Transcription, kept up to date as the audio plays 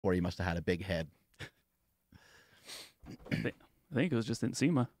or he must have had a big head. I think it was just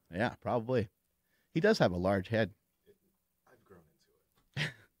Nsima. Yeah, probably. He does have a large head. I've grown into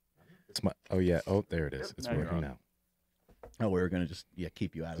it. It's my. Oh yeah. Oh, there it is. Yep, It's now you're working on. now. Oh, we were going to just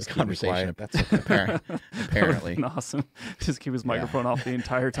keep you out of this Just keep me conversation. quiet. That's okay. Apparently. Awesome. Just keep his microphone off the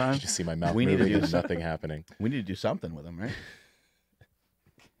entire time. You just see my mouth We need to moving do and nothing happening. We need to do something with him, right?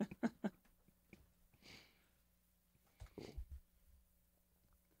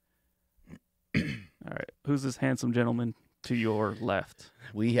 All right. Who's this handsome gentleman to your left?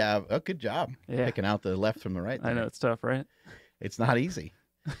 We have a good job Yeah. picking out the left from the right. I know there. it's tough, right? It's not easy.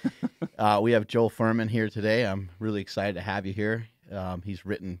 We have Joel Fuhrman here today. I'm really excited to have you here. He's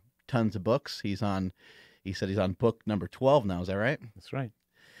written tons of books. He said he's on book number 12 now. Is that right? That's right.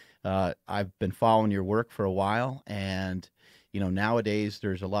 I've been following your work for a while, and nowadays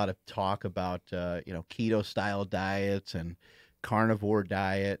there's a lot of talk about keto style diets and carnivore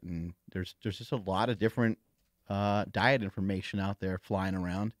diet, and there's just a lot of different diet information out there flying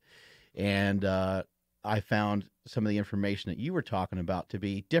around, and I found some of the information that you were talking about to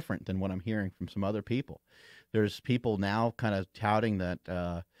be different than what I'm hearing from some other people. There's people now kind of touting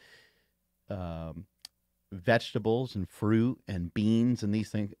that vegetables and fruit and beans and these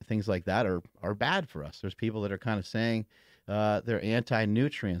things like that are bad for us. There's people that are kind of saying they're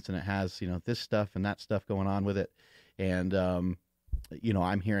anti-nutrients and it has this stuff and that stuff going on with it. And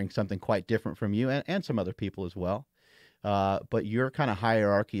I'm hearing something quite different from you and some other people as well. But your kind of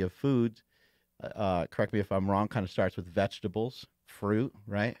hierarchy of foods, correct me if I'm wrong, kind of starts with vegetables, fruit,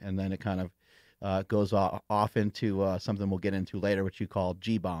 right? And then it kind of goes off into something we'll get into later, which you call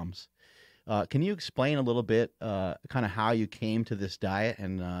G-bombs. Can you explain a little bit kind of how you came to this diet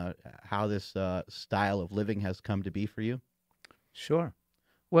and how this style of living has come to be for you? Sure.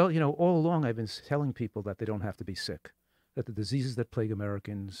 Well, all along I've been telling people that they don't have to be sick, that the diseases that plague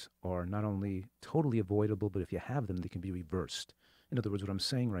Americans are not only totally avoidable, but if you have them, they can be reversed. In other words, what I'm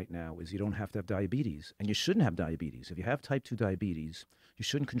saying right now is you don't have to have diabetes, and you shouldn't have diabetes. If you have type 2 diabetes, you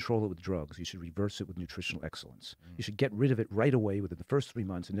shouldn't control it with drugs. You should reverse it with nutritional excellence. You should get rid of it right away within the first 3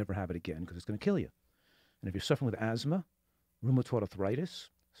 months and never have it again because it's going to kill you. And if you're suffering with asthma, rheumatoid arthritis,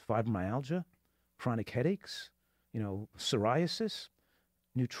 fibromyalgia, chronic headaches, psoriasis,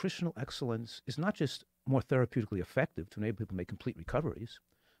 nutritional excellence is not just more therapeutically effective to enable people to make complete recoveries,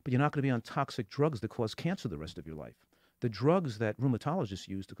 but you're not going to be on toxic drugs that cause cancer the rest of your life. The drugs that rheumatologists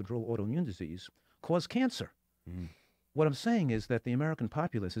use to control autoimmune disease cause cancer. What I'm saying is that the American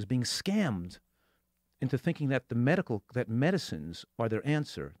populace is being scammed into thinking that that medicines are their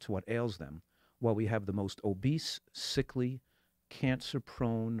answer to what ails them, while we have the most obese, sickly,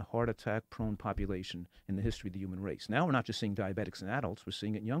 cancer-prone, heart attack-prone population in the history of the human race. Now we're not just seeing diabetics in adults, we're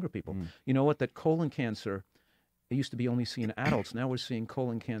seeing it in younger people. You know what? That colon cancer, it used to be only seen in adults. Now we're seeing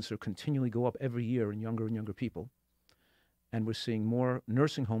colon cancer continually go up every year in younger and younger people. And we're seeing more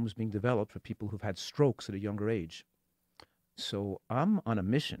nursing homes being developed for people who've had strokes at a younger age. So I'm on a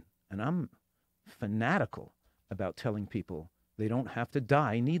mission, and I'm fanatical about telling people they don't have to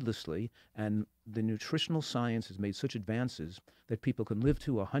die needlessly, and the nutritional science has made such advances that people can live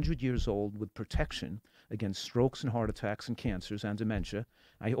to 100 years old with protection against strokes and heart attacks and cancers and dementia.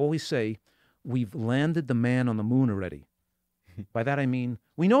 I always say, we've landed the man on the moon already. By that I mean,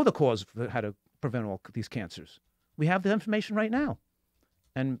 we know the cause of how to prevent all these cancers. We have the information right now.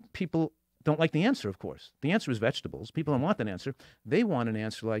 And people don't like the answer, of course. The answer is vegetables. People don't want that answer. They want an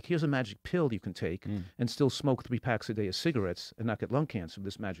answer like, here's a magic pill you can take and still smoke 3 packs a day of cigarettes and not get lung cancer with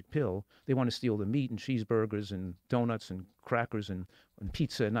this magic pill. They want to steal the meat and cheeseburgers and donuts and crackers and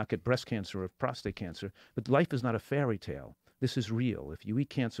pizza and not get breast cancer or prostate cancer. But life is not a fairy tale. This is real. If you eat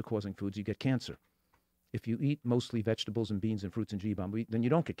cancer-causing foods, you get cancer. If you eat mostly vegetables and beans and fruits and G-bomb, then you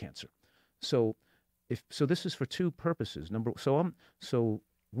don't get cancer. So this is for 2 purposes.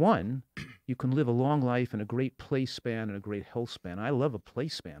 One, you can live a long life and a great play span and a great health span. I love a play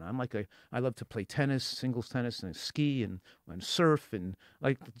span. I love to play tennis, singles tennis, and ski and surf and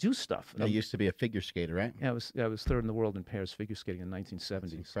do stuff. You used to be a figure skater, right? Yeah, I was 3rd in the world in pairs figure skating in the 1970s.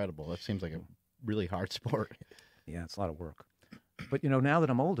 That's incredible. That seems like a really hard sport. Yeah, it's a lot of work. But now that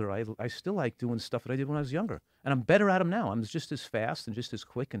I'm older, I still like doing stuff that I did when I was younger, and I'm better at them now. I'm just as fast and just as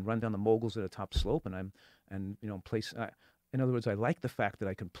quick and run down the moguls at a top slope, place. In other words, I like the fact that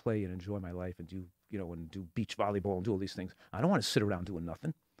I can play and enjoy my life and do beach volleyball and do all these things. I don't want to sit around doing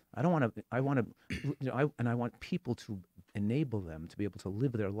nothing. I want people to enable them to be able to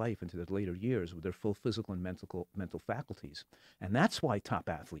live their life into their later years with their full physical and mental faculties. And that's why top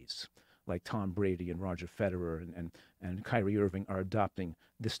athletes like Tom Brady and Roger Federer and Kyrie Irving are adopting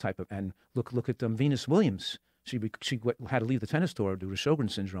this type of, and look at Venus Williams. had to leave the tennis tour due to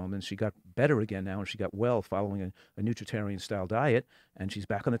Sjogren's syndrome, and she got better again now, and she got well following a nutritarian-style diet, and she's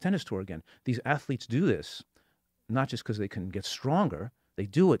back on the tennis tour again. These athletes do this not just because they can get stronger. They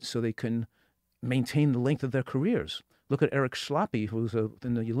do it so they can maintain the length of their careers. Look at Eric Schlappe, who's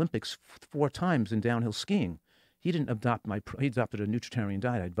in the Olympics 4 times in downhill skiing. He didn't adopt he adopted a nutritarian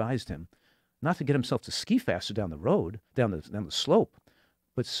diet. I advised him not to get himself to ski faster down the road, down the slope,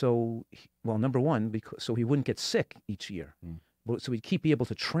 but number one, so he wouldn't get sick each year. So he'd be able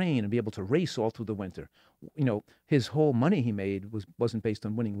to train and be able to race all through the winter. You know, his whole money he made wasn't based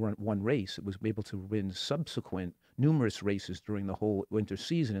on winning one race. It was able to win subsequent numerous races during the whole winter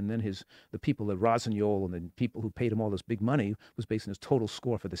season. And then the people at Rossignol and the people who paid him all this big money was based on his total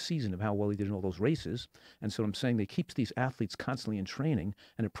score for the season of how well he did in all those races. And so I'm saying they keeps these athletes constantly in training,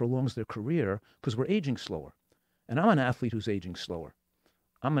 and it prolongs their career because we're aging slower. And I'm an athlete who's aging slower.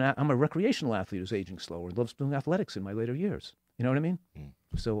 I'm a recreational athlete who's aging slower and loves doing athletics in my later years. You know what I mean?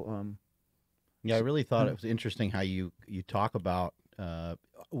 So, yeah, I really thought it was interesting how you talk about.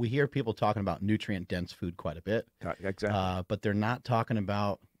 We hear people talking about nutrient dense food quite a bit, exactly, but they're not talking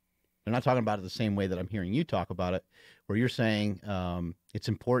about it the same way that I'm hearing you talk about it. Where you're saying it's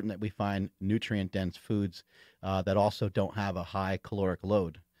important that we find nutrient dense foods that also don't have a high caloric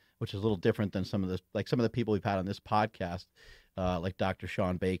load, which is a little different than some of the people we've had on this podcast. Like Dr.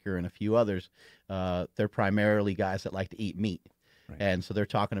 Sean Baker and a few others, they're primarily guys that like to eat meat. Right. And so they are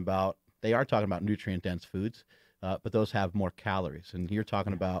talking about nutrient-dense foods, but those have more calories. And you're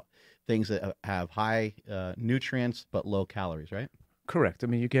talking about things that have high nutrients but low calories, right? Correct. I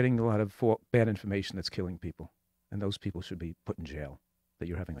mean, you're getting a lot of bad information that's killing people, and those people should be put in jail that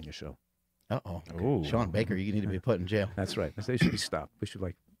you're having on your show. Uh-oh. Okay. Sean Baker, you need to be put in jail. That's right. They should be stopped. We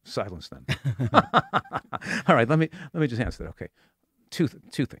should, silence them. All right, let me just answer that. Okay, two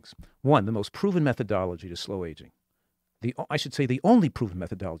things. One, the most proven methodology to slow aging, I should say the only proven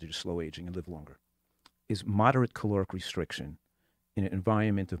methodology to slow aging and live longer, is moderate caloric restriction in an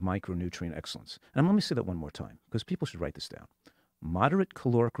environment of micronutrient excellence. And let me say that one more time, because people should write this down. Moderate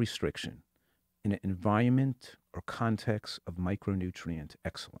caloric restriction in an environment or context of micronutrient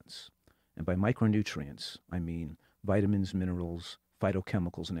excellence. And by micronutrients, I mean vitamins, minerals,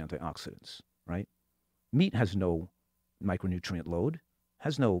 phytochemicals, and antioxidants, right? Meat has no micronutrient load,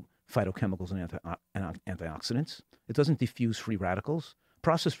 has no phytochemicals and antioxidants. It doesn't diffuse free radicals.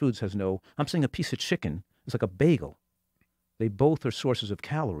 Processed foods has no, I'm saying a piece of chicken is like a bagel. They both are sources of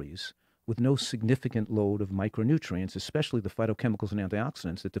calories with no significant load of micronutrients, especially the phytochemicals and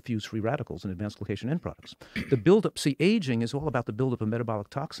antioxidants that diffuse free radicals and advanced glycation end products. The buildup, aging is all about the buildup of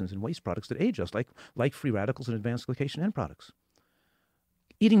metabolic toxins and waste products that age us, like free radicals and advanced glycation end products.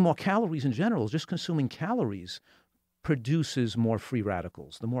 Eating more calories in general, just consuming calories, produces more free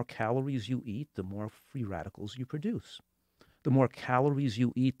radicals. The more calories you eat, the more free radicals you produce. The more calories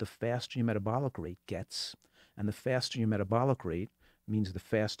you eat, the faster your metabolic rate gets. And the faster your metabolic rate means the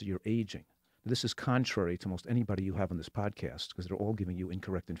faster you're aging. This is contrary to most anybody you have on this podcast, because they're all giving you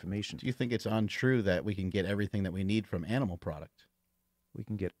incorrect information. Do you think it's untrue that we can get everything that we need from animal products? We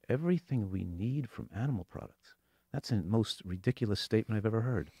can get everything we need from animal products. That's the most ridiculous statement I've ever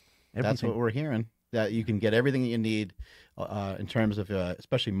heard. That's what we're hearing, that you can get everything that you need in terms of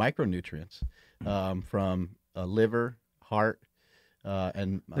especially micronutrients from liver, heart,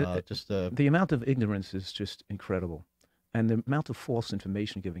 and the amount of ignorance is just incredible. And the amount of false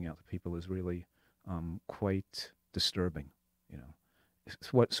information giving out to people is really quite disturbing, you know.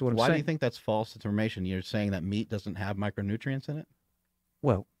 Why do you think that's false information? You're saying that meat doesn't have micronutrients in it?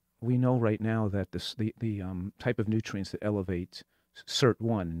 Well, we know right now that the type of nutrients that elevate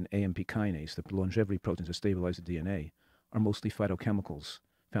SIRT1 and AMP kinase, the longevity proteins that stabilize the DNA, are mostly phytochemicals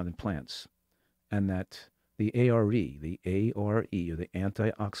found in plants. And that the ARE, or the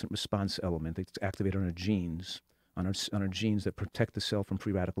antioxidant response element that's activated on our genes, on our genes that protect the cell from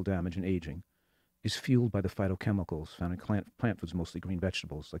free radical damage and aging, is fueled by the phytochemicals found in plant foods, mostly green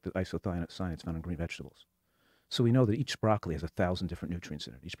vegetables, like the isocyanates found in green vegetables. So we know that each broccoli has 1,000 different nutrients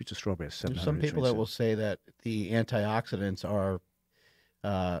in it. Each piece of strawberry has 700 There's some people that will say that the antioxidants are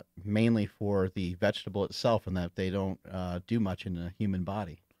mainly for the vegetable itself and that they don't do much in the human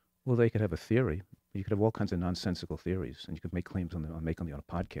body. Well, they could have a theory. You could have all kinds of nonsensical theories, and you could make claims on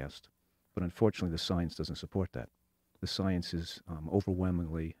a podcast. But unfortunately, the science doesn't support that. The science is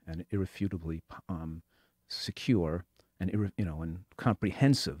overwhelmingly and irrefutably secure and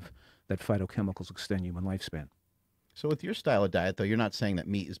comprehensive that phytochemicals extend human lifespan. So with your style of diet, though, you're not saying that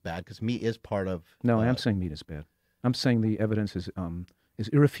meat is bad, because meat is part of... No, I am saying meat is bad. I'm saying the evidence is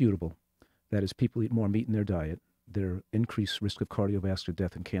irrefutable. That as people eat more meat in their diet, their increased risk of cardiovascular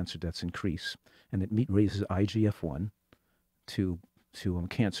death and cancer deaths increase, and that meat raises IGF-1 to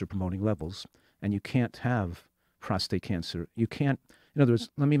cancer promoting levels, and you can't have prostate cancer. You can't, in other words,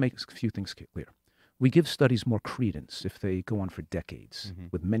 let me make a few things clear. We give studies more credence if they go on for decades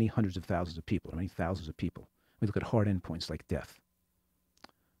with many hundreds of thousands of people, or many thousands of people. We look at hard endpoints like death.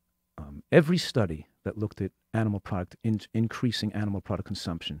 Every study that looked at animal product, increasing animal product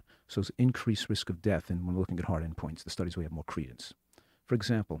consumption, shows increased risk of death, and when we're looking at hard endpoints, the studies we have more credence. For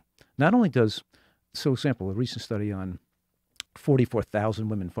example, not only does, a recent study on 44,000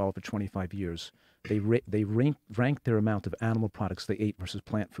 women followed for 25 years, they ranked their amount of animal products they ate versus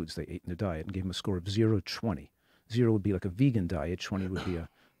plant foods they ate in their diet and gave them a score of 0 to 20. 0 would be like a vegan diet, 20 would be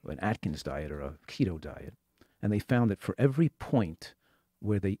an Atkins diet or a keto diet. And they found that for every point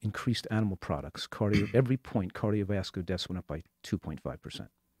where they increased animal products, every point cardiovascular deaths went up by 2.5%.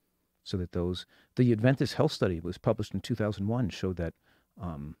 So that the Adventist Health Study was published in 2001 showed that,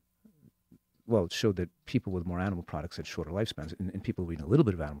 it showed that people with more animal products had shorter lifespans, and people who eat a little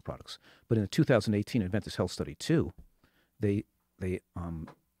bit of animal products. But in the 2018 Adventist Health Study 2, they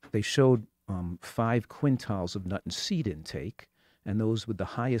showed 5 quintiles of nut and seed intake, and those with the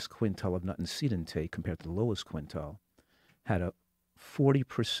highest quintile of nut and seed intake compared to the lowest quintile had a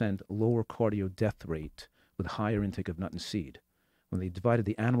 40% lower cardio death rate with higher intake of nut and seed. When they divided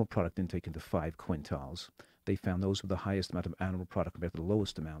the animal product intake into 5 quintiles, they found those with the highest amount of animal product compared to the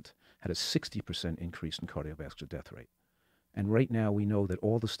lowest amount had a 60% increase in cardiovascular death rate. And right now we know that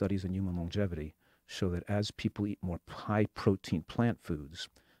all the studies in human longevity show that as people eat more high-protein plant foods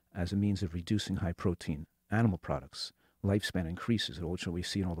as a means of reducing high-protein animal products, lifespan increases, which we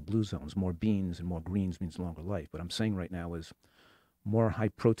see in all the blue zones. More beans and more greens means longer life. What I'm saying right now is more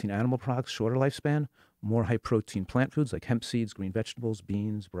high-protein animal products, shorter lifespan, more high-protein plant foods like hemp seeds, green vegetables,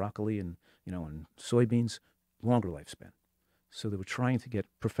 beans, broccoli, and soybeans, longer lifespan. So they were trying to get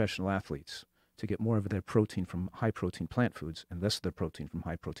professional athletes to get more of their protein from high-protein plant foods and less of their protein from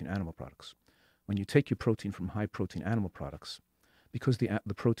high-protein animal products. When you take your protein from high-protein animal products, because the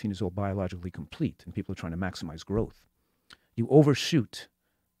protein is all biologically complete and people are trying to maximize growth, you overshoot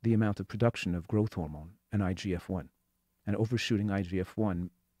the amount of production of growth hormone and IGF-1. And overshooting IGF-1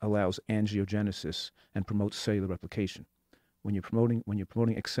 allows angiogenesis and promotes cellular replication. When you're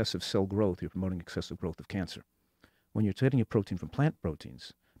promoting excessive cell growth, you're promoting excessive growth of cancer. When you're taking your protein from plant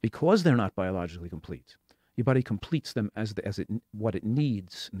proteins, because they're not biologically complete, your body completes them what it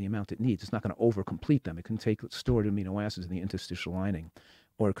needs and the amount it needs. It's not going to overcomplete them. It can take stored amino acids in the interstitial lining,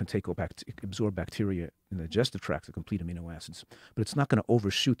 or it can absorb bacteria in the digestive tract to complete amino acids. But it's not going to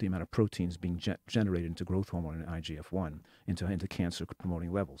overshoot the amount of proteins being generated into growth hormone and IGF-1 into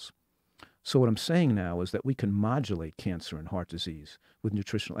cancer-promoting levels. So what I'm saying now is that we can modulate cancer and heart disease with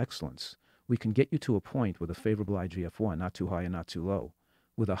nutritional excellence. We can get you to a point with a favorable IGF-1, not too high and not too low,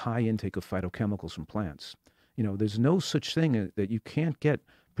 with a high intake of phytochemicals from plants. There's no such thing that you can't get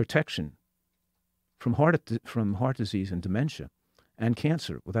protection from heart disease and dementia and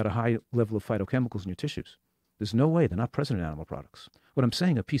cancer without a high level of phytochemicals in your tissues. There's no way. They're not present in animal products. What I'm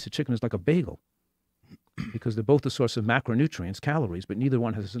saying, a piece of chicken is like a bagel because they're both the source of macronutrients, calories, but neither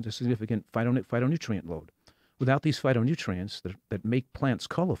one has a significant phytonutrient load. Without these phytonutrients that make plants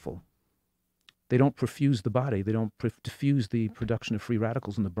colorful, they don't perfuse the body. They don't diffuse the production of free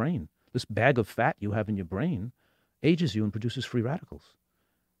radicals in the brain. This bag of fat you have in your brain ages you and produces free radicals.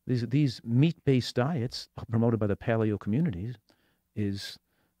 These meat-based diets promoted by the paleo communities is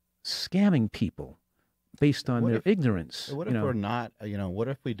scamming people based on their ignorance. What if we're not, what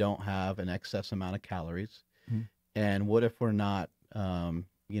if we don't have an excess amount of calories? Mm-hmm. And what if we're not,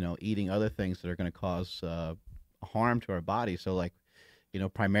 eating other things that are going to cause harm to our body? So like,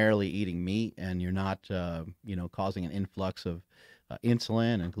 primarily eating meat, and you're not, causing an influx of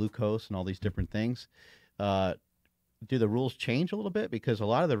insulin and glucose and all these different things. Do the rules change a little bit? Because a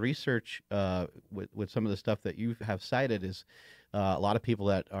lot of the research with some of the stuff that you have cited is a lot of people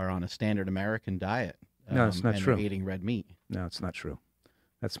that are on a standard American diet. No, it's not true. Are eating red meat. No, it's not true.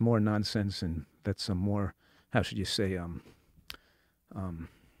 That's more nonsense, and that's a more, how should you say,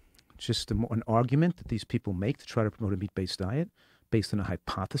 just an argument that these people make to try to promote a meat-based diet based on a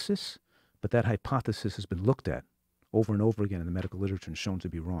hypothesis, but that hypothesis has been looked at over and over again in the medical literature and shown to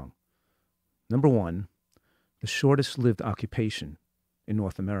be wrong. Number one, the shortest lived occupation in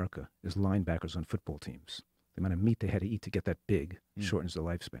North America is linebackers on football teams. The amount of meat they had to eat to get that big shortens their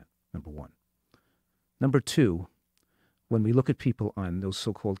lifespan, number one. Number two, when we look at people on those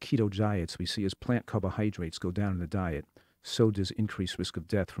so-called keto diets, we see as plant carbohydrates go down in the diet, so does increased risk of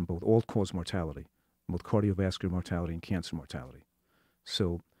death from both all-cause mortality, both cardiovascular mortality and cancer mortality.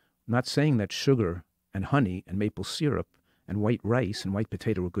 So I'm not saying that sugar and honey and maple syrup and white rice and white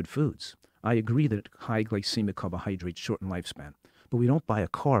potato are good foods. I agree that high glycemic carbohydrates shorten lifespan, but we don't buy a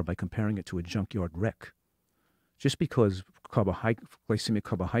car by comparing it to a junkyard wreck. Just because glycemic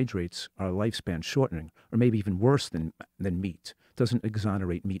carbohydrates are lifespan shortening, or maybe even worse than meat, doesn't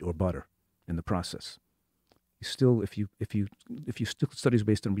exonerate meat or butter in the process. Still, if you still studies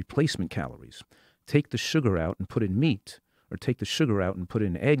based on replacement calories, take the sugar out and put in meat, or take the sugar out and put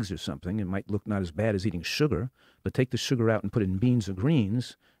in eggs or something. It might look not as bad as eating sugar, but take the sugar out and put in beans or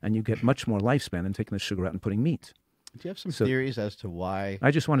greens, and you get much more lifespan than taking the sugar out and putting meat. Do you have some theories as to why?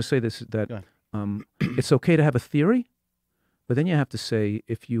 I just want to say this, that it's okay to have a theory, but then you have to say,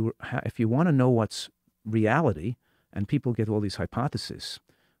 if you want to know what's reality, and people get all these hypotheses,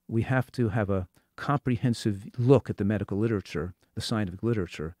 we have to have a comprehensive look at the medical literature, the scientific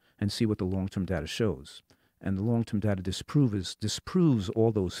literature, and see what the long-term data shows. And the long-term data disproves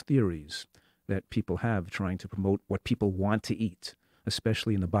all those theories that people have trying to promote what people want to eat,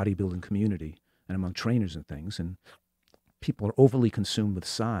 especially in the bodybuilding community and among trainers and things. And people are overly consumed with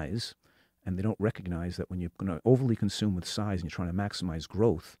size, and they don't recognize that when you're going to overly consume with size and you're trying to maximize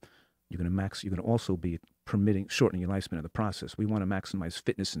growth, you're going to also be shortening your lifespan in the process. We want to maximize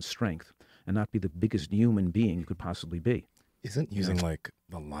fitness and strength and not be the biggest human being you could possibly be. Isn't using like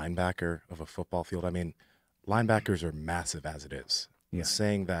the linebacker of a football field? I mean, linebackers are massive as it is. Yeah.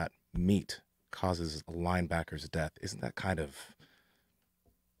 Saying that meat causes a linebacker's death, isn't that kind of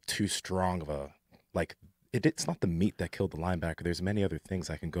too strong of a, like, it's not the meat that killed the linebacker. There's many other things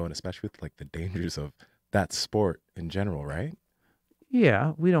I can go in, especially with like the dangers of that sport in general, right?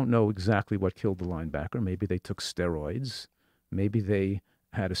 Yeah, we don't know exactly what killed the linebacker. Maybe they took steroids. Maybe they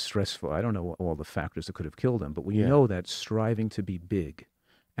had a stressful, I don't know all the factors that could have killed him, but we know that striving to be big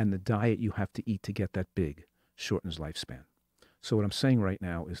and the diet you have to eat to get that big shortens lifespan. So what I'm saying right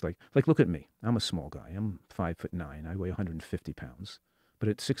now is like look at me. I'm a small guy. I'm 5'9". I weigh 150 pounds. But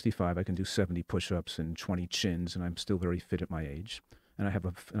at 65, I can do 70 push-ups and 20 chins, and I'm still very fit at my age. And I have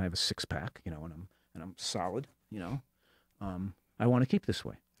a six-pack, and I'm solid, I want to keep this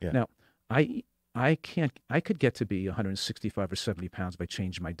way. Yeah. Now, I could get to be 165 or 70 pounds if I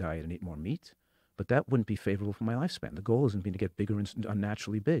changed my diet and ate more meat, but that wouldn't be favorable for my lifespan. The goal isn't to get bigger and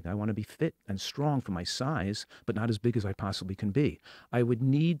unnaturally big. I want to be fit and strong for my size, but not as big as I possibly can be. I would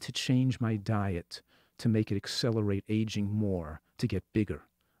need to change my diet to make it accelerate aging more to get bigger.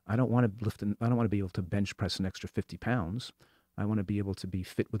 I don't want to be able to bench press an extra 50 pounds. I want to be able to be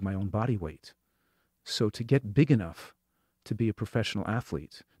fit with my own body weight. So to get big enough to be a professional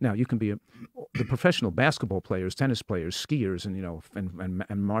athlete. Now, you can be the professional basketball players, tennis players, skiers,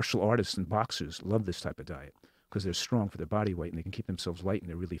 and martial artists and boxers love this type of diet because they're strong for their body weight and they can keep themselves light and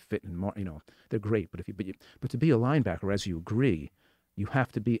they're really fit and they're great. But to be a linebacker, as you agree, you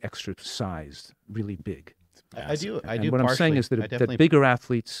have to be extra sized, really big. I do. And what I'm saying is that bigger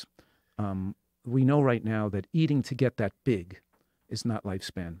athletes, we know right now that eating to get that big is not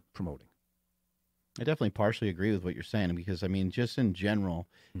lifespan promoting. I definitely partially agree with what you're saying because, I mean, just in general,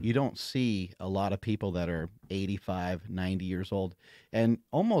 you don't see a lot of people that are 85, 90 years old. And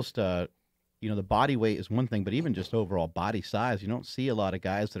almost, the body weight is one thing, but even just overall body size, you don't see a lot of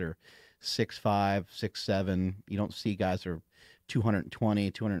guys that are 6'5", 6'7". You don't see guys that are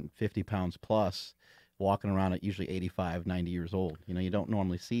 220, 250 pounds plus walking around at usually 85, 90 years old. You don't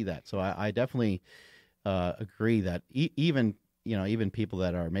normally see that. So I definitely agree that even people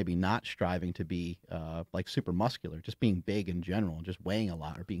that are maybe not striving to be like super muscular, just being big in general, just weighing a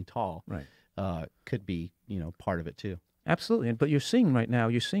lot or being tall, right, could be, part of it too. Absolutely. But you're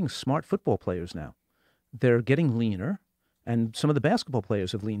seeing smart football players now. They're getting leaner, and some of the basketball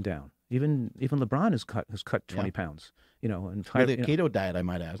players have leaned down. Even LeBron has cut 20 pounds. And the keto diet, I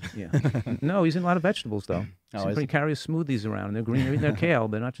might add. Yeah. No, he's in a lot of vegetables though. He carries smoothies around, and they're green. They're eating their kale,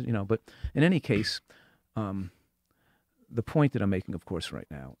 but not just, But in any case, the point that I'm making, of course, right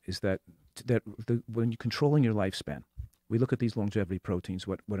now is that when you're controlling your lifespan, we look at these longevity proteins.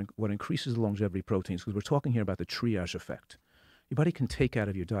 What increases the longevity proteins? Because we're talking here about the triage effect. Your body can take out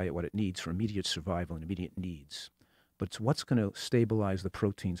of your diet what it needs for immediate survival and immediate needs. But it's what's going to stabilize the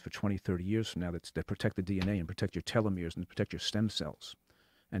proteins for 20, 30 years from now that protect the DNA and protect your telomeres and protect your stem cells.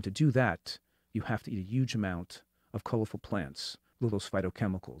 And to do that, you have to eat a huge amount of colorful plants, those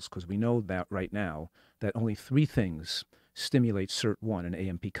phytochemicals, because we know that right now that only 3 things stimulate SIRT1 and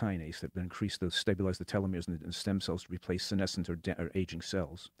AMP kinase that stabilize the telomeres and the stem cells to replace senescent or aging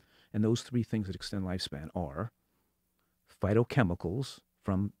cells. And those 3 things that extend lifespan are phytochemicals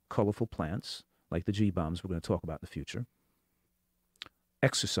from colorful plants, like the G-bombs we're going to talk about in the future,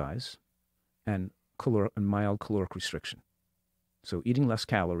 exercise, and mild caloric restriction. So eating less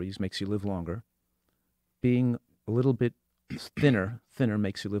calories makes you live longer. being a little bit thinner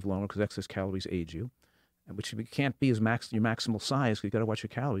makes you live longer because excess calories age you. And which you can't be as your maximal size. You got to watch your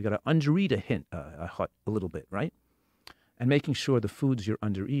calories. You got to undereat a little bit, right? And making sure the foods you're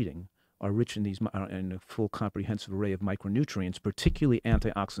undereating are rich in in a full comprehensive array of micronutrients, particularly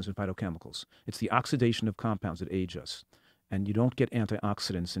antioxidants and phytochemicals. It's the oxidation of compounds that age us, and you don't get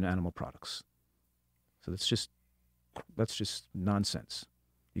antioxidants in animal products. So that's just nonsense.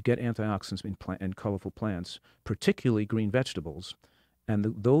 You get antioxidants in colorful plants, particularly green vegetables, and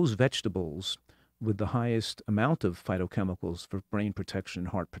those vegetables with the highest amount of phytochemicals for brain protection,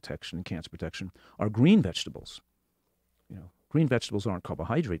 heart protection, and cancer protection are green vegetables. Green vegetables aren't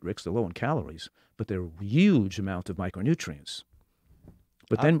carbohydrate rich; they're low in calories, but they're a huge amount of micronutrients.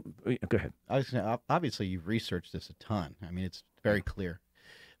 But then, go ahead. I was gonna, obviously you've researched this a ton. I mean, it's very clear.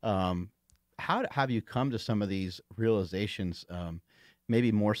 How have you come to some of these realizations?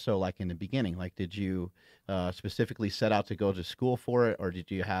 Maybe more so like in the beginning. Like, did you specifically set out to go to school for it, or did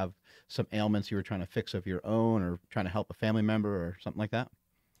you have some ailments you were trying to fix of your own, or trying to help a family member, or something like that?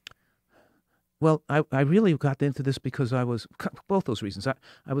 Well, I really got into this because I was, both those reasons.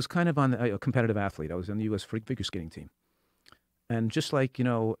 I was kind of a competitive athlete. I was on the U.S. figure skating team. And just like,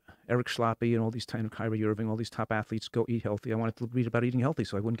 Eric Schlappe and all these Kyrie Irving, all these top athletes go eat healthy, I wanted to read about eating healthy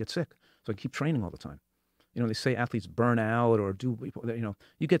so I wouldn't get sick. So I keep training all the time. They say athletes burn out or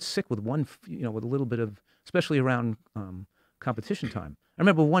you get sick with with a little bit of, especially around competition time. I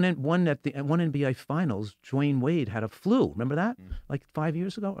remember one NBA Finals, Dwayne Wade had a flu. Remember that? Like 5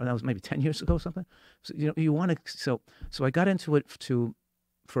 years ago, or that was maybe 10 years ago or something. So you want to. So I got into it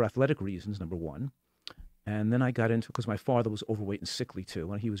for athletic reasons, number one, and then I got into it because my father was overweight and sickly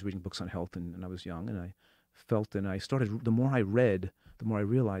too, and he was reading books on health, and I was young, and I felt, and I started. The more I read, the more I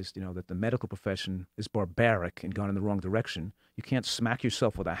realized, that the medical profession is barbaric and gone in the wrong direction. You can't smack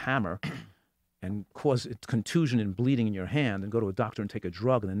yourself with a hammer and cause contusion and bleeding in your hand and go to a doctor and take a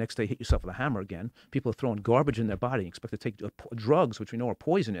drug and the next day hit yourself with a hammer again. People are throwing garbage in their body and expect to take drugs, which we know are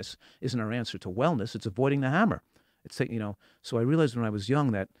poisonous, isn't our answer to wellness. It's avoiding the hammer. So I realized when I was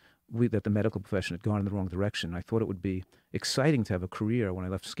young that the medical profession had gone in the wrong direction. I thought it would be exciting to have a career when I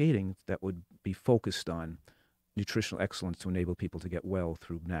left skating that would be focused on nutritional excellence to enable people to get well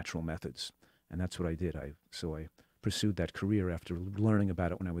through natural methods. And that's what I did. So I pursued that career after learning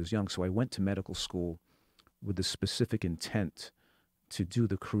about it when I was young. So I went to medical school with the specific intent to do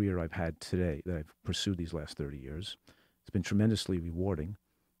the career I've had today, that I've pursued these last 30 years. It's been tremendously rewarding.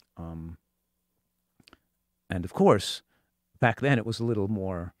 And of course, back then it was a little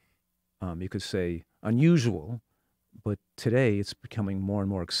more, you could say, unusual, but today it's becoming more and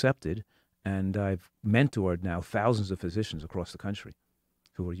more accepted. And I've mentored now thousands of physicians across the country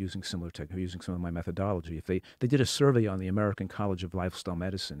who are using similar who are using some of my methodology. If they did a survey on the American College of Lifestyle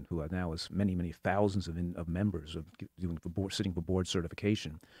Medicine, who now has many, many thousands of members sitting for board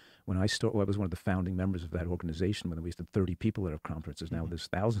certification. When I was one of the founding members of that organization when we used to have 30 people at our conferences. Now there's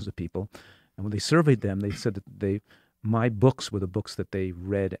thousands of people. And when they surveyed them, they said that my books were the books that they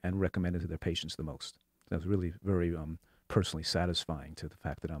read and recommended to their patients the most. That was really very personally satisfying to the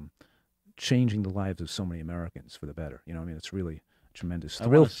fact that I'm changing the lives of so many Americans for the better. It's really tremendous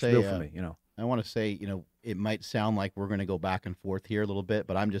thrill for me. I want to say, it might sound like we're going to go back and forth here a little bit,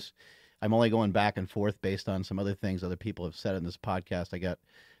 but I'm only going back and forth based on some other things other people have said in this podcast. I got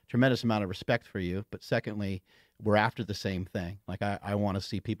a tremendous amount of respect for you, but secondly, we're after the same thing. Like I want to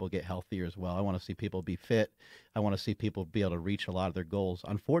see people get healthier as well. I want to see people be fit. I want to see people be able to reach a lot of their goals.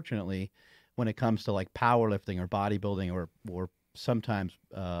 Unfortunately, when it comes to like powerlifting or bodybuilding or sometimes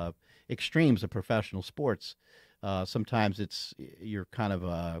extremes of professional sports, sometimes you're kind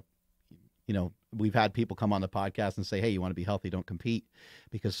of we've had people come on the podcast and say, hey, you want to be healthy, don't compete,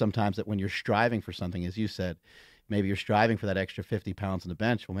 because sometimes that when you're striving for something, as you said, maybe you're striving for that extra 50 pounds on the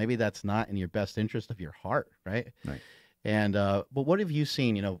bench. Well, maybe that's not in your best interest of your heart, right? Right. And but what have you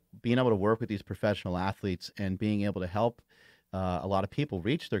seen, being able to work with these professional athletes and being able to help a lot of people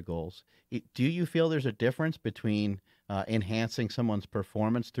reach their goals? Do you feel there's a difference between enhancing someone's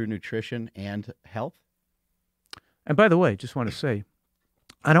performance through nutrition and health? And by the way, just want to say,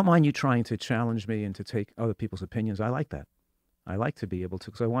 I don't mind you trying to challenge me and to take other people's opinions. I like that. I like to be able to,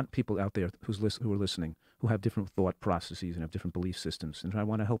 because I want people out there who are listening, who have different thought processes and have different belief systems, and I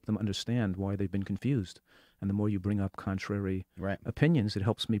want to help them understand why they've been confused. And the more you bring up contrary opinions, it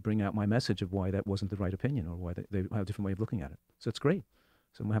helps me bring out my message of why that wasn't the right opinion or why they have a different way of looking at it. So it's great.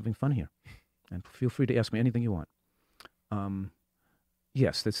 So I'm having fun here. And feel free to ask me anything you want.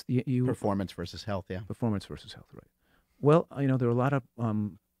 Yes, that's performance versus health, yeah. Performance versus health, right. Well, there are a lot of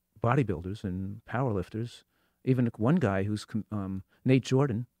bodybuilders and powerlifters. Even one guy who's Nate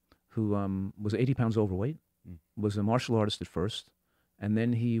Jordan, who was 80 pounds overweight, Mm. was a martial artist at first, and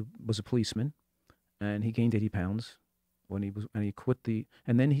then he was a policeman, and he gained 80 pounds when he quit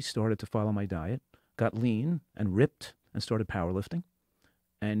and then he started to follow my diet, got lean and ripped, and started powerlifting,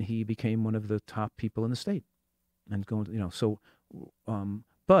 and he became one of the top people in the state, and going, but so a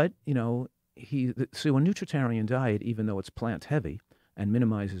nutritarian diet, even though it's plant heavy and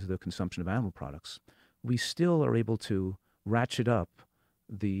minimizes the consumption of animal products, we still are able to ratchet up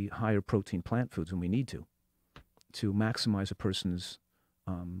the higher protein plant foods when we need to maximize a person's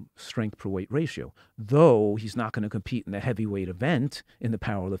strength per weight ratio. Though he's not going to compete in the heavyweight event, in the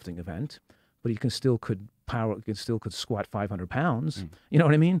powerlifting event, but he could squat 500 pounds. You know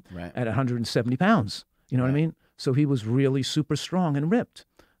what I mean? Right. At 170 pounds. You know what I Right. mean? So he was really super strong and ripped.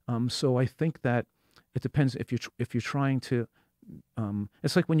 So I think that it depends if you're trying to.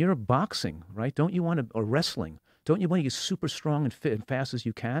 It's like when you're boxing, right? Or wrestling? Don't you want to get super strong and fit and fast as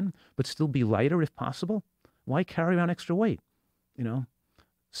you can, but still be lighter if possible? Why carry around extra weight?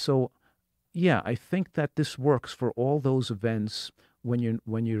 So, yeah, I think that this works for all those events when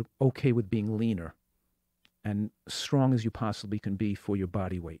you're okay with being leaner and strong as you possibly can be for your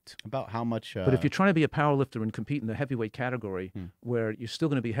body weight. About how much? But if you're trying to be a powerlifter and compete in the heavyweight category, where you're still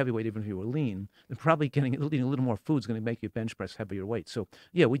going to be heavyweight even if you were lean, then probably eating a little more food is going to make you bench press heavier weight. So,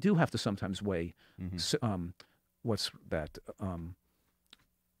 yeah, we do have to sometimes weigh. What's that?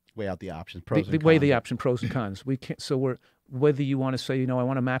 Weigh out the options, pros and weigh cons. the option pros and cons. We can't. So whether you want to say, I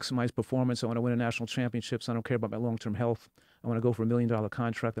want to maximize performance, I want to win a national championships, I don't care about my long-term health, I want to go for $1 million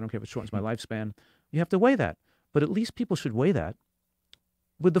contract, I don't care if it shortens my lifespan. You have to weigh that, but at least people should weigh that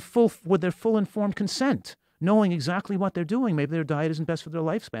with their full informed consent, knowing exactly what they're doing. Maybe their diet isn't best for their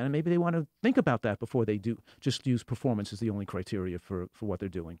lifespan, and maybe they want to think about that before they do. Just use performance as the only criteria for what they're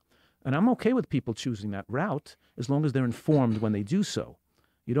doing. And I'm okay with people choosing that route as long as they're informed when they do so.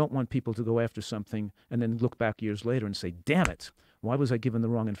 You don't want people to go after something and then look back years later and say, damn it, why was I given the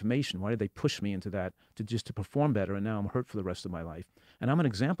wrong information? Why did they push me into that to perform better, and now I'm hurt for the rest of my life? And I'm an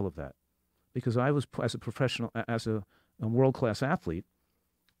example of that, because I was, as a professional, as a world-class athlete,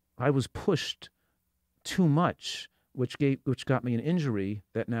 I was pushed too much, which got me an injury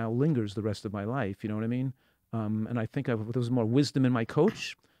that now lingers the rest of my life. You know what I mean? And I think if there was more wisdom in my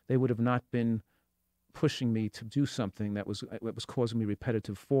coach, they would have not been pushing me to do something that was causing me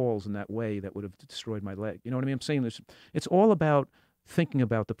repetitive falls in that way that would have destroyed my leg. You know what I mean? I'm saying this. It's all about thinking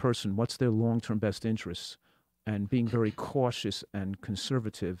about the person, what's their long-term best interests, and being very cautious and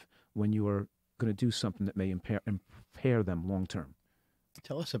conservative when you are going to do something that may impair them long-term.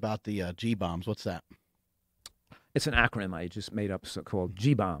 Tell us about the G-bombs. What's that? It's an acronym I just made up called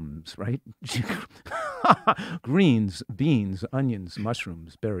G-bombs, right? Greens, beans, onions,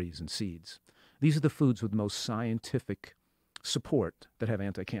 mushrooms, berries, and seeds. These are the foods with the most scientific support that have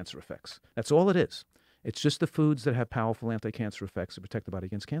anti-cancer effects. That's all it is. It's just the foods that have powerful anti-cancer effects that protect the body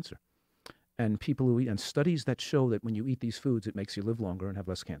against cancer. And people who eat, and studies that show that when you eat these foods, it makes you live longer and have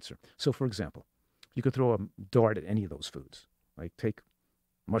less cancer. So, for example, you could throw a dart at any of those foods. Like take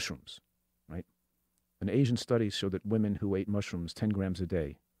mushrooms, right? An Asian study showed that women who ate mushrooms 10 grams a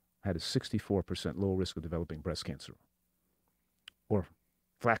day had a 64% lower risk of developing breast cancer. Or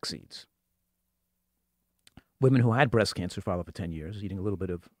flax seeds. Women who had breast cancer followed for 10 years, eating a little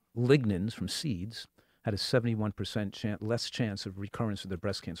bit of lignans from seeds, had a 71% less chance of recurrence of their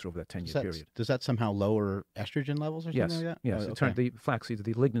breast cancer over that 10-year period. Does that somehow lower estrogen levels or something like that? Yes. Oh, okay. The flax seeds,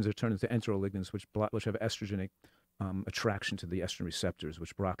 the lignans are turned into enterolignans, which have estrogenic attraction to the estrogen receptors,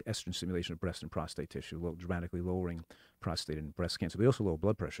 which block estrogen stimulation of breast and prostate tissue, dramatically lowering prostate and breast cancer. They also lower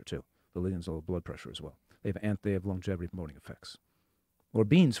blood pressure, too. The lignans lower blood pressure as well. They have longevity-promoting effects. Or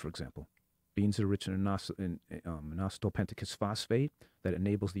beans, for example. Beans are rich in inositol phosphate that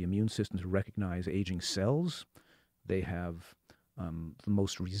enables the immune system to recognize aging cells. They have the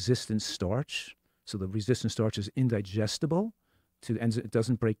most resistant starch. So the resistant starch is indigestible. It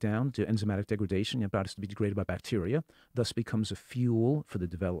doesn't break down to enzymatic degradation. It's to be degraded by bacteria. Thus becomes a fuel for the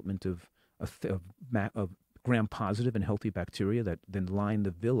development of gram-positive and healthy bacteria that then line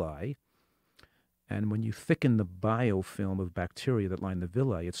the villi. And when you thicken the biofilm of bacteria that line the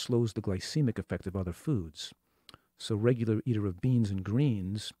villi, it slows the glycemic effect of other foods. So regular eater of beans and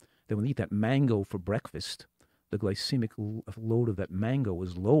greens, then when they eat that mango for breakfast, the glycemic load of that mango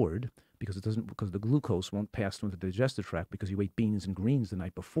is lowered because the glucose won't pass through the digestive tract because you ate beans and greens the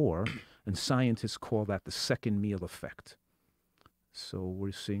night before, and scientists call that the second meal effect. So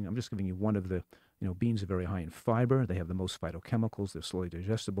we're seeing, I'm just giving you one of the, beans are very high in fiber. They have the most phytochemicals. They're slowly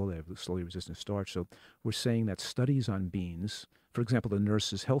digestible. They have slowly resistant starch. So we're saying that studies on beans, for example, the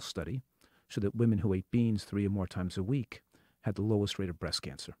Nurses' Health Study, showed that women who ate beans 3 or more times a week had the lowest rate of breast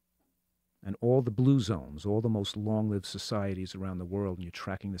cancer. and all the blue zones, all the most long-lived societies around the world, and you're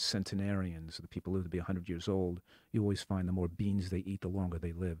tracking the centenarians, the people who live to be 100 years old, you always find the more beans they eat, the longer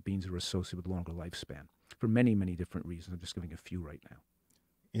they live. Beans are associated with longer lifespan for many, many different reasons. I'm just giving a few right now.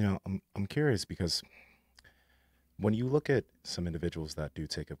 You know, I'm curious because when you look at some individuals that do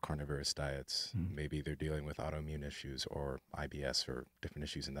take up carnivorous diets, maybe they're dealing with autoimmune issues or IBS or different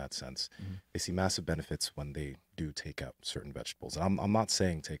issues in that sense, they see massive benefits when they do take out certain vegetables. And I'm not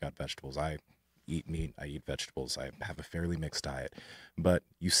saying take out vegetables. I eat meat, I eat vegetables, I have a fairly mixed diet. But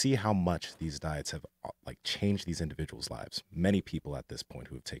you see how much these diets have like changed these individuals' lives. Many people at this point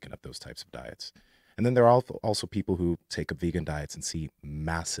who have taken up those types of diets. And then there are also people who take up vegan diets and see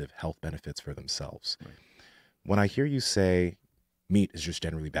massive health benefits for themselves. Right. When I hear you say meat is just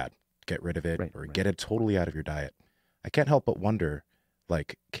generally bad, get rid of it or get it totally out of your diet, I can't help but wonder,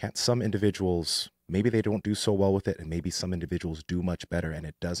 like, can't some individuals, maybe they don't do so well with it, and maybe some individuals do much better and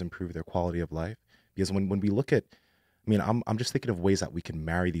it does improve their quality of life? Because when we look at, I mean, I'm just thinking of ways that we can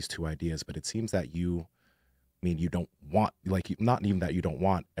marry these two ideas, but it seems that you don't want, like, not even that you don't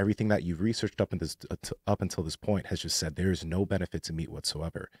want, everything that you've researched up until this point has just said there is no benefit to meat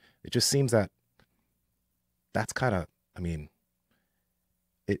whatsoever. It just seems that that's kind of, I mean,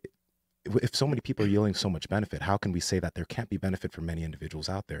 if so many people are yielding so much benefit, how can we say that there can't be benefit for many individuals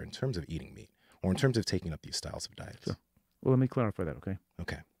out there in terms of eating meat or in terms of taking up these styles of diets? Sure. Well, let me clarify that, okay?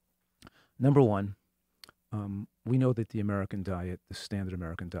 Okay. Number one, we know that the American diet, the standard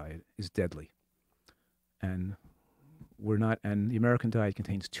American diet, is deadly. And the American diet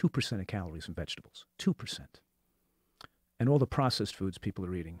contains 2% of calories from vegetables, 2%. And all the processed foods people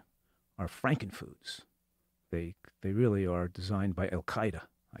are eating are frankenfoods. They really are designed by Al Qaeda,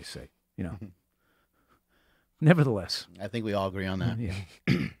 I say, you know. Nevertheless, I think we all agree on that. yeah.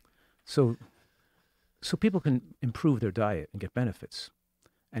 So people can improve their diet and get benefits.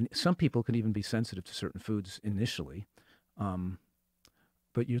 And some people can even be sensitive to certain foods initially.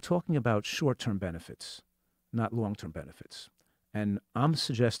 But you're talking about short-term benefits, not long-term benefits. And I'm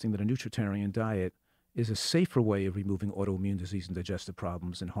suggesting that a nutritarian diet is a safer way of removing autoimmune disease and digestive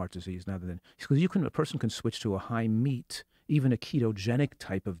problems and heart disease, rather than, because a person can switch to a high meat, even a ketogenic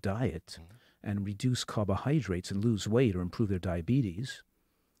type of diet, and reduce carbohydrates and lose weight or improve their diabetes,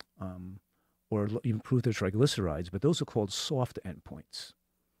 or improve their triglycerides. But those are called soft endpoints.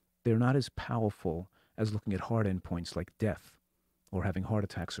 They're not as powerful as looking at hard endpoints like death or having heart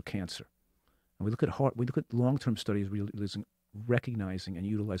attacks or cancer. And we look at long-term studies recognizing and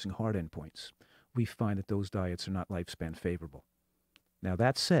utilizing hard endpoints. We find that those diets are not lifespan favorable. Now,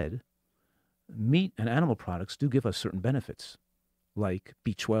 that said, meat and animal products do give us certain benefits, like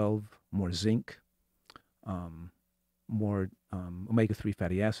B12, more zinc, more omega-3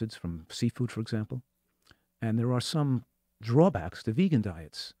 fatty acids from seafood, for example. And there are some drawbacks to vegan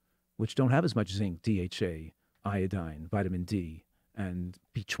diets, which don't have as much zinc, DHA, iodine, vitamin D, and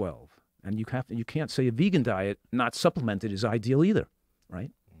B12. And you can't say a vegan diet not supplemented is ideal either,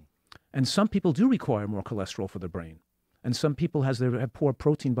 right? And some people do require more cholesterol for their brain. And some people have poor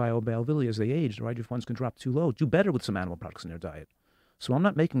protein bioavailability as they age. Their IGF-1s can drop too low. Do better with some animal products in their diet. So I'm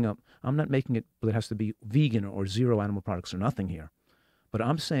not making it, but it has to be vegan or zero animal products or nothing here. But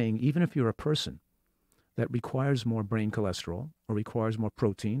I'm saying even if you're a person that requires more brain cholesterol or requires more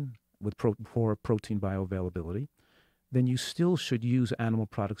protein with poor protein bioavailability, then you still should use animal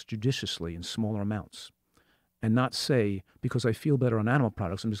products judiciously in smaller amounts. And not say, because I feel better on animal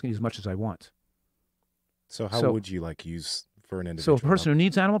products, I'm just going to use as much as I want. So how would you use for an individual? So a person who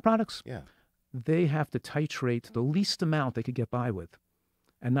needs animal products, yeah, they have to titrate the least amount they could get by with,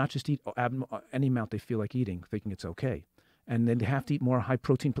 and not just eat any amount they feel like eating, thinking it's okay. And then they have to eat more high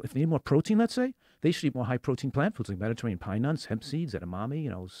protein. If they need more protein, let's say, they should eat more high protein plant foods like Mediterranean pine nuts, hemp seeds, edamame,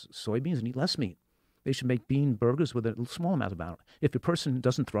 soybeans, and eat less meat. They should make bean burgers with a small amount of it. If a person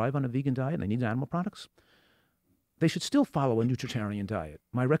doesn't thrive on a vegan diet and they need animal products, they should still follow a nutritarian diet.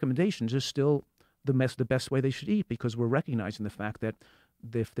 My recommendations are still the best way they should eat, because we're recognizing the fact that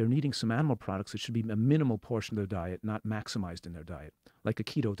if they're needing some animal products, it should be a minimal portion of their diet, not maximized in their diet, like a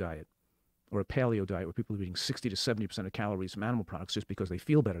keto diet or a paleo diet where people are eating 60 to 70% of calories from animal products just because they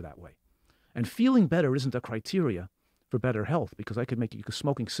feel better that way. And feeling better isn't a criteria for better health, because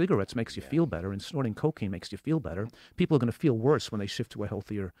smoking cigarettes makes you feel better and snorting cocaine makes you feel better. People are going to feel worse when they shift to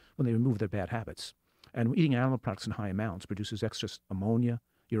when they remove their bad habits. And eating animal products in high amounts produces excess ammonia,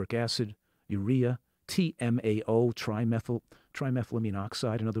 uric acid, urea, TMAO, trimethylamine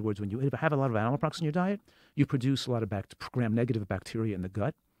oxide. In other words, when you have a lot of animal products in your diet, you produce a lot of gram-negative bacteria in the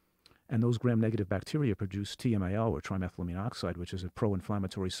gut. And those gram-negative bacteria produce TMAO, or trimethylamine oxide, which is a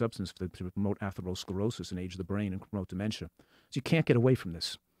pro-inflammatory substance to promote atherosclerosis and age the brain and promote dementia. So you can't get away from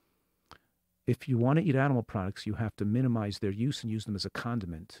this. if you want to eat animal products, you have to minimize their use and use them as a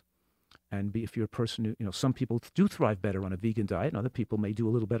condiment. And if you're a person who, some people do thrive better on a vegan diet, and other people may do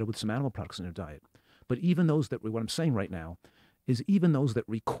a little better with some animal products in their diet. But even those that, what I'm saying right now, is even those that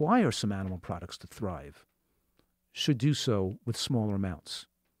require some animal products to thrive should do so with smaller amounts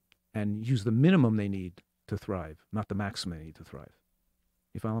and use the minimum they need to thrive, not the maximum they need to thrive.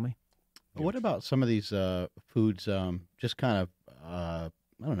 You follow me? What about some of these foods just kind of I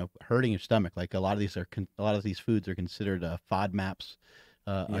don't know, hurting your stomach? Like a lot of these foods are considered FODMAPs,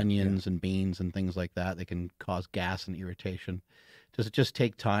 onions and beans and things like that. They can cause gas and irritation. Does it just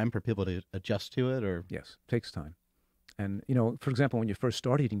take time for people to adjust to it, or? Yes, it takes time. And, for example, when you first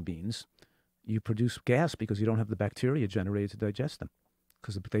start eating beans, you produce gas because you don't have the bacteria generated to digest them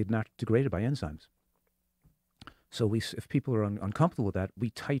because they're not degraded by enzymes. So if people are uncomfortable with that,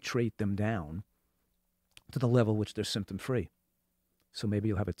 we titrate them down to the level which they're symptom-free. So maybe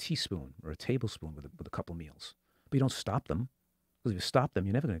you'll have a teaspoon or a tablespoon with a couple meals. But you don't stop them, because if you stop them,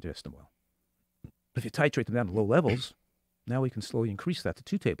 you're never going to digest them well. But if you titrate them down to low levels, now we can slowly increase that to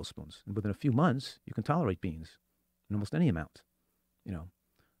 2 tablespoons. And within a few months, you can tolerate beans in almost any amount,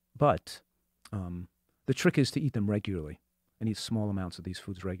 But the trick is to eat them regularly and eat small amounts of these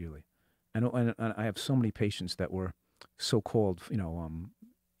foods regularly. And I have so many patients that were so-called,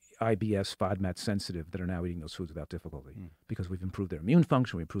 IBS, FODMAP sensitive that are now eating those foods without difficulty because we've improved their immune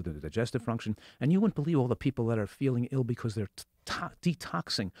function, we've improved their digestive function. And you wouldn't believe all the people that are feeling ill because they're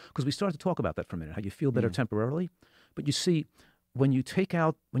detoxing. Because we started to talk about that for a minute, how you feel better temporarily. But you see, when you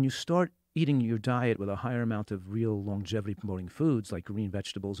start eating your diet with a higher amount of real longevity-promoting foods like green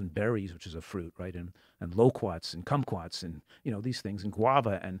vegetables and berries, which is a fruit, right, and loquats and kumquats and, these things, and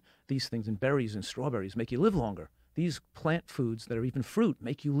guava and these things, and berries and strawberries make you live longer. These plant foods that are even fruit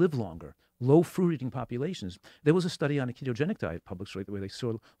make you live longer. Low fruit-eating populations. There was a study on a ketogenic diet published where they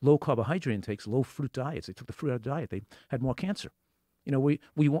saw low carbohydrate intakes, low fruit diets. They took the fruit out of the diet. They had more cancer. We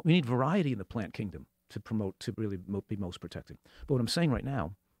need variety in the plant kingdom to really be most protected. But what I'm saying right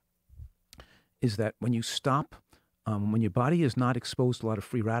now is that when you stop, when your body is not exposed to a lot of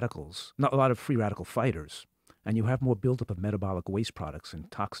free radicals, not a lot of free radical fighters, and you have more buildup of metabolic waste products and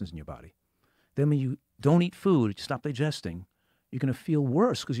toxins in your body, then when you don't eat food, you stop digesting, you're going to feel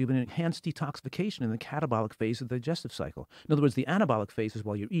worse because you've been in enhanced detoxification in the catabolic phase of the digestive cycle. In other words, the anabolic phase is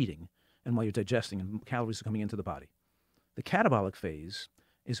while you're eating and while you're digesting and calories are coming into the body. The catabolic phase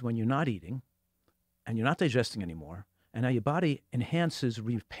is when you're not eating and you're not digesting anymore, and now your body enhances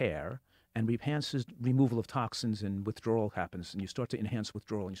repair and enhances removal of toxins, and withdrawal happens, and you start to enhance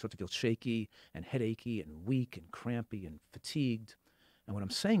withdrawal, and you start to feel shaky and headachy and weak and crampy and fatigued. And what I'm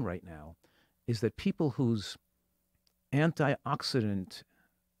saying right now is that people whose antioxidant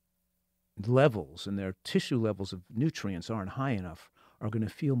levels and their tissue levels of nutrients aren't high enough are going to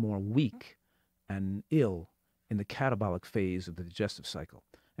feel more weak and ill in the catabolic phase of the digestive cycle.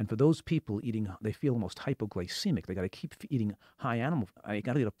 And for those people they feel almost hypoglycemic. They got to keep eating high animal. I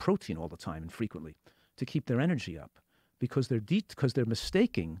got to get a protein all the time and frequently to keep their energy up, because they're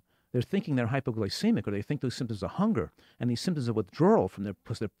mistaking. They're thinking they're hypoglycemic, or they think those symptoms are hunger, and these symptoms are withdrawal from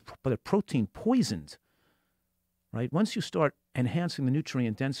because they're protein poisoned. Right? Once you start enhancing the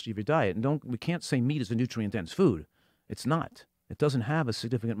nutrient density of your diet, and we can't say meat is a nutrient dense food. It's not. It doesn't have a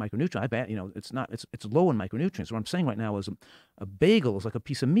significant micronutrient. It's not. It's low in micronutrients. What I'm saying right now is a bagel is like a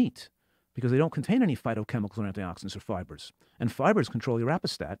piece of meat because they don't contain any phytochemicals or antioxidants or fibers. And fibers control your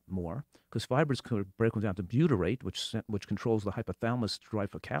apostat more because fibers break down to butyrate, which controls the hypothalamus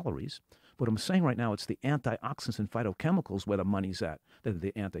drive for calories. But what I'm saying right now, it's the antioxidants and phytochemicals where the money's at, that are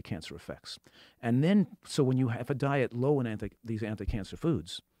the anti-cancer effects. And then, so when you have a diet low in these anti-cancer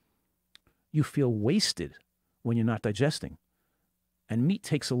foods, you feel wasted when you're not digesting. And meat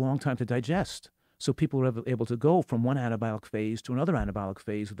takes a long time to digest. So people are able to go from one anabolic phase to another anabolic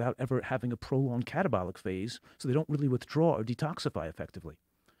phase without ever having a prolonged catabolic phase, so they don't really withdraw or detoxify effectively.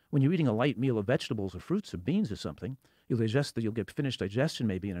 When you're eating a light meal of vegetables or fruits or beans or something, you'll get finished digestion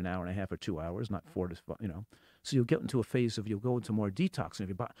maybe in an hour and a half or 2 hours, not 4 to 5, So you'll get into a phase you'll go into more detox in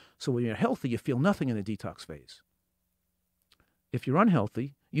your body. So when you're healthy, you feel nothing in the detox phase. If you're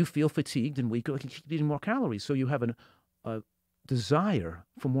unhealthy, you feel fatigued and weak, like you keep eating more calories. So you have a desire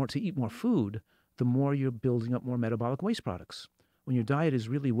to eat more food, the more you're building up more metabolic waste products. When your diet is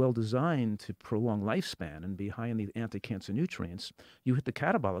really well designed to prolong lifespan and be high in the anti-cancer nutrients, you hit the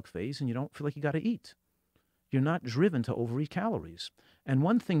catabolic phase and you don't feel like you got to eat. You're not driven to overeat calories. And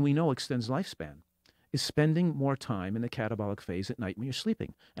one thing we know extends lifespan is spending more time in the catabolic phase at night when you're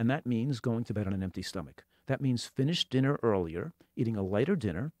sleeping. And that means going to bed on an empty stomach. That means finish dinner earlier, eating a lighter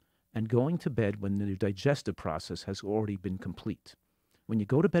dinner, and going to bed when the digestive process has already been complete. When you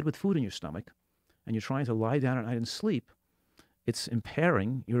go to bed with food in your stomach and you're trying to lie down at night and sleep, it's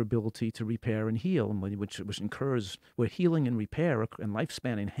impairing your ability to repair and heal, and which incurs where healing and repair and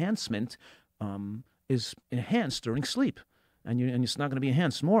lifespan enhancement is enhanced during sleep, and it's not going to be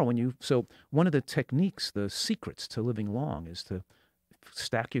enhanced more when you. So one of the techniques, the secrets to living long, is to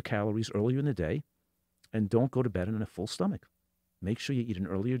stack your calories earlier in the day, and don't go to bed on a full stomach. Make sure you eat an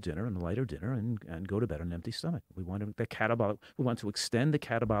earlier dinner and a lighter dinner, and go to bed on an empty stomach. We want to extend the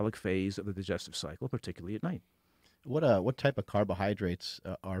catabolic phase of the digestive cycle, particularly at night. What type of carbohydrates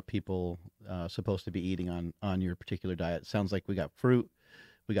are people supposed to be eating on your particular diet? Sounds like we got fruit,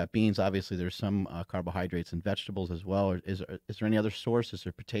 we got beans. Obviously, there's some carbohydrates in vegetables as well. Or is there any other source? Is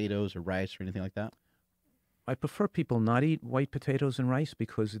there potatoes or rice or anything like that? I prefer people not eat white potatoes and rice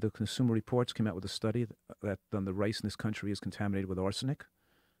because the Consumer Reports came out with a study that the rice in this country is contaminated with arsenic,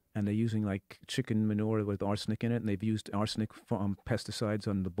 and they're using like chicken manure with arsenic in it, and they've used arsenic pesticides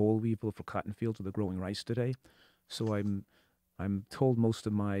on the boll weevil for cotton fields where they're growing rice today. So I'm told most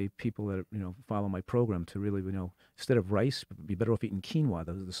of my people that follow my program to really instead of rice, be better off eating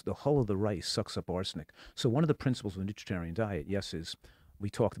quinoa. The hull of the rice sucks up arsenic. So one of the principles of a nutritarian diet, yes, is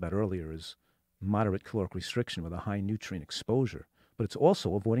we talked about earlier, is moderate caloric restriction with a high nutrient exposure. But it's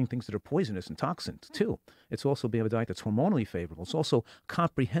also avoiding things that are poisonous and toxins too. It's also being a diet that's hormonally favorable. It's also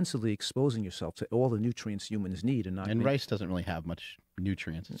comprehensively exposing yourself to all the nutrients humans need, and rice doesn't really have much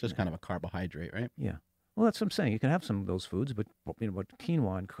nutrients. It's just kind of a carbohydrate, right? Yeah. Well, that's what I'm saying. You can have some of those foods, but but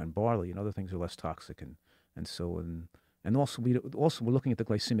quinoa and barley and other things are less toxic, and also we're looking at the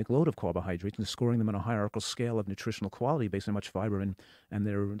glycemic load of carbohydrates and scoring them on a hierarchical scale of nutritional quality based on how much fiber and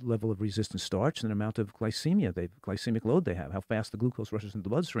their level of resistant starch and the amount of glycemic load they have, how fast the glucose rushes into the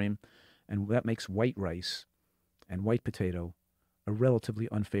bloodstream, and that makes white rice and white potato a relatively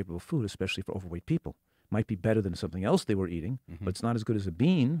unfavorable food, especially for overweight people. Might be better than something else they were eating, but it's not as good as a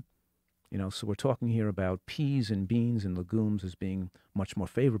bean. So we're talking here about peas and beans and legumes as being much more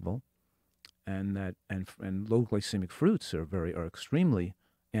favorable, and low glycemic fruits are extremely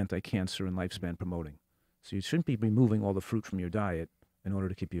anti-cancer and lifespan promoting. So you shouldn't be removing all the fruit from your diet in order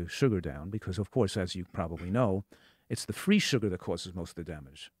to keep your sugar down, because of course, as you probably know, it's the free sugar that causes most of the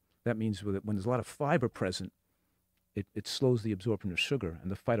damage. That means when there's a lot of fiber present, it slows the absorption of sugar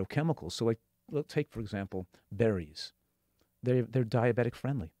and the phytochemicals. So take for example berries. They're diabetic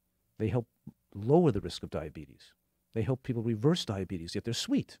friendly. They help lower the risk of diabetes. They help people reverse diabetes, yet they're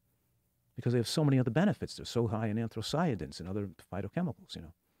sweet because they have so many other benefits. They're so high in anthocyanins and other phytochemicals,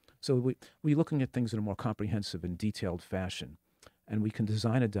 So we're looking at things in a more comprehensive and detailed fashion, and we can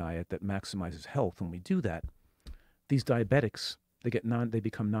design a diet that maximizes health. When we do that, these diabetics, they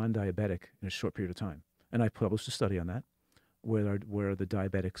become non-diabetic in a short period of time. And I published a study on that where 90%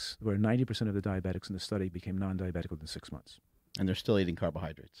 of the diabetics in the study became non-diabetic within 6 months. And they're still eating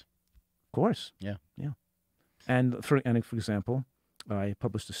carbohydrates. Of course. Yeah. Yeah. And for example, I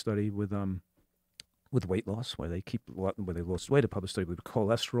published a study with weight loss where they lost weight. I published a study with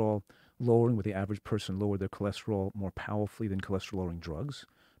cholesterol lowering, where the average person lowered their cholesterol more powerfully than cholesterol-lowering drugs,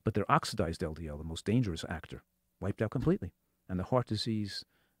 but their oxidized LDL, the most dangerous actor, wiped out completely. And the heart disease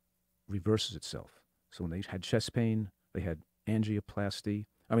reverses itself. So when they had chest pain, they had angioplasty.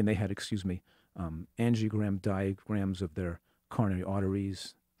 Angiogram diagrams of their coronary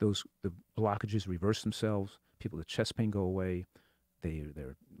arteries. The blockages reverse themselves. People with chest pain go away.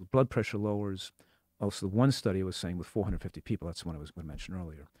 Their blood pressure lowers. Also, the one study I was saying with 450 people, that's the one I was going to mention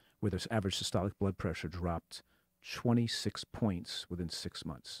earlier, where their average systolic blood pressure dropped 26 points within 6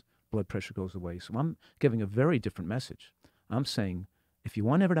 months. Blood pressure goes away. So I'm giving a very different message. I'm saying if you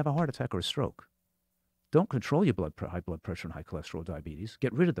want ever to have a heart attack or a stroke, don't control your high blood pressure and high cholesterol, diabetes.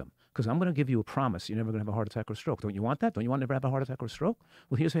 Get rid of them, because I'm going to give you a promise you're never going to have a heart attack or a stroke. Don't you want that? Don't you want to never have a heart attack or a stroke?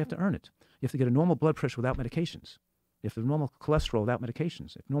 Well, here's how you have to earn it. You have to get a normal blood pressure without medications. You have to have normal cholesterol without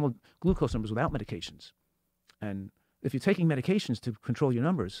medications. If normal glucose numbers without medications. And if you're taking medications to control your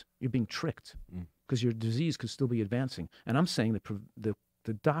numbers, you're being tricked, because your disease could still be advancing. And I'm saying that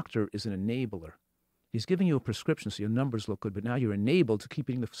the doctor is an enabler. He's giving you a prescription so your numbers look good, but now you're enabled to keep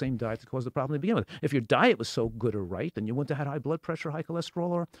eating the same diet that caused the problem to begin with. If your diet was so good or right, then you wouldn't have had high blood pressure, high cholesterol,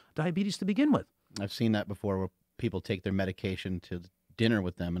 or diabetes to begin with. I've seen that before, where people take their medication to dinner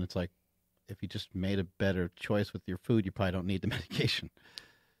with them, and it's like, if you just made a better choice with your food, you probably don't need the medication.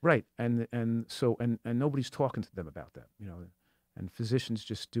 Right, and nobody's talking to them about that, And physicians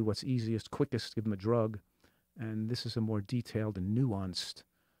just do what's easiest, quickest, give them a drug, and this is a more detailed and nuanced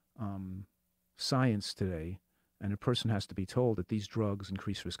science today, and a person has to be told that these drugs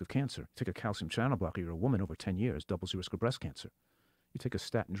increase risk of cancer. Take a calcium channel blocker, you're a woman, over 10 years, doubles your risk of breast cancer. You take a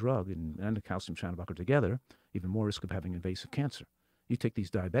statin drug and a calcium channel blocker together, even more risk of having invasive cancer. You take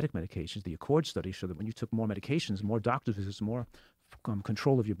these diabetic medications, the Accord study showed that when you took more medications, more doctor visits, more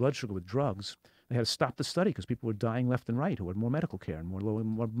control of your blood sugar with drugs, they had to stop the study because people were dying left and right who had more medical care and more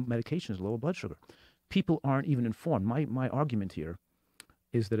medications, lower blood sugar. People aren't even informed. My argument here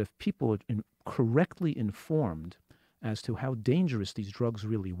is that if people are correctly informed as to how dangerous these drugs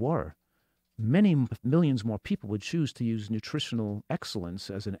really were, many millions more people would choose to use nutritional excellence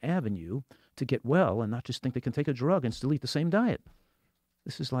as an avenue to get well and not just think they can take a drug and still eat the same diet.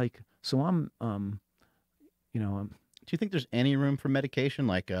 This is like, so Do you think there's any room for medication?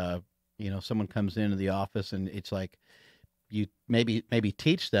 Like, someone comes into the office and it's like, you maybe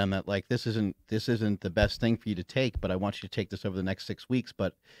teach them that like this isn't the best thing for you to take, but I want you to take this over the next 6 weeks.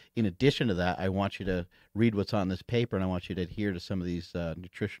 But in addition to that, I want you to read what's on this paper, and I want you to adhere to some of these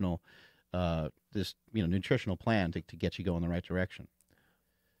nutritional plan to get you going in the right direction.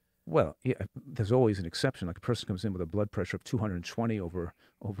 Well, yeah, there's always an exception. Like a person comes in with a blood pressure of 220 over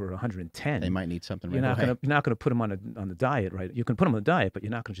 110. They might need something. You're not going to put them on the diet, right? You can put them on the diet, but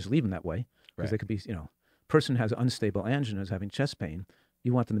you're not going to just leave them that way because they could be, person has unstable angina, is having chest pain.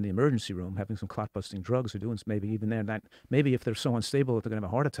 You want them in the emergency room having some clot busting drugs or doing maybe even there. Maybe if they're so unstable that they're going to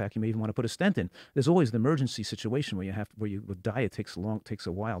have a heart attack, you may even want to put a stent in. There's always an emergency situation where the diet takes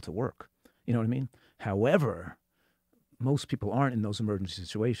a while to work. You know what I mean? However, most people aren't in those emergency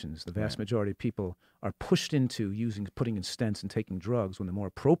situations. The vast majority of people are pushed into putting in stents and taking drugs when the more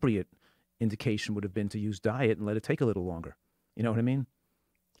appropriate indication would have been to use diet and let it take a little longer. You know what I mean?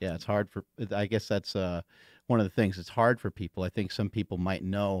 Yeah, it's hard I guess that's one of the things. It's hard for people. I think some people might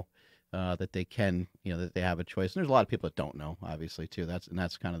know that they can, that they have a choice. And there's a lot of people that don't know, obviously, too.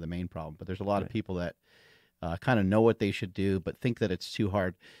 That's kind of the main problem. But there's a lot of people that kind of know what they should do, but think that it's too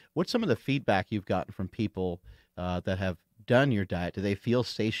hard. What's some of the feedback you've gotten from people that have done your diet? Do they feel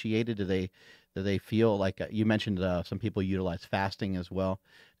satiated? Do they feel like you mentioned some people utilize fasting as well?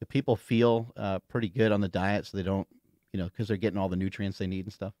 Do people feel pretty good on the diet so they don't, because they're getting all the nutrients they need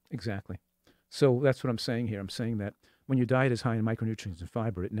and stuff? Exactly. So that's what I'm saying here. I'm saying that when your diet is high in micronutrients and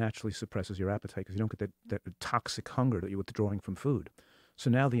fiber, it naturally suppresses your appetite because you don't get that toxic hunger that you're withdrawing from food. So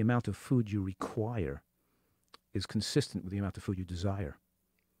now the amount of food you require is consistent with the amount of food you desire.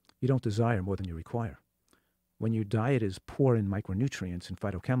 You don't desire more than you require. When your diet is poor in micronutrients and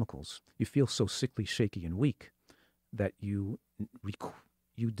phytochemicals, you feel so sickly, shaky, and weak that you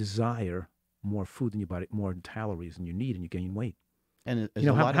desire more food than your body, more calories than you need, and you gain weight. And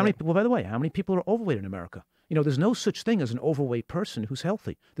how many people? By the way, how many people are overweight in America? There's no such thing as an overweight person who's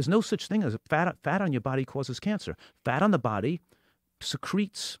healthy. There's no such thing as fat on your body causes cancer. Fat on the body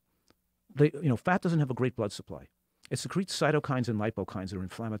secretes. Fat doesn't have a great blood supply. It secretes cytokines and lipokines that are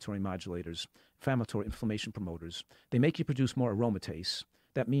inflammatory modulators, inflammation promoters. They make you produce more aromatase.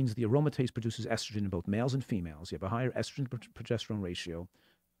 That means the aromatase produces estrogen in both males and females. You have a higher estrogen to progesterone ratio,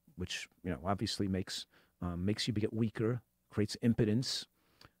 which obviously makes you get weaker, creates impotence.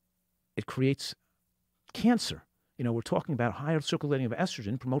 It creates cancer. We're talking about higher circulating of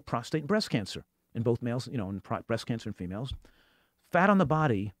estrogen promote prostate and breast cancer in both males, and breast cancer in females. Fat on the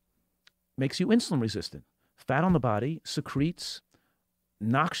body makes you insulin resistant. Fat on the body secretes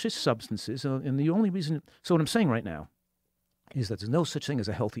noxious substances, and the only reason. So what I'm saying right now is that there's no such thing as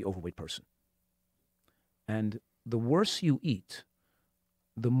a healthy overweight person. And the worse you eat,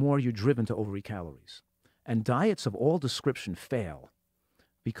 the more you're driven to overeat calories. And diets of all description fail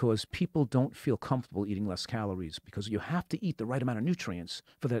because people don't feel comfortable eating less calories because you have to eat the right amount of nutrients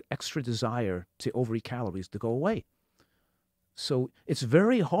for that extra desire to overeat calories to go away. So it's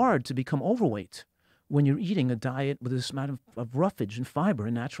very hard to become overweight when you're eating a diet with this amount of roughage and fiber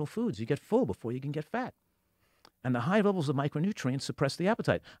and natural foods. You get full before you can get fat. And the high levels of micronutrients suppress the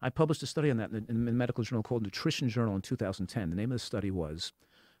appetite. I published a study on that in a medical journal called Nutrition Journal in 2010. The name of the study was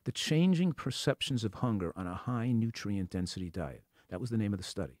The Changing Perceptions of Hunger on a High Nutrient Density Diet. That was the name of the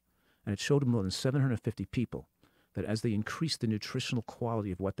study. And it showed more than 750 people that as they increased the nutritional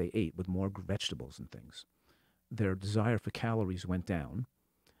quality of what they ate with more vegetables and things, their desire for calories went down,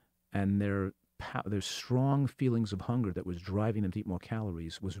 and their strong feelings of hunger that was driving them to eat more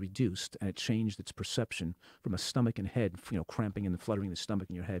calories was reduced, and it changed its perception from a stomach and head, cramping and fluttering the stomach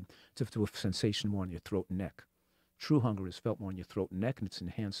and your head, to a sensation more in your throat and neck. True hunger is felt more in your throat and neck, and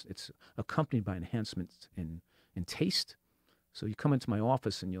it's accompanied by enhancements in taste. So you come into my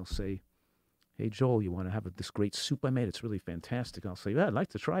office and you'll say, "Hey, Joel, you want to have this great soup I made? It's really fantastic." I'll say, "Yeah, I'd like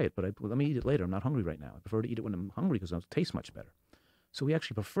to try it, but let me eat it later. I'm not hungry right now. I prefer to eat it when I'm hungry because it'll taste much better." So we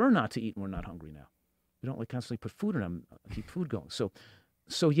actually prefer not to eat when we're not hungry now. We don't constantly put food in them, keep food going.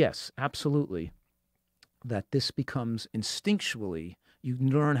 So yes, absolutely, that this becomes instinctually You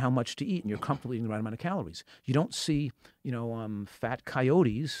learn how much to eat, and you're comfortable eating the right amount of calories. You don't see, fat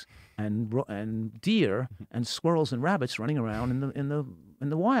coyotes and deer and squirrels and rabbits running around in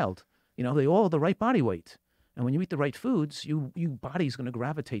the wild. They all have the right body weight. And when you eat the right foods, your body's going to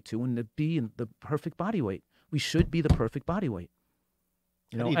gravitate to and be in the perfect body weight. We should be the perfect body weight.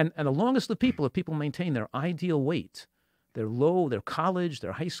 And the longest of people, if people maintain their ideal weight, their college,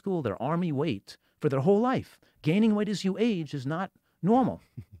 their high school, their army weight for their whole life. Gaining weight as you age is not normal.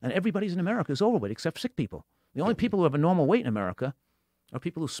 And everybody's in America is overweight except sick people. The only people who have a normal weight in America are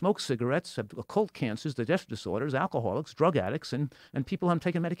people who smoke cigarettes, have occult cancers, digestive disorders, alcoholics, drug addicts, and people who have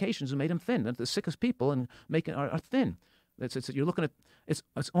taken medications and made them thin. The sickest people are thin. You're looking at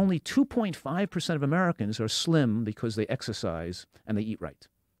it's only 2.5% of Americans are slim because they exercise and they eat right.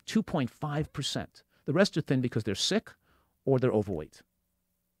 2.5%. The rest are thin because they're sick or they're overweight.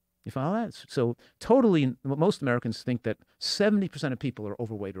 You follow that? So totally, most Americans think that 70% of people are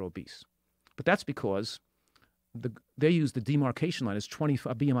overweight or obese. But that's because they use the demarcation line as a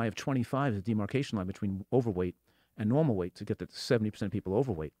BMI of 25 as the demarcation line between overweight and normal weight to get that 70% of people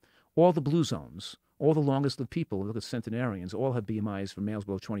overweight. All the blue zones, all the longest lived people, look at centenarians, all have BMIs for males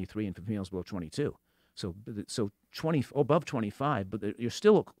below 23 and for females below 22. So 20 above 25, but you're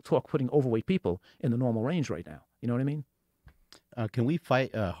still putting overweight people in the normal range right now. You know what I mean? Can we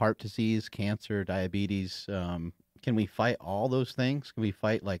fight heart disease, cancer, diabetes? Can we fight all those things? Can we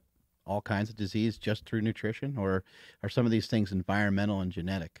fight like all kinds of disease just through nutrition, or are some of these things environmental and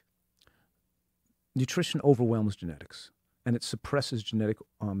genetic? Nutrition overwhelms genetics, and it suppresses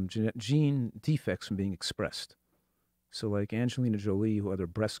gene defects from being expressed. So like Angelina Jolie, who had her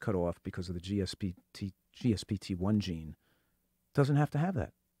breasts cut off because of the GSPT1 gene, doesn't have to have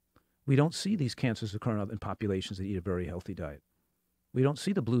that. We don't see these cancers occurring in populations that eat a very healthy diet. We don't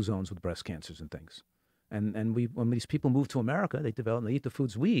see the blue zones with breast cancers and things. And when these people move to America, they eat the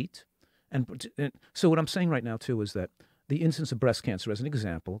foods we eat. And so what I'm saying right now, too, is that the incidence of breast cancer, as an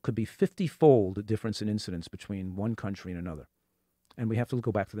example, could be 50-fold difference in incidence between one country and another. And we have to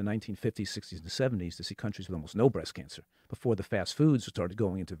go back to the 1950s, 60s, and 70s to see countries with almost no breast cancer before the fast foods started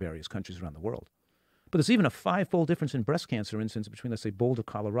going into various countries around the world. But there's even a 5-fold difference in breast cancer incidence between, let's say, Boulder,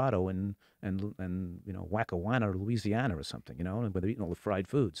 Colorado, and Lackawanna, Louisiana, or something. Where they're eating all the fried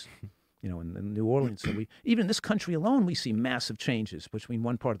foods. In New Orleans. So even in this country alone, we see massive changes between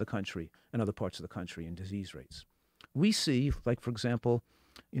one part of the country and other parts of the country in disease rates. We see, like, for example,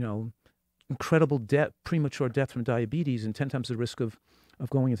 incredible premature death from diabetes and 10 times the risk of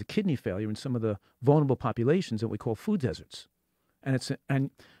going into kidney failure in some of the vulnerable populations that we call food deserts.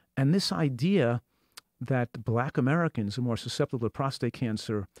 And this idea that Black Americans are more susceptible to prostate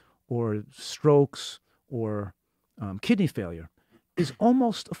cancer or strokes or kidney failure is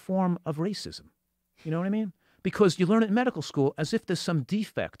almost a form of racism. You know what I mean? Because you learn it in medical school as if there's some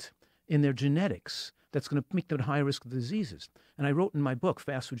defect in their genetics that's going to make them at high risk of diseases. And I wrote in my book,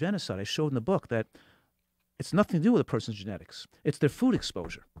 Fast Food Genocide, I showed in the book that it's nothing to do with a person's genetics. It's their food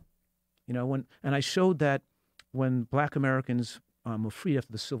exposure. And I showed that when Black Americans were freed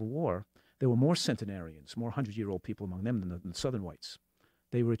after the Civil War, there were more centenarians, more 100-year-old people among them than the Southern whites.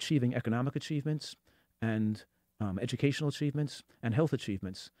 They were achieving economic achievements and educational achievements and health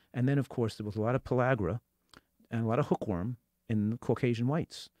achievements. And then, of course, there was a lot of pellagra and a lot of hookworm in Caucasian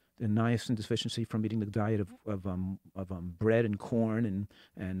whites. And niacin deficiency from eating the diet of bread and corn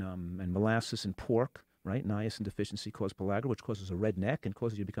and molasses and pork, right? Niacin deficiency caused pellagra, which causes a red neck and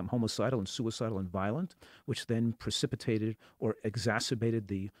causes you to become homicidal and suicidal and violent, which then precipitated or exacerbated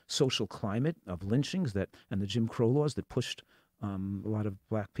the social climate of lynchings and the Jim Crow laws that pushed a lot of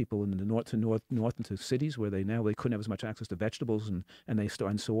Black people in the north into cities where they couldn't have as much access to vegetables and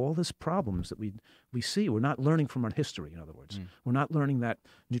so all these problems that we see, we're not learning from our history. In other words, we're not learning that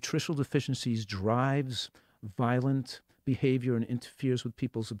nutritional deficiencies drives violent behavior and interferes with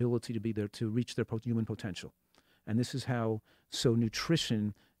people's ability to be there to reach their human potential, and this is how. So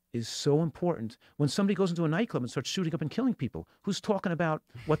nutrition is so important. When somebody goes into a nightclub and starts shooting up and killing people, who's talking about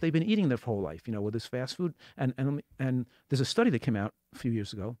what they've been eating their whole life, with this fast food? And there's a study that came out a few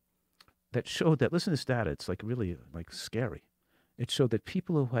years ago that showed that, listen to this data, it's like really like scary. It showed that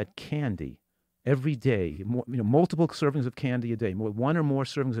people who had candy every day, multiple servings of candy a day, one or more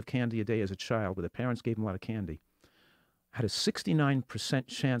servings of candy a day as a child, where the parents gave them a lot of candy, had a 69%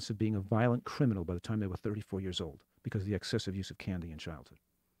 chance of being a violent criminal by the time they were 34 years old because of the excessive use of candy in childhood.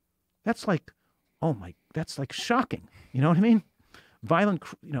 That's like, that's like shocking. You know what I mean? Violent,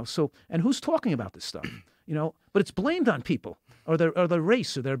 and who's talking about this stuff? But it's blamed on people or their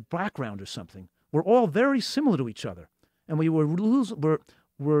race or their background or something. We're all very similar to each other. And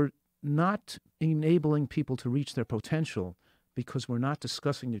we're not enabling people to reach their potential because we're not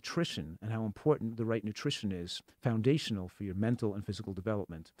discussing nutrition and how important the right nutrition is, foundational for your mental and physical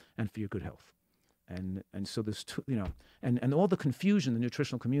development and for your good health. And so there's and all the confusion in the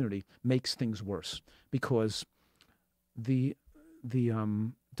nutritional community makes things worse, because the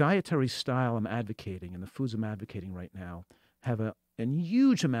dietary style I'm advocating and the foods I'm advocating right now have a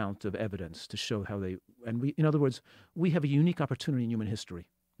huge amount of evidence to show how they, and we, in other words, we have a unique opportunity in human history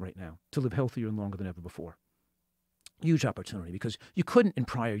right now to live healthier and longer than ever before. Huge opportunity, because you couldn't in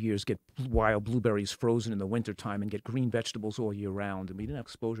prior years get wild blueberries frozen in the wintertime and get green vegetables all year round, and we didn't have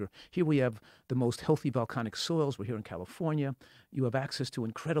exposure. Here we have the most healthy volcanic soils. We're here in California. You have access to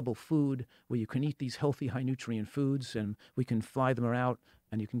incredible food where you can eat these healthy, high-nutrient foods, and we can fly them out,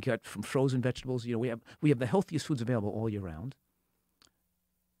 and you can get from frozen vegetables. You know, we have the healthiest foods available all year round.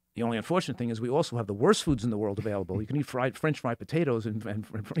 The only unfortunate thing is we also have the worst foods in the world available. You can eat French fried potatoes and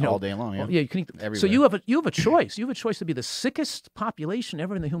you know, all day long. Yeah, yeah, you can eat them. Everywhere. So you have a choice. You have a choice to be the sickest population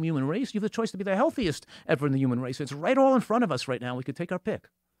ever in the human race. You have the choice to be the healthiest ever in the human race. It's right all in front of us right now. We could take our pick.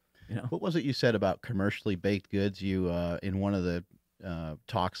 You know? What was it you said about commercially baked goods? You in one of the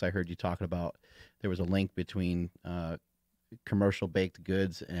talks I heard you talking about, there was a link between commercial baked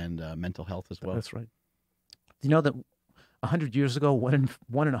goods and mental health as well. That's right. You know that 100 years ago, one in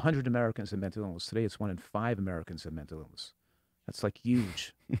 100 Americans had mental illness. Today, it's 1 in 5 Americans have mental illness. That's like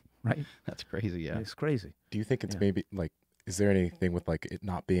huge, right? That's crazy. Yeah, It's crazy. Do you think it's maybe like, is there anything with like it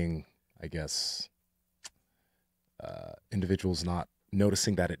not being, I guess, individuals not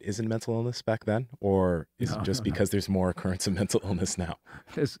noticing that it isn't mental illness back then, or is it just because there's more occurrence of mental illness now?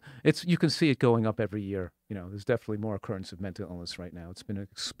 You can see it going up every year. You know, there's definitely more occurrence of mental illness right now. It's been an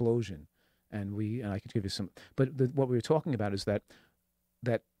explosion. And I can give you some, but what we were talking about is that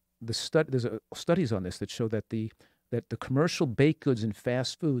there's studies on this that show that the commercial baked goods and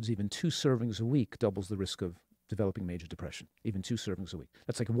fast foods, even 2 servings a week, doubles the risk of developing major depression. Even 2 servings a week.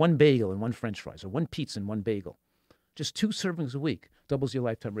 That's like 1 bagel and 1 French fries, or 1 pizza and 1 bagel. Just 2 servings a week doubles your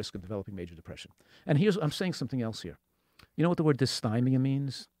lifetime risk of developing major depression. And I'm saying something else here. You know what the word dysthymia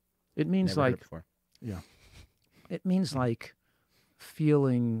means? It means Never heard it before. It means like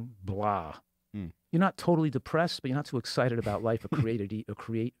feeling blah. You're not totally depressed, but you're not too excited about life or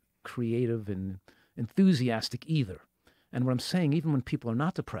creative and enthusiastic either. And what I'm saying, even when people are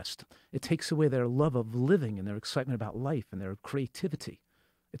not depressed, it takes away their love of living and their excitement about life and their creativity.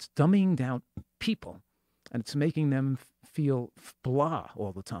 It's dumbing down people, and it's making them feel blah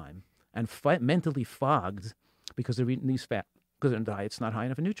all the time and mentally fogged because they're eating these fat, because their diet's not high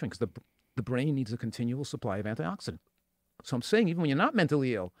enough in nutrients, because the brain needs a continual supply of antioxidant. So I'm saying, even when you're not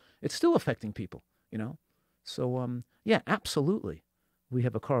mentally ill, it's still affecting people, you know? So, yeah, absolutely. We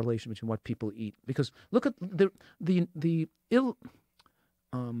have a correlation between what people eat. Because look at the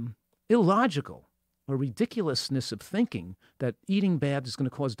illogical or ridiculousness of thinking that eating bad is going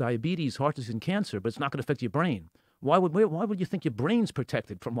to cause diabetes, heart disease, and cancer, but it's not going to affect your brain. Why would you think your brain's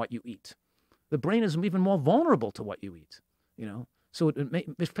protected from what you eat? The brain is even more vulnerable to what you eat, you know? So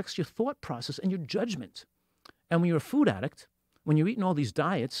it affects your thought process and your judgment. And when you're a food addict, when you're eating all these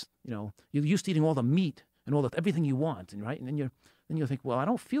diets, you know, you're used to eating all the meat and everything you want, and right? And then you think, well, I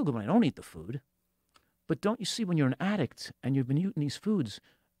don't feel good when I don't eat the food. But don't you see, when you're an addict and you've been eating these foods,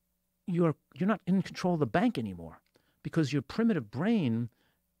 you're not in control of the bank anymore, because your primitive brain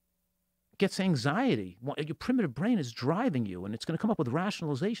gets anxiety. Your primitive brain is driving you, and it's going to come up with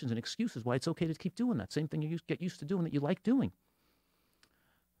rationalizations and excuses why it's okay to keep doing that same thing you get used to doing that you like doing.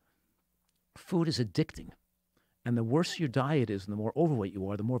 Food is addicting. And the worse your diet is and the more overweight you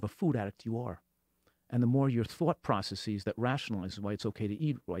are, the more of a food addict you are. And the more your thought processes that rationalize why it's okay to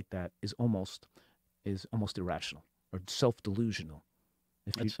eat like that is almost irrational or self-delusional.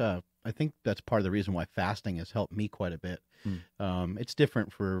 I think that's part of the reason why fasting has helped me quite a bit. It's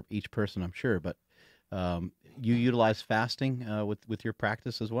different for each person, I'm sure, but you utilize fasting with your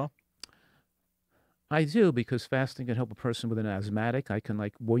practice as well? I do, because fasting can help a person with an asthmatic. I can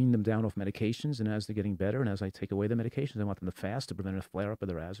wean them down off medications, and as they're getting better, and as I take away the medications, I want them to fast to prevent a flare-up of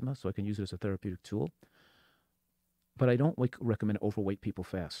their asthma, so I can use it as a therapeutic tool. But I don't recommend overweight people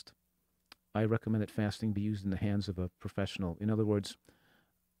fast. I recommend that fasting be used in the hands of a professional. In other words,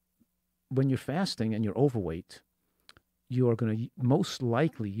 when you're fasting and you're overweight, you are going to most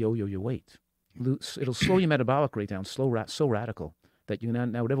likely yo-yo your weight. It'll slow your metabolic rate down, so radical, that you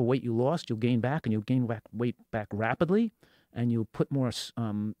now whatever weight you lost, you'll gain back, and you'll gain weight back rapidly, and you'll put more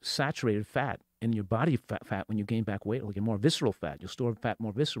saturated fat in your body fat when you gain back weight. It'll get more visceral fat. You'll store fat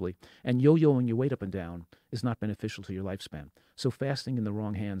more viscerally, and yo-yoing your weight up and down is not beneficial to your lifespan. So fasting in the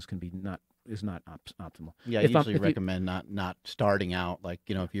wrong hands can be not is not optimal. Yeah, I If I'm- usually if you- recommend not starting out like,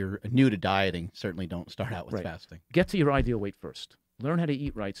 if you're new to dieting, certainly don't start out with Right. fasting. Get to your ideal weight first. Learn how to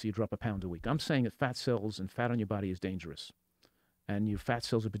eat right so you drop a pound a week. I'm saying that fat cells and fat on your body is dangerous. And your fat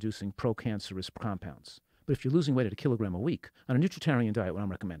cells are producing pro-cancerous compounds. But if you're losing weight at a kilogram a week, on a nutritarian diet, what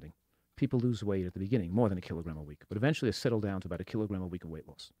I'm recommending, people lose weight at the beginning more than a kilogram a week. But eventually they settle down to about a kilogram a week of weight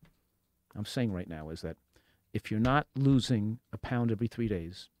loss. I'm saying right now is that if you're not losing a pound every 3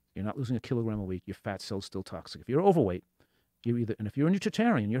 days, you're not losing a kilogram a week, your fat cell's still toxic. If you're overweight, and if you're a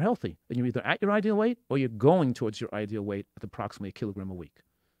nutritarian, you're healthy, then you're either at your ideal weight or you're going towards your ideal weight at approximately a kilogram a week.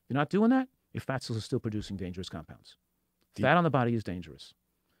 If you're not doing that, your fat cells are still producing dangerous compounds. Fat on the body is dangerous.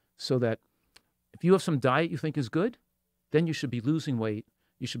 So that if you have some diet you think is good, then you should be losing weight.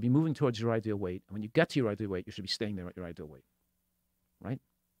 You should be moving towards your ideal weight. And when you get to your ideal weight, you should be staying there at your ideal weight. Right?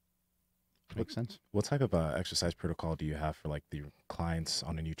 Makes sense. What type of exercise protocol do you have for like the clients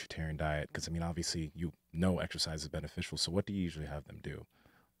on a nutritarian diet? Because I mean, obviously, you know exercise is beneficial. So what do you usually have them do?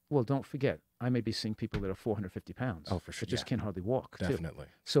 Well, don't forget, I may be seeing people that are 450 pounds. Oh, for sure. That just Yeah. can't hardly walk. too. Definitely.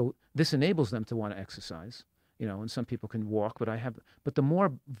 So this enables them to want to exercise, and some people can walk, but the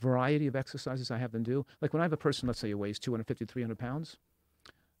more variety of exercises I have them do, like when I have a person, let's say who weighs 250, 300 pounds,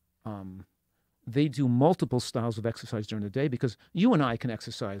 they do multiple styles of exercise during the day because you and I can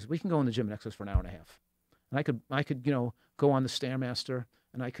exercise. We can go in the gym and exercise for an hour and a half. And I could go on the Stairmaster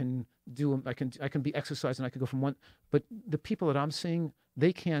and I can be exercised and I could go from one, but the people that I'm seeing,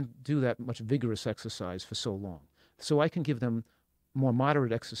 they can't do that much vigorous exercise for so long. So I can give them more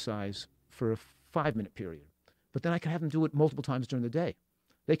moderate exercise for a 5-minute period. But then I can have them do it multiple times during the day.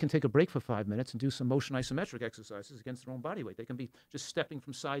 They can take a break for 5 minutes and do some motion isometric exercises against their own body weight. They can be just stepping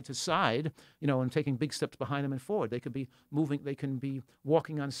from side to side, and taking big steps behind them and forward. They could be moving, they can be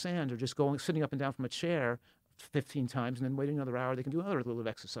walking on sand or just sitting up and down from a chair 15 times and then waiting another hour. They can do another little bit of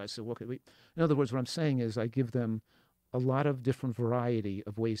exercise. So in other words, what I'm saying is I give them a lot of different variety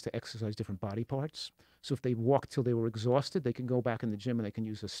of ways to exercise different body parts. So if they walk till they were exhausted, they can go back in the gym and they can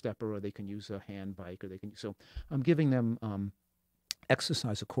use a stepper or they can use a hand bike so I'm giving them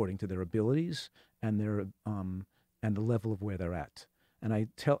exercise according to their abilities and their and the level of where they're at. And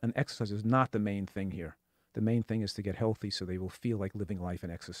exercise is not the main thing here. The main thing is to get healthy so they will feel like living life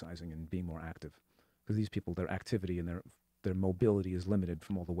and exercising and being more active. Because these people, their activity and their mobility is limited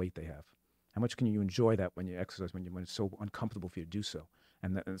from all the weight they have. How much can you enjoy that when you exercise, when it's so uncomfortable for you to do so?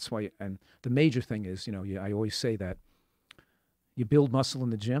 And that's why, and the major thing is, I always say that you build muscle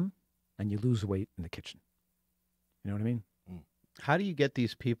in the gym and you lose weight in the kitchen. You know what I mean? How do you get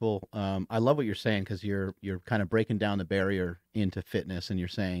these people? I love what you're saying because you're kind of breaking down the barrier into fitness, and you're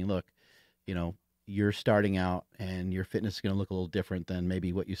saying, look, you're starting out, and your fitness is going to look a little different than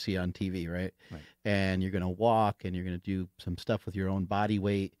maybe what you see on TV, right? Right. And you're going to walk, and you're going to do some stuff with your own body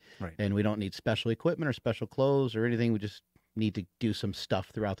weight, Right. and we don't need special equipment or special clothes or anything. We just need to do some stuff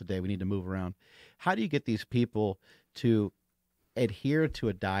throughout the day. We need to move around. How do you get these people to adhere to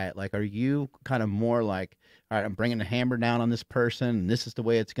a diet? Like, are you kind of more like, all right, I'm bringing the hammer down on this person and this is the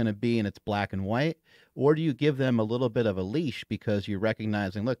way it's going to be and it's black and white? Or do you give them a little bit of a leash because you're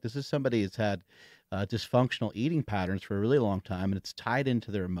recognizing, look, this is somebody that's had dysfunctional eating patterns for a really long time and it's tied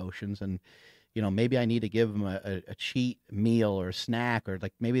into their emotions, and maybe I need to give them a cheat meal or a snack, or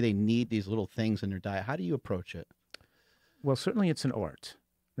like maybe they need these little things in their diet. How do you approach it? Well, certainly it's an art.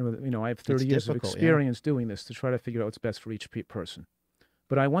 I have 30 years of difficult, yeah. experience doing this to try to figure out what's best for each person.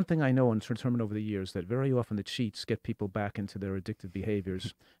 But one thing I know and determined over the years that very often the cheats get people back into their addictive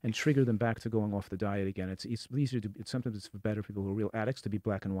behaviors and trigger them back to going off the diet again. It's easier sometimes it's better for people who are real addicts to be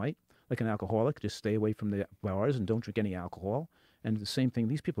black and white, like an alcoholic. Just stay away from the bars and don't drink any alcohol. And the same thing,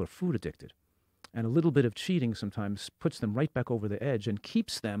 these people are food addicted. And a little bit of cheating sometimes puts them right back over the edge and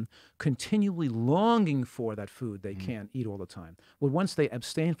keeps them continually longing for that food they can't eat all the time. Well, once they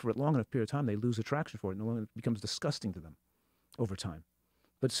abstain for a long enough period of time, they lose attraction for it, and it becomes disgusting to them over time.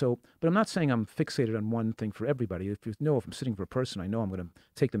 But I'm not saying I'm fixated on one thing for everybody. If I'm sitting for a person, I know I'm going to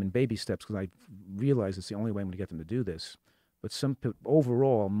take them in baby steps because I realize it's the only way I'm going to get them to do this. But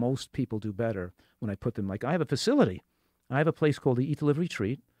overall, most people do better when I put them, like I have a facility. I have a place called the Eat, Live,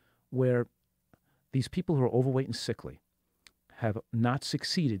 Retreat where these people who are overweight and sickly have not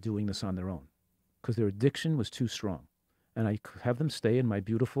succeeded doing this on their own because their addiction was too strong. And I have them stay in my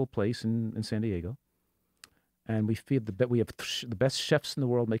beautiful place in San Diego. And we have the best chefs in the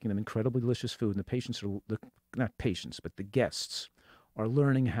world making them incredibly delicious food. And the patients not patients, but the guests are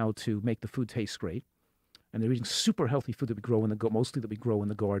learning how to make the food taste great. And they're eating super healthy food that we grow mostly that we grow in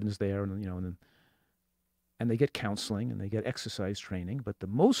the gardens there. And they get counseling and they get exercise training, but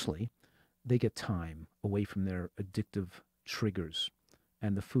mostly they get time away from their addictive triggers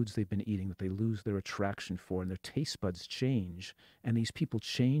and the foods they've been eating that they lose their attraction for, and their taste buds change, and these people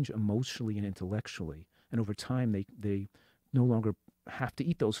change emotionally and intellectually, and over time they no longer have to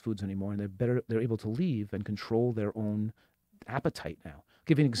eat those foods anymore, and they're able to leave and control their own appetite now. I'll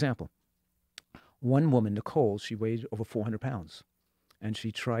give you an example. One woman, Nicole, she weighed over 400 pounds, and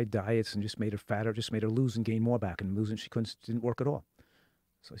she tried diets and just made her fatter, just made her lose and gain more back, and losing, didn't work at all.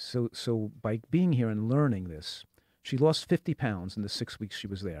 So by being here and learning this, she lost 50 pounds in the 6 weeks she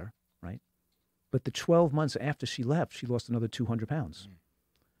was there, right? But the 12 months after she left, she lost another 200 pounds.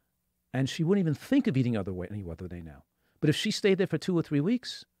 And she wouldn't even think of eating any other day now. But if she stayed there for 2 or 3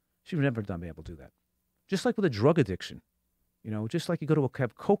 weeks, she would never be able to do that. Just like with a drug addiction, just like you go to a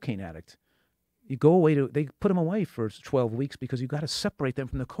cocaine addict, you go away they put them away for 12 weeks because you got to separate them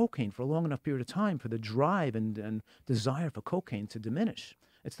from the cocaine for a long enough period of time for the drive and desire for cocaine to diminish.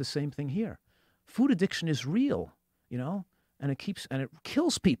 It's the same thing here. Food addiction is real, and it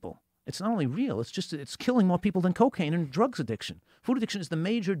kills people. It's not only real, it's killing more people than cocaine and drugs addiction. Food addiction is the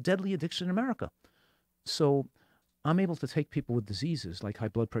major deadly addiction in America. So I'm able to take people with diseases like high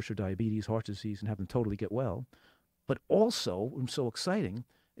blood pressure, diabetes, heart disease, and have them totally get well. But also, what's so exciting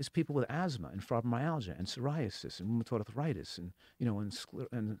is people with asthma and fibromyalgia and psoriasis and rheumatoid arthritis and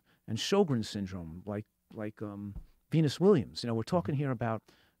Sjogren's syndrome, like Venus Williams. We're talking here about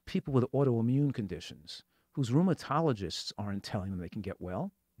people with autoimmune conditions whose rheumatologists aren't telling them they can get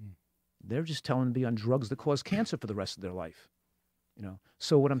well. They're just telling them to be on drugs that cause cancer for the rest of their life.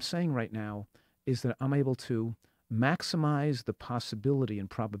 So what I'm saying right now is that I'm able to maximize the possibility and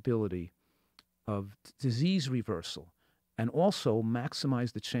probability of disease reversal, and also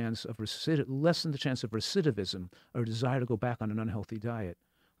maximize the chance of lessen the chance of recidivism or desire to go back on an unhealthy diet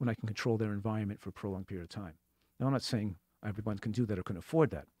when I can control their environment for a prolonged period of time. Now, I'm not saying everyone can do that or can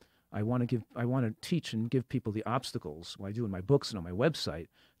afford that. I want to teach and give people the obstacles, what I do in my books and on my website,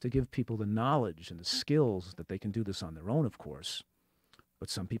 to give people the knowledge and the skills that they can do this on their own, of course. But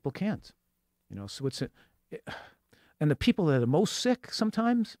some people can't. So and the people that are most sick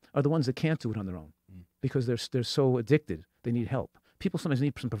sometimes are the ones that can't do it on their own because they're so addicted. They need help. People sometimes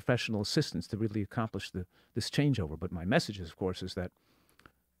need some professional assistance to really accomplish this changeover. But my message, of course, is that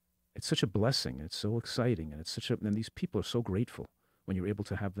it's such a blessing. And it's so exciting, and these people are so grateful when you're able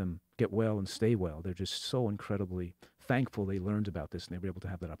to have them get well and stay well. They're just so incredibly thankful they learned about this and they were able to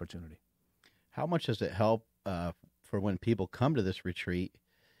have that opportunity. How much does it help for when people come to this retreat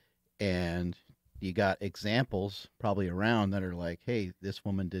and you got examples probably around that are like, hey, this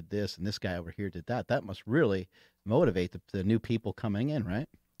woman did this and this guy over here did that. That must really motivate the new people coming in, right?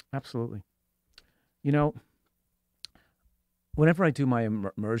 Absolutely. Whenever I do my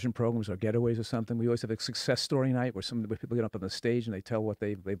immersion programs or getaways or something, we always have a success story night where people get up on the stage and they tell what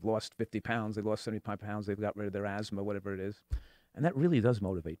they've lost 50 pounds, they've lost 75 pounds, they've got rid of their asthma, whatever it is. And that really does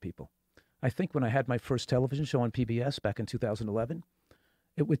motivate people. I think when I had my first television show on PBS back in 2011,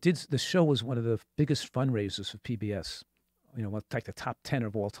 the show was one of the biggest fundraisers for PBS. Like the top 10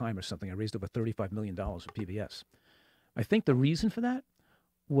 of all time or something. I raised over $35 million for PBS. I think the reason for that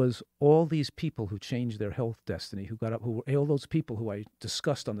was all these people who changed their health destiny, who got up, who were all those people who I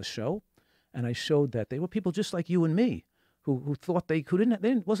discussed on the show, and I showed that they were people just like you and me, who thought they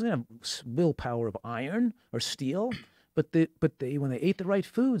wasn't have willpower of iron or steel, but they when they ate the right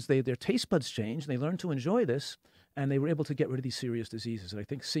foods, their taste buds changed, and they learned to enjoy this, and they were able to get rid of these serious diseases. And I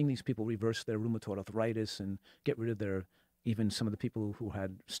think seeing these people reverse their rheumatoid arthritis and get rid of even some of the people who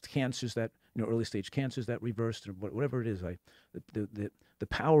had cancers that, early stage cancers that reversed, or whatever it is, the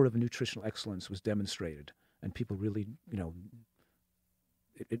power of nutritional excellence was demonstrated, and people really,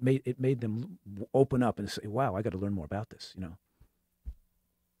 it made them open up and say, wow, I got to learn more about this,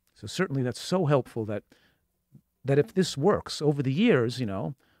 So certainly that's so helpful that if this works over the years,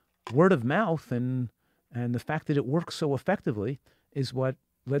 word of mouth and the fact that it works so effectively is what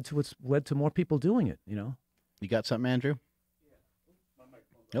led to more people doing it, You got something, Andrew?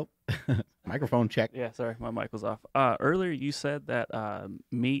 Nope. Microphone check. Yeah, sorry, my mic was off. Earlier you said that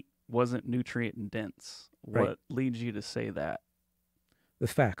meat wasn't nutrient dense. Right. What leads you to say that? The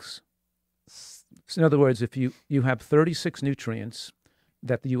facts. So in other words, if you have 36 nutrients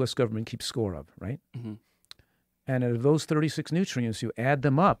that the U.S. government keeps score of, right? Mm-hmm. And out of those 36 nutrients, you add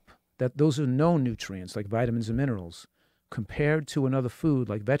them up, that those are known nutrients like vitamins and minerals. Compared to another food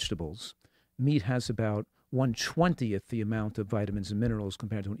like vegetables, meat has about 1/20th the amount of vitamins and minerals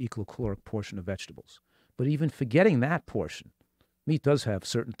compared to an equal caloric portion of vegetables. But even forgetting that portion, meat does have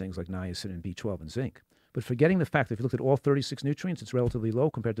certain things like niacin and B12 and zinc. But forgetting the fact that if you look at all 36 nutrients, it's relatively low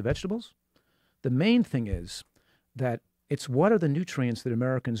compared to vegetables. The main thing is that it's what are the nutrients that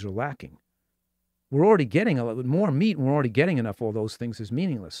Americans are lacking. We're already getting a lot more meat, and we're already getting enough. All those things is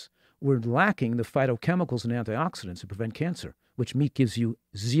meaningless. We're lacking the phytochemicals and antioxidants to prevent cancer, which meat gives you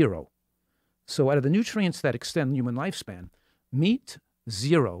zero. So out of the nutrients that extend human lifespan, meat,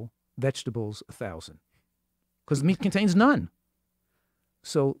 0, vegetables, 1,000. Because meat contains none.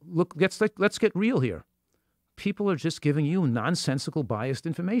 So look, let's get real here. People are just giving you nonsensical, biased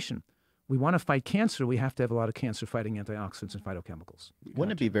information. We want to fight cancer, we have to have a lot of cancer-fighting antioxidants and phytochemicals.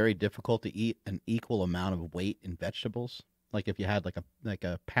 Wouldn't it be very difficult to eat an equal amount of weight in vegetables? Like if you had like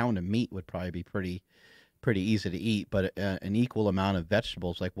a pound of meat would probably be pretty easy to eat, but an equal amount of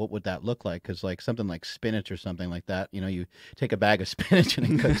vegetables, like what would that look like? Because like something like spinach or something like that, you know, you take a bag of spinach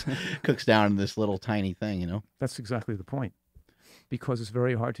and it cooks down in this little tiny thing, you know? That's exactly the point. Because it's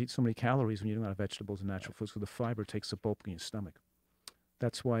very hard to eat so many calories when you're eating a lot of vegetables and natural foods, because the fiber takes up bulk in your stomach.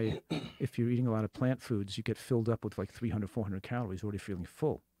 That's why if you're eating a lot of plant foods, you get filled up with like 300, 400 calories, already feeling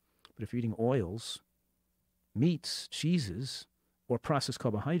full. But if you're eating oils, meats, cheeses, or processed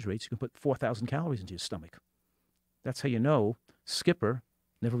carbohydrates, you can put 4,000 calories into your stomach. That's how you know Skipper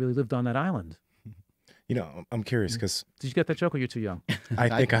never really lived on that island. You know, I'm curious because Did you get that joke, or you're too young? I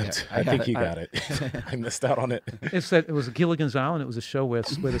think I think got you it. got it. I missed out on it. It's that it was Gilligan's Island. It was a show where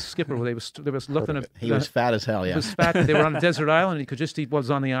the skipper, where they was looking at He was fat as hell, He yeah. was fat. They were on a desert island, and he could just eat what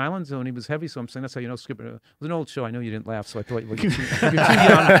was on the island. So, and he was heavy. So I'm saying that's how you know Skipper. It was an old show. I know you didn't laugh, so I thought you're too young.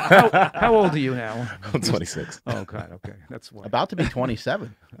 How old are you now? I'm 26. Oh God, okay, that's why. About to be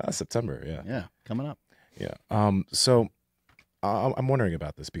 27. September, yeah. Yeah, coming up. Yeah. So I'm wondering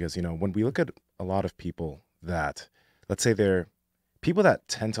about this because, you know, when we look at a lot of people that, let's say they're people that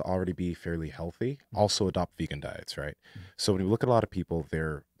tend to already be fairly healthy, also adopt vegan diets, right? So when you look at a lot of people,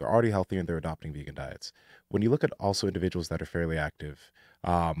 they're already healthy and they're adopting vegan diets. When you look at also individuals that are fairly active,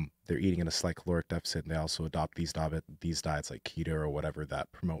 they're eating in a slight caloric deficit, and they also adopt these diets like keto or whatever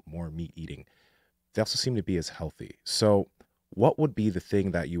that promote more meat eating. They also seem to be as healthy. So what would be the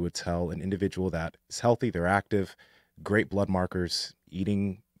thing that you would tell an individual that is healthy, they're active, great blood markers,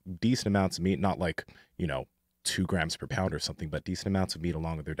 eating decent amounts of meat, not like, you know, 2 grams per pound or something, but decent amounts of meat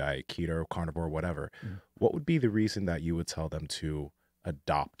along with their diet, keto, carnivore, whatever. What would be the reason that you would tell them to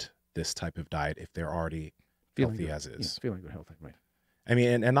adopt this type of diet if they're already healthy good. as is? Yeah, feeling good, healthy, right? I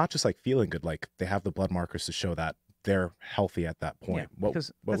mean, and not just like feeling good, like they have the blood markers to show that they're healthy at that point. Yeah, What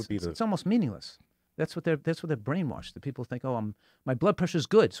because would be it's almost meaningless. That's what they're brainwashed. The people think, oh, my blood pressure's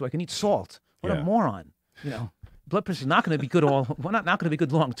good, so I can eat salt. What a Yeah. moron! You know, blood pressure's not going to be good not going to be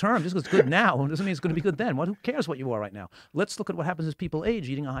good long term. Just because it's good now doesn't mean it's going to be good then. Who cares what you are right now? Let's look at what happens as people age,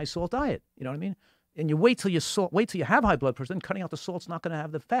 eating a high salt diet. You know what I mean? And you wait till you have high blood pressure. Then cutting out the salt's not going to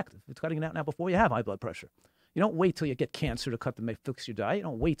have the effect. It's cutting it out now before you have high blood pressure. You don't wait till you get cancer to fix your diet. You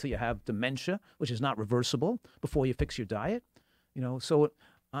don't wait till you have dementia, which is not reversible, before you fix your diet. You know, so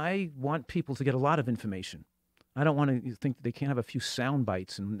I want people to get a lot of information. I don't want to think that they can't have a few sound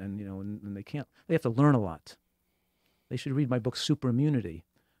bites and you know, and they can't. They have to learn a lot. They should read my book, Super Immunity,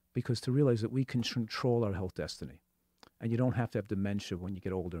 because to realize that we can control our health destiny. And you don't have to have dementia when you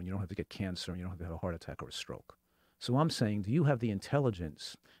get older, and you don't have to get cancer, and you don't have to have a heart attack or a stroke. So I'm saying, do you have the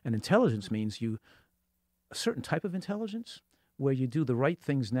intelligence? And intelligence means a certain type of intelligence where you do the right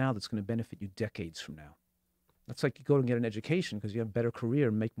things now that's going to benefit you decades from now. That's like you go and get an education because you have a better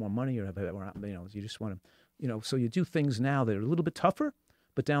career, make more money, or you just want to, so you do things now that are a little bit tougher,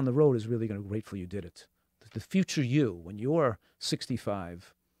 but down the road is really going to be grateful you did it. The future you, when you're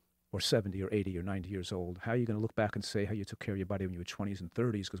 65 or 70 or 80 or 90 years old, how are you going to look back and say how you took care of your body when you were 20s and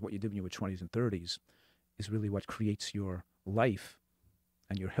 30s? Because what you did when you were 20s and 30s is really what creates your life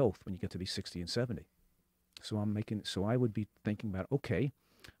and your health when you get to be 60 and 70. So I would be thinking about, okay,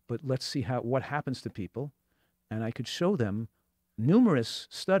 but let's see what happens to people. And I could show them numerous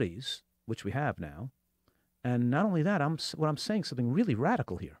studies, which we have now. And not only that, I'm saying something really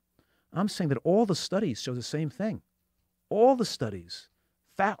radical here. I'm saying that all the studies show the same thing. All the studies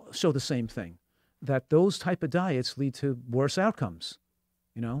show the same thing, that those type of diets lead to worse outcomes,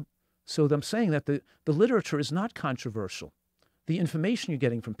 you know? So I'm saying that the literature is not controversial. The information you're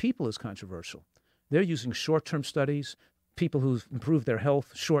getting from people is controversial. They're using short-term studies, people who've improved their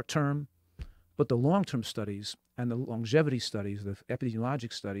health short-term, but the long-term studies and the longevity studies, the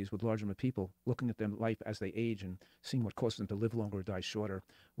epidemiologic studies with large number of people, looking at their life as they age and seeing what causes them to live longer or die shorter,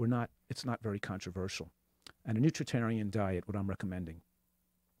 it's not very controversial. And a nutritarian diet, what I'm recommending,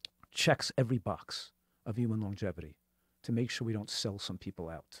 checks every box of human longevity to make sure we don't sell some people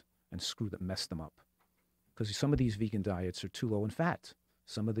out and mess them up. Because some of these vegan diets are too low in fat.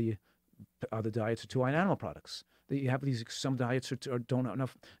 Some of the other diets are too high in animal products. Some diets don't have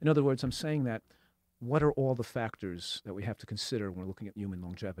enough. In other words, I'm saying that what are all the factors that we have to consider when we're looking at human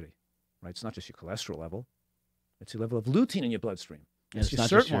longevity? right? It's not just your cholesterol level. It's your level of lutein in your bloodstream. And It's your not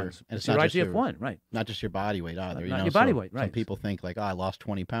just certain your, ones. and It's not your just your, IGF-1, right? not just your body weight either. Not You know, your body so weight, right. Some people think like, oh, I lost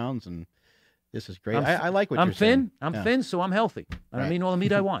 20 pounds and this is great. I'm I like what I'm you're thin. saying. I'm Yeah. thin, so I'm healthy. And I Right. mean all the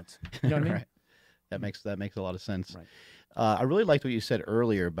meat I want. You know what I mean? Right. That makes a lot of sense. Right. I really liked what you said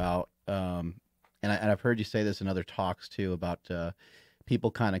earlier about, and I've heard you say this in other talks too, about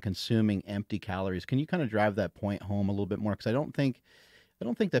people kind of consuming empty calories. Can you kind of drive that point home a little bit more? Because I don't think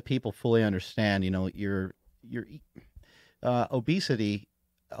that people fully understand. You know, your obesity.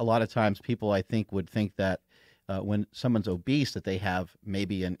 A lot of times, people I think would think that when someone's obese, that they have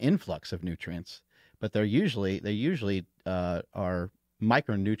maybe an influx of nutrients, but they usually are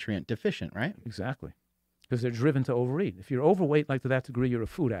micronutrient deficient, right? Exactly. Because they're driven to overeat. If you're overweight, like to that degree, you're a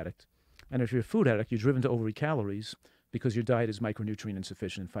food addict. And if you're a food addict, you're driven to overeat calories because your diet is micronutrient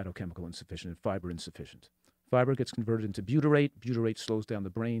insufficient, phytochemical insufficient, and fiber insufficient. Fiber gets converted into butyrate. Butyrate slows down the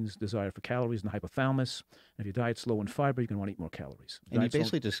brain's desire for calories in the hypothalamus. And if your diet's low in fiber, you're going to want to eat more calories. And you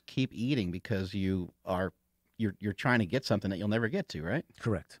basically just keep eating because you're trying to get something that you'll never get to, right?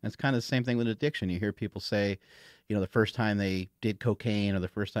 Correct. And it's kind of the same thing with addiction. You hear people say, you know, the first time they did cocaine or the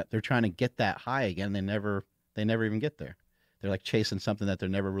first time they're trying to get that high again, they never even get there. They're like chasing something that they're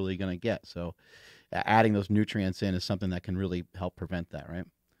never really going to get. So adding those nutrients in is something that can really help prevent that, right?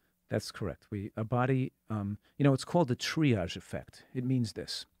 That's correct. A body, it's called the triage effect. It means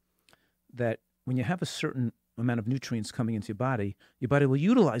this, that when you have a certain amount of nutrients coming into your body will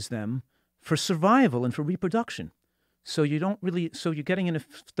utilize them for survival and for reproduction. So you're getting in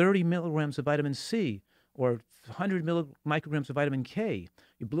 30 milligrams of vitamin C or 100 micrograms of vitamin K.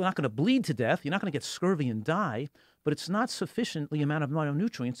 You're not going to bleed to death. You're not going to get scurvy and die, but it's not sufficiently amount of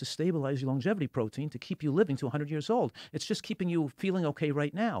nutrients to stabilize your longevity protein to keep you living to 100 years old. It's just keeping you feeling okay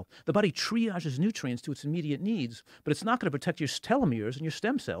right now. The body triages nutrients to its immediate needs, but it's not going to protect your telomeres and your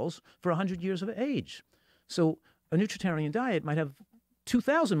stem cells for 100 years of age. So a nutritarian diet might have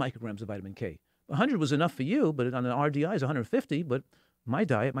 2,000 micrograms of vitamin K. 100 was enough for you, but on the RDI is 150, but my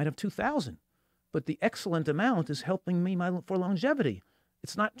diet might have 2,000. But the excellent amount is helping me for longevity.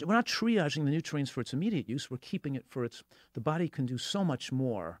 We're not triaging the nutrients for its immediate use. We're keeping it the body can do so much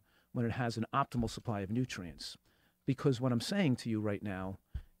more when it has an optimal supply of nutrients. Because what I'm saying to you right now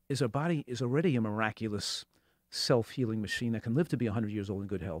is our body is already a miraculous self-healing machine that can live to be 100 years old in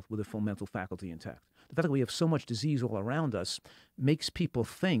good health with a full mental faculty intact. The fact that we have so much disease all around us makes people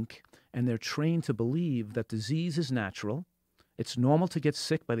think, and they're trained to believe, that disease is natural. It's normal to get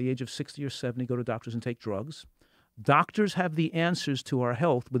sick by the age of 60 or 70, go to doctors and take drugs. Doctors have the answers to our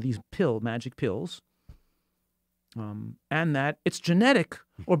health with these magic pills, and that it's genetic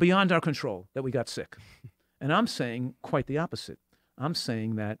or beyond our control that we got sick. And I'm saying quite the opposite. I'm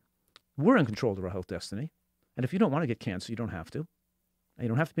saying that we're in control of our health destiny, and if you don't want to get cancer, you don't have to. You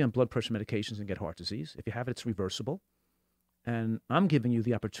don't have to be on blood pressure medications and get heart disease. If you have it, it's reversible. And I'm giving you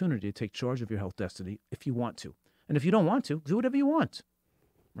the opportunity to take charge of your health destiny if you want to. And if you don't want to, do whatever you want,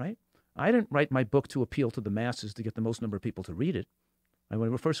 right? I didn't write my book to appeal to the masses to get the most number of people to read it.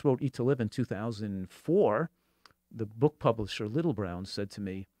 When I first wrote Eat to Live in 2004, the book publisher, Little Brown, said to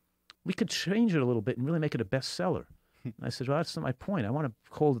me, we could change it a little bit and really make it a bestseller. I said, well, that's not my point. I want to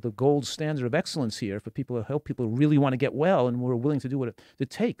call it the gold standard of excellence here for people to help people who really want to get well and we're willing to do what it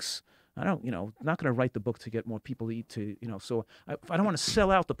takes. I don't, not going to write the book to get more people to eat so I don't want to sell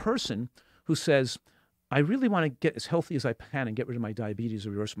out the person who says, I really want to get as healthy as I can and get rid of my diabetes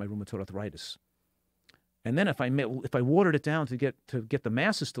or reverse my rheumatoid arthritis. And then if I watered it down to get the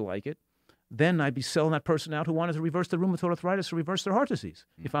masses to like it, then I'd be selling that person out who wanted to reverse their rheumatoid arthritis or reverse their heart disease.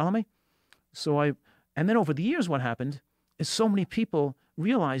 You follow me? And then over the years, what happened is so many people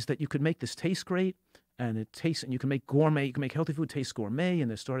realized that you could make this taste great, and you can make gourmet, you can make healthy food taste gourmet,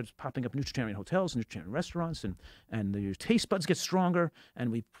 and there started popping up nutritarian hotels, nutritarian restaurants, and your taste buds get stronger, and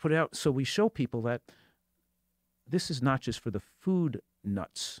we put out, so we show people that this is not just for the food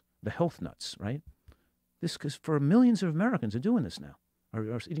nuts, the health nuts, right? This, because for millions of Americans are doing this now,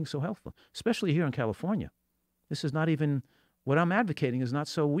 are eating so healthful, especially here in California. This is not even, what I'm advocating is not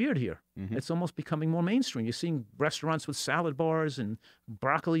so weird here. Mm-hmm. It's almost becoming more mainstream. You're seeing restaurants with salad bars and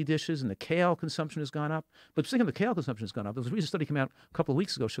broccoli dishes, and the kale consumption has gone up. But speaking of the kale consumption has gone up, there was a recent study came out a couple of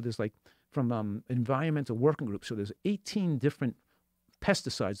weeks ago, so there's from environmental working groups, so there's 18 different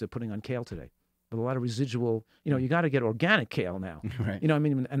pesticides they're putting on kale today. With a lot of residual, you got to get organic kale now. Right.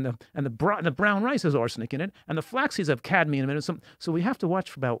 And the brown rice has arsenic in it, and the flax seeds have cadmium in it. So we have to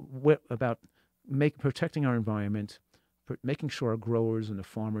watch about protecting our environment, making sure our growers and the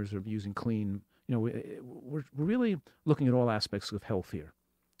farmers are using clean. We're really looking at all aspects of health here,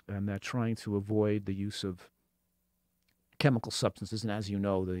 and trying to avoid the use of chemical substances. And as you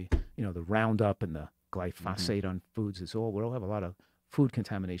know, the Roundup and the glyphosate on foods. We all have a lot of food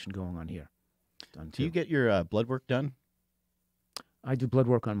contamination going on here. Do you get your blood work done? I do blood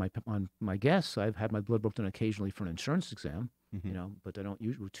work on my guests. I've had my blood work done occasionally for an insurance exam, but I don't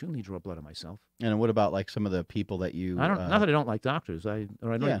routinely draw blood on myself. And what about like some of the people that you? I don't. Not that I don't like doctors. I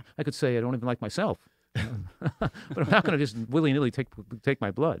could say I don't even like myself. But I'm not going to just willy nilly take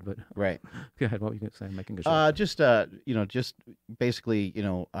my blood. But right. Go ahead. What were you going to say? I'm making a shot. Just basically,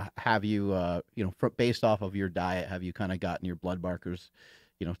 have you, based off of your diet, have you kind of gotten your blood markers,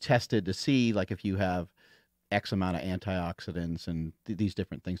 tested to see like if you have X amount of antioxidants and these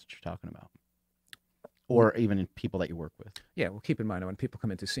different things that you're talking about, or even in people that you work with? Yeah. Well, keep in mind when people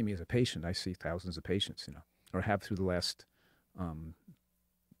come in to see me as a patient, I see thousands of patients, or have through the last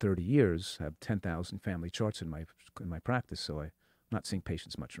 30 years, have 10,000 family charts in my practice. So I'm not seeing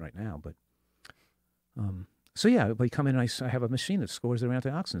patients much right now, but so yeah, they come in and I have a machine that scores their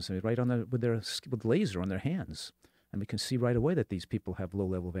antioxidants right on with laser on their hands, and we can see right away that these people have low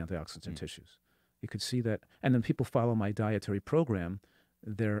level of antioxidants in tissues. You could see that, and then people follow my dietary program,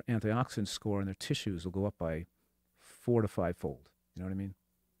 their antioxidant score in their tissues will go up by 4 to 5-fold. You know what I mean?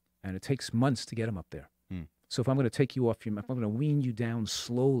 And it takes months to get them up there. So if I'm going to take you off if I'm going to wean you down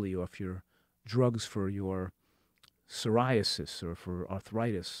slowly off your drugs for your psoriasis or for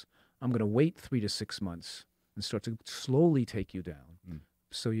arthritis, I'm going to wait 3 to 6 months and start to slowly take you down.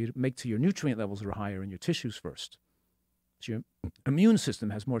 So you make to your nutrient levels are higher in your tissues first. So your immune system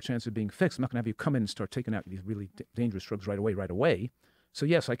has more chance of being fixed. I'm not going to have you come in and start taking out these really dangerous drugs right away. So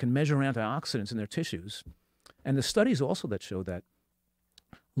yes, I can measure antioxidants in their tissues. And the studies also that show that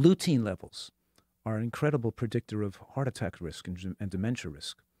lutein levels are an incredible predictor of heart attack risk and dementia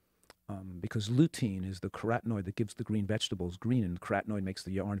risk, because lutein is the carotenoid that gives the green vegetables green, and carotenoid makes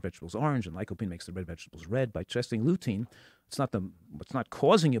the orange vegetables orange, and lycopene makes the red vegetables red. By testing lutein, it's not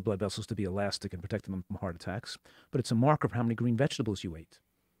causing your blood vessels to be elastic and protecting them from heart attacks, but it's a marker of how many green vegetables you ate.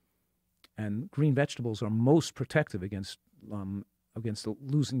 And green vegetables are most protective against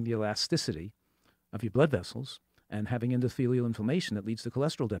losing the elasticity of your blood vessels and having endothelial inflammation that leads to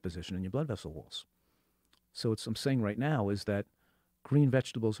cholesterol deposition in your blood vessel walls. So what I'm saying right now is that green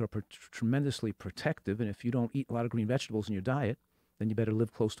vegetables are tremendously protective, and if you don't eat a lot of green vegetables in your diet, then you better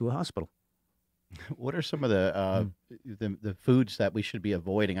live close to a hospital. What are some of the foods that we should be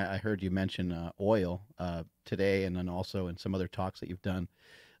avoiding? I heard you mention oil today, and then also in some other talks that you've done.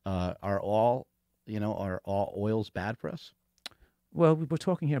 Are all oils bad for us? Well, we're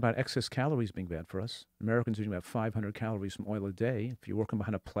talking here about excess calories being bad for us. Americans are eating about 500 calories from oil a day. If you're working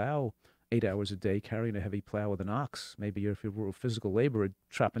behind a plow 8 hours a day, carrying a heavy plow with an ox, maybe if you're a physical laborer,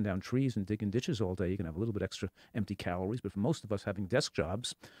 chopping down trees and digging ditches all day, you can have a little bit extra empty calories. But for most of us having desk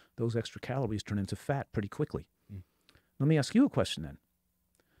jobs, those extra calories turn into fat pretty quickly. Let me ask you a question then.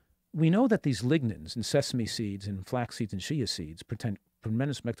 We know that these lignans in sesame seeds and flax seeds and chia seeds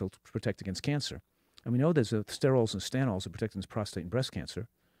tremendous metal to protect against cancer. And we know there's sterols and stanols that protect against prostate and breast cancer.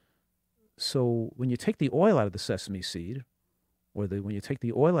 So when you take the oil out of the sesame seed, or when you take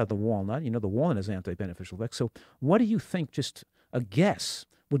the oil out of the walnut, the walnut has anti-beneficial effects. So what do you think, just a guess,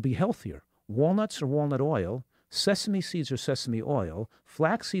 would be healthier? Walnuts or walnut oil, sesame seeds or sesame oil,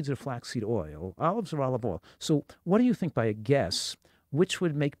 flax seeds or flaxseed oil, olives or olive oil? So what do you think, by a guess, which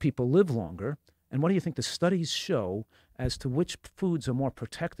would make people live longer? And what do you think the studies show as to which foods are more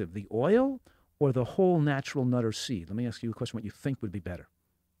protective, the oil or the whole natural nut or seed? Let me ask you a question, what you think would be better.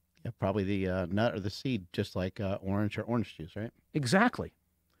 Yeah, probably the nut or the seed, just like orange or orange juice, right? Exactly.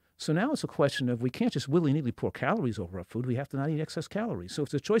 So now it's a question of, we can't just willy-nilly pour calories over our food. We have to not eat excess calories. So if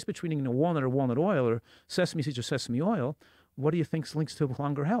it's a choice between eating a walnut or walnut oil or sesame seeds or sesame oil, what do you think links to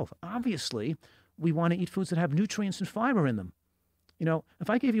longer health? Obviously, we want to eat foods that have nutrients and fiber in them.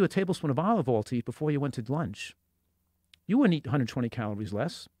 If I gave you a tablespoon of olive oil to eat before you went to lunch, you wouldn't eat 120 calories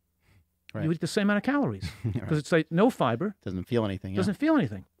less. Right. You would eat the same amount of calories because it's like no fiber. Doesn't feel anything. Doesn't feel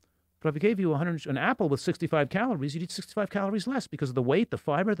anything. But if I gave you an apple with 65 calories, you'd eat 65 calories less because of the weight, the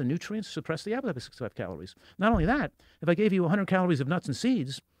fiber, the nutrients suppress the appetite by 65 calories. Not only that, if I gave you 100 calories of nuts and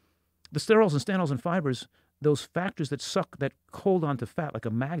seeds, the sterols and stanols and fibers, those factors that hold onto fat like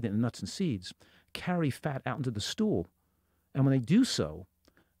a magnet in nuts and seeds, carry fat out into the stool. And when they do so,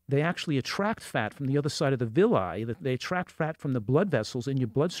 they actually attract fat from the other side of the villi. They attract fat from the blood vessels in your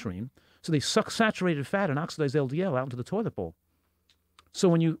bloodstream. So they suck saturated fat and oxidized LDL out into the toilet bowl. So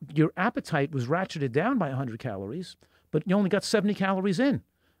when your appetite was ratcheted down by 100 calories, but you only got 70 calories in,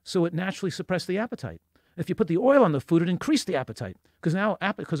 so it naturally suppressed the appetite. If you put the oil on the food, it increased the appetite, because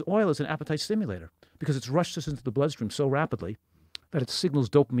oil is an appetite stimulator, because it's rushed us into the bloodstream so rapidly that it signals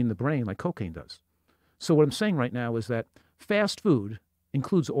dopamine in the brain like cocaine does. So what I'm saying right now is that fast food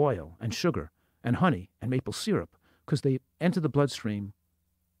includes oil and sugar and honey and maple syrup because they enter the bloodstream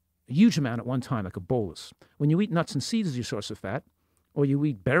a huge amount at one time, like a bolus. When you eat nuts and seeds as your source of fat, or you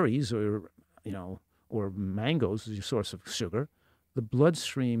eat berries or, or mangoes as your source of sugar, the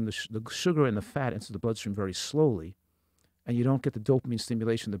bloodstream, the sugar and the fat enter the bloodstream very slowly, and you don't get the dopamine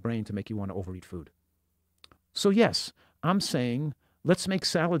stimulation in the brain to make you want to overeat food. So yes, I'm saying let's make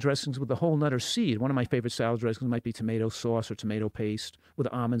salad dressings with the whole nut or seed. One of my favorite salad dressings might be tomato sauce or tomato paste with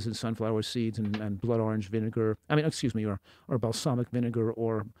almonds and sunflower seeds and blood orange vinegar. Or balsamic vinegar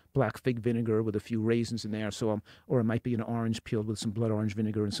or black fig vinegar with a few raisins in there. Or it might be an orange peeled with some blood orange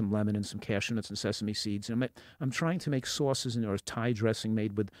vinegar and some lemon and some cashew nuts and sesame seeds. And I'm trying to make sauces or Thai dressing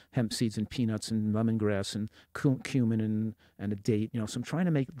made with hemp seeds and peanuts and lemongrass and cumin and a date. So I'm trying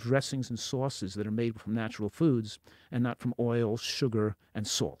to make dressings and sauces that are made from natural foods and not from oil, sugar, and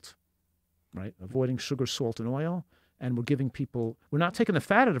salt, right? Avoiding sugar, salt, and oil. And we're not taking the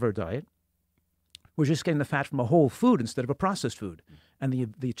fat out of our diet. We're just getting the fat from a whole food instead of a processed food. And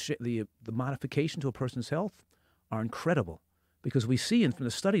the modification to a person's health are incredible because we see from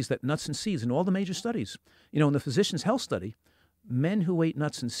the studies that nuts and seeds, in all the major studies, in the Physician's Health Study, men who ate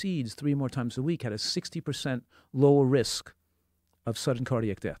nuts and seeds 3 more times a week had a 60% lower risk of sudden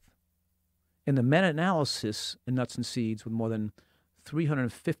cardiac death. In the meta-analysis in nuts and seeds with more than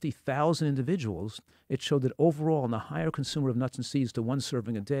 350,000 individuals, it showed that overall, the higher consumer of nuts and seeds to 1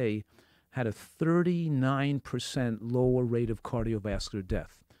 serving a day had a 39% lower rate of cardiovascular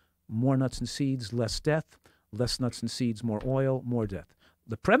death. More nuts and seeds, less death. Less nuts and seeds, more oil, more death.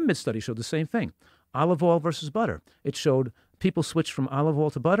 The Prevmid study showed the same thing. Olive oil versus butter. It showed people switched from olive oil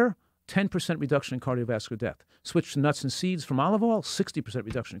to butter, 10% reduction in cardiovascular death. Switched to nuts and seeds from olive oil, 60%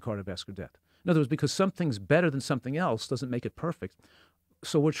 reduction in cardiovascular death. In other words, because something's better than something else doesn't make it perfect.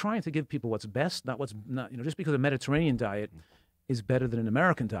 So we're trying to give people what's best, not what's not. Just because a Mediterranean diet is better than an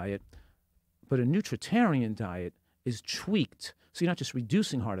American diet, but a nutritarian diet is tweaked. So you're not just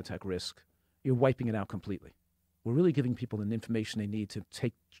reducing heart attack risk, you're wiping it out completely. We're really giving people the information they need to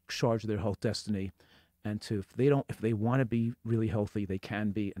take charge of their health destiny, and if they want to be really healthy, they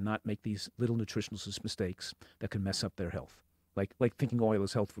can be, and not make these little nutritional mistakes that can mess up their health. Like thinking oil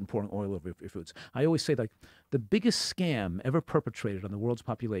is health and pouring oil over your foods. I always say, the biggest scam ever perpetrated on the world's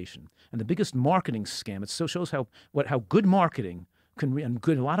population, and the biggest marketing scam, it so shows how good marketing a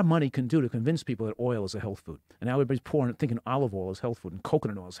lot of money can do to convince people that oil is a health food. And now everybody's thinking olive oil is health food and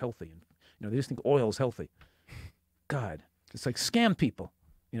coconut oil is healthy, and they just think oil is healthy. God, it's like scam people.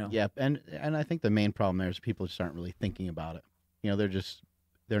 Yeah, and I think the main problem there is people just aren't really thinking about it.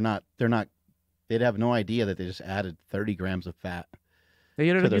 They're not. They'd have no idea that they just added 30 grams of fat. They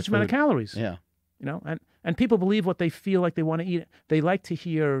eat a huge amount of calories. Yeah. And people believe what they feel like they want to eat. They like to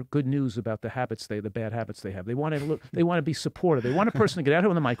hear good news about the bad habits they have. They want to be supportive. They want a person to get out here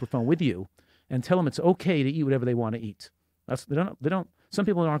on the microphone with you and tell them it's okay to eat whatever they want to eat. They don't. Some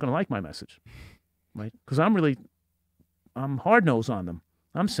people aren't going to like my message, right? Because I'm hard-nosed on them.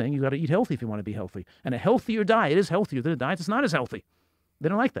 I'm saying you got to eat healthy if you want to be healthy. And a healthier diet is healthier than a diet that's not as healthy. They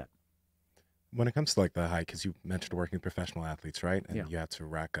don't like that. When it comes to the high, because you mentioned working with professional athletes, right? And yeah. You have to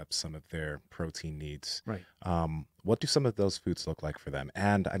rack up some of their protein needs. Right. What do some of those foods look like for them?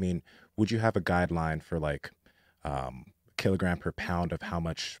 And would you have a guideline for kilogram per pound of how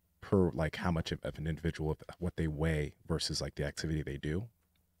much of an individual, what they weigh versus the activity they do?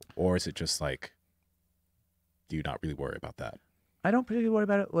 Or is it just do you not really worry about that? I don't particularly worry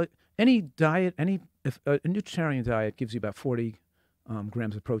about it. Any diet, if a nutritarian diet gives you about 40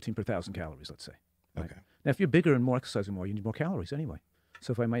 grams of protein per 1,000 calories, let's say. Right? Okay. Now, if you're bigger and more exercising more, you need more calories anyway.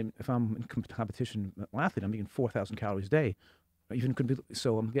 So if I'm in competition athlete, I'm eating 4,000 calories a day.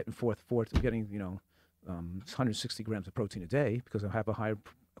 So I'm getting I'm getting 160 grams of protein a day because I have a higher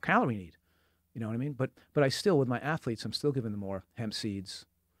calorie need. You know what I mean? But I still, with my athletes, I'm still giving them more hemp seeds,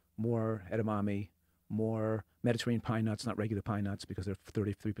 more edamame, more Mediterranean pine nuts, not regular pine nuts, because they're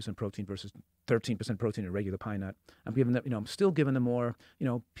 33% protein versus 13% protein in regular pine nut. I'm giving them, I'm still giving them more,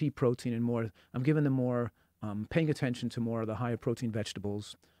 pea protein and more. I'm giving them more, paying attention to more of the higher protein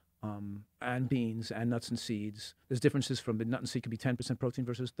vegetables, and beans and nuts and seeds. There's differences from the nut and seed could be 10% protein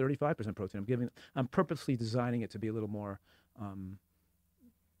versus 35% protein. I'm purposely designing it to be a little more,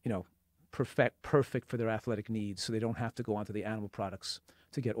 perfect for their athletic needs, so they don't have to go onto the animal products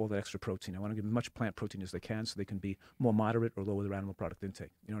to get all that extra protein. I want to give them as much plant protein as they can so they can be more moderate or lower their animal product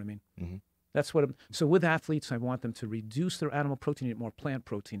intake. You know what I mean? Mm-hmm. That's so with athletes, I want them to reduce their animal protein and eat more plant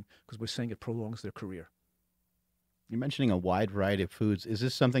protein because we're saying it prolongs their career. You're mentioning a wide variety of foods. Is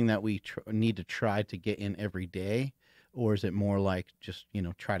this something that we need to try to get in every day? or is it more like just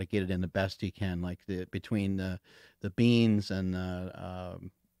try to get it in the best you can, like between the beans and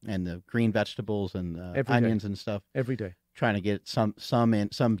the green vegetables and Every day. onions and stuff, Every day. trying to get some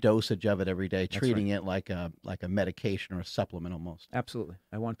dosage of it every day, That's treating it like a medication or a supplement almost. Absolutely.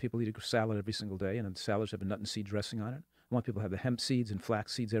 I want people to eat a salad every single day, and then the salad should have a nut and seed dressing on it. I want people to have the hemp seeds and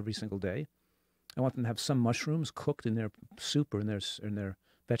flax seeds every single day. I want them to have some mushrooms cooked in their soup or in their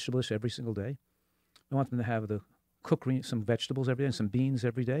vegetable dish every single day. I want them to have some vegetables every day and some beans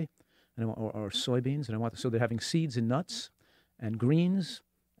every day, and or soybeans. And so they're having seeds and nuts and greens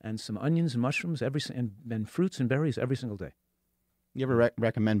and some onions and mushrooms and fruits and berries every single day. You ever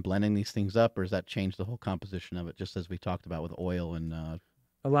recommend blending these things up, or does that change the whole composition of it, just as we talked about with oil and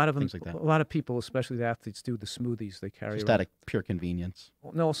a lot of them, things like that? a lot of people, especially the athletes, do the smoothies they carry just around. out of pure convenience?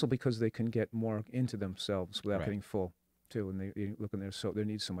 No, also because they can get more into themselves without Right. getting full, too. And they look in there, so they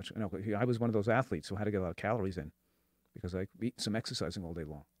need so much. I was one of those athletes who had to get a lot of calories in because I eat some exercising all day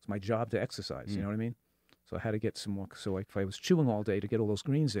long. It's my job to exercise. You know what I mean? So I had to get some more. So if I was chewing all day to get all those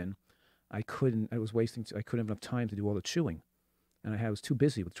greens in, I couldn't. I couldn't have enough time to do all the chewing, and I was too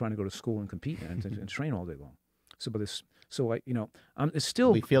busy with trying to go to school and compete and train all day long. It's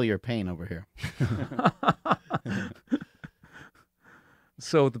still. We feel your pain over here.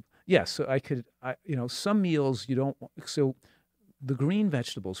 So some meals you don't. So the green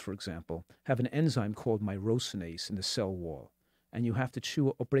vegetables, for example, have an enzyme called myrosinase in the cell wall, and you have to chew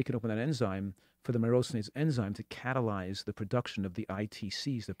or break it open, that enzyme, for the myrosinase enzyme to catalyze the production of the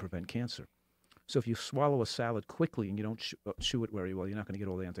ITCs that prevent cancer. So if you swallow a salad quickly and you don't chew it very well, you're not going to get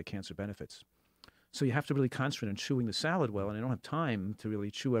all the anti-cancer benefits. So you have to really concentrate on chewing the salad well, and I don't have time to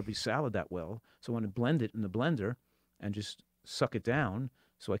really chew every salad that well. So I want to blend it in the blender and just suck it down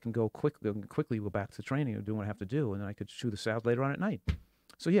so I can quickly go back to training and do what I have to do, and then I could chew the salad later on at night.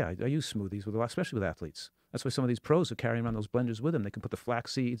 So yeah, I use smoothies with a lot, especially with athletes. That's why some of these pros are carrying around those blenders with them. They can put the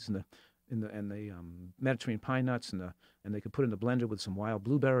flax seeds and the Mediterranean pine nuts and they can put in the blender with some wild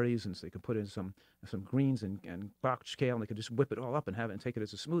blueberries, and so they can put in some greens and bok kale, and they can just whip it all up and have it and take it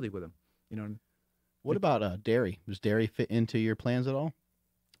as a smoothie with them. What about dairy? Does dairy fit into your plans at all?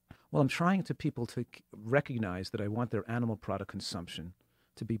 Well, I'm trying to people to recognize that I want their animal product consumption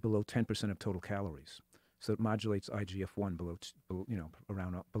to be below 10% of total calories. So it modulates IGF-1 below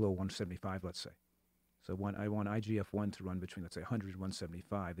 175, let's say. So I want IGF-1 to run between, let's say, 100 and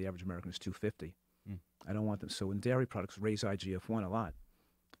 175. The average American is 250. I don't want them. So in dairy products, raise IGF-1 a lot.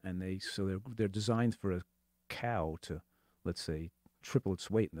 And they're designed for a cow to, let's say, triple its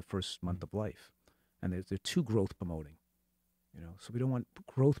weight in the first month of life. And they're too growth promoting. So we don't want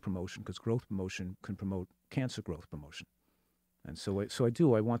growth promotion, because growth promotion can promote cancer growth promotion. And so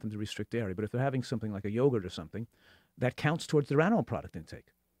I want them to restrict dairy. But if they're having something like a yogurt or something, that counts towards their animal product intake.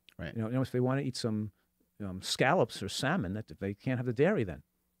 Right. If they want to eat some scallops or salmon, that they can't have the dairy then.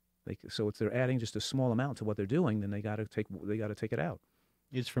 So if they're adding just a small amount to what they're doing, then they got to take it out.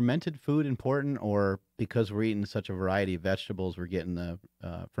 Is fermented food important, or because we're eating such a variety of vegetables, we're getting the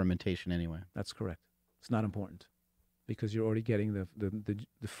fermentation anyway? That's correct. It's not important, because you're already getting the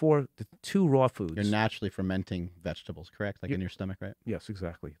two raw foods. You're naturally fermenting vegetables, correct? Like in your stomach, right? Yes,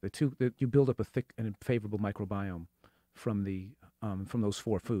 exactly. You build up a thick and favorable microbiome from those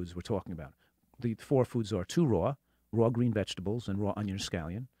four foods we're talking about. The four foods are two raw green vegetables and raw onion or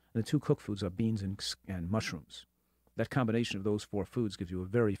scallion, and the two cooked foods are beans and mushrooms. That combination of those four foods gives you a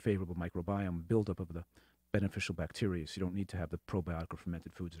very favorable microbiome buildup of the beneficial bacteria, so you don't need to have the probiotic or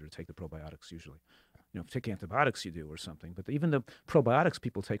fermented foods or take the probiotics usually. If you take antibiotics, you do, or something. But even the probiotics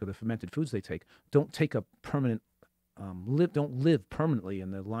people take, or the fermented foods they take, don't take up permanent, don't live permanently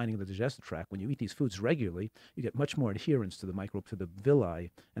in the lining of the digestive tract. When you eat these foods regularly, you get much more adherence to the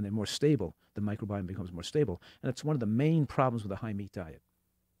villi, and they're more stable. The microbiome becomes more stable. And that's one of the main problems with a high-meat diet.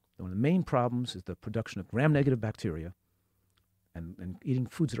 One of the main problems is the production of gram-negative bacteria, and eating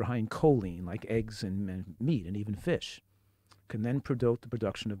foods that are high in choline, like eggs and meat and even fish, can then promote the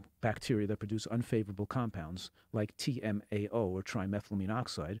production of bacteria that produce unfavorable compounds like TMAO, or trimethylamine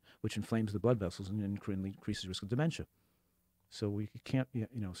oxide, which inflames the blood vessels and increases risk of dementia. So we can't,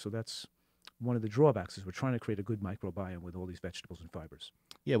 so that's one of the drawbacks, is we're trying to create a good microbiome with all these vegetables and fibers.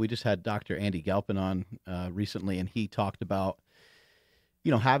 Yeah, we just had Dr. Andy Galpin on recently, and he talked about,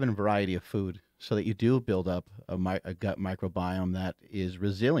 having a variety of food so that you do build up a gut microbiome that is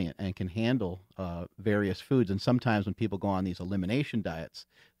resilient and can handle various foods. And sometimes when people go on these elimination diets,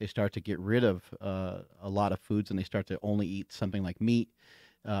 they start to get rid of a lot of foods, and they start to only eat something like meat.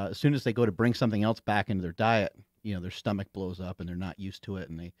 As soon as they go to bring something else back into their diet, their stomach blows up and they're not used to it,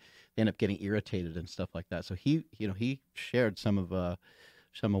 and they end up getting irritated and stuff like that. So he shared some of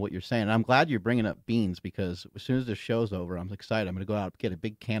some of what you're saying. And I'm glad you're bringing up beans because as soon as this show's over, I'm excited. I'm going to go out and get a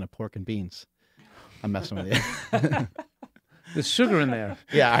big can of pork and beans. I'm messing with you. There's sugar in there.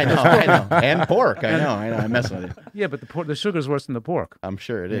 Yeah, I know. And pork. I know. I'm messing with you. Yeah, but the sugar's worse than the pork. I'm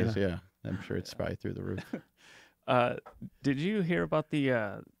sure it is, yeah. I'm sure it's probably through the roof. Did you hear about the,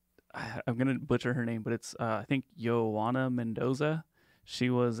 I'm going to butcher her name, but it's, I think, Joanna Mendoza. She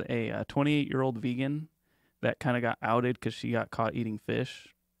was a 28-year-old vegan that kind of got outed because she got caught eating fish.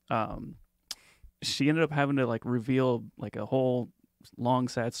 She ended up having to, like, reveal, like, a whole long,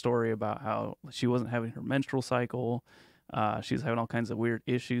 sad story about how she wasn't having her menstrual cycle. She was having all kinds of weird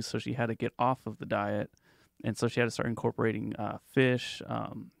issues, so she had to get off of the diet. And so she had to start incorporating fish,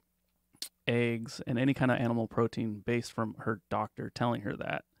 eggs, and any kind of animal protein based from her doctor telling her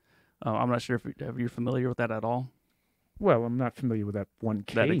that. I'm not sure if you're familiar with that at all. Well, I'm not familiar with that one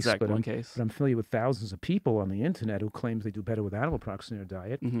case, That exact but one case. I'm familiar with thousands of people on the internet who claim they do better with animal products in their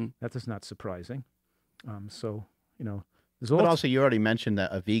diet. Mm-hmm. That is not surprising. So, there's But also, you already mentioned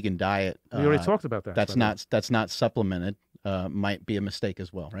that a vegan diet. we already talked about that. That's not supplemented. Might be a mistake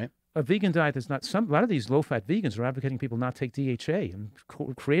as well, right? A vegan diet is not. A lot of these low-fat vegans are advocating people not take DHA and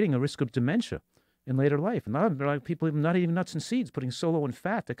creating a risk of dementia in later life. And a lot of them are like people even not eating nuts and seeds, putting so low in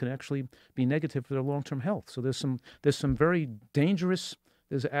fat that can actually be negative for their long-term health. So there's some very dangerous.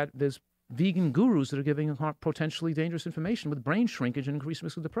 There's vegan gurus that are giving potentially dangerous information with brain shrinkage and increased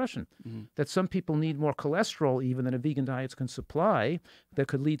risk of depression. Mm-hmm. That some people need more cholesterol even than a vegan diet can supply that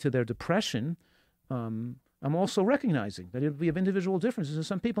could lead to their depression. I'm also recognizing that we have individual differences, and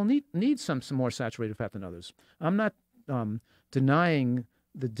some people need some more saturated fat than others. I'm not denying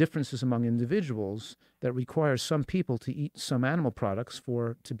the differences among individuals that require some people to eat some animal products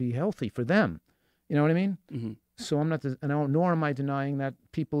to be healthy for them. You know what I mean? Mm-hmm. So I'm not, nor am I denying that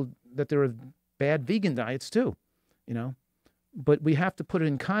there are bad vegan diets too, But we have to put it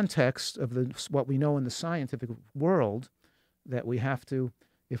in context of what we know in the scientific world, that we have to,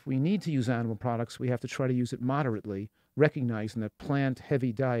 if we need to use animal products, we have to try to use it moderately, recognizing that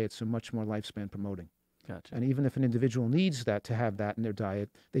plant-heavy diets are much more lifespan promoting. Gotcha. And even if an individual needs to have that in their diet,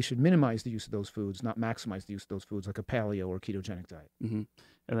 they should minimize the use of those foods, not maximize the use of those foods, like a paleo or ketogenic diet. Mm-hmm.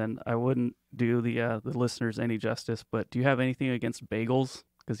 And then I wouldn't do the listeners any justice, but do you have anything against bagels?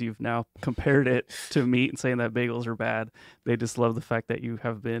 Because you've now compared it to meat and saying that bagels are bad. They just love the fact that you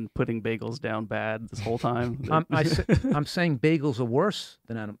have been putting bagels down bad this whole time. I'm saying bagels are worse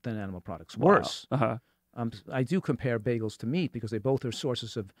than animal products. Worse. Wow. Uh-huh. I do compare bagels to meat because they both are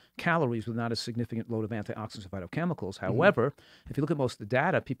sources of calories with not a significant load of antioxidants or phytochemicals. However, if you look at most of the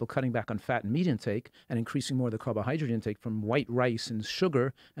data, people cutting back on fat and meat intake and increasing more of the carbohydrate intake from white rice and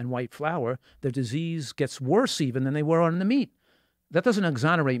sugar and white flour, their disease gets worse even than they were on the meat. That doesn't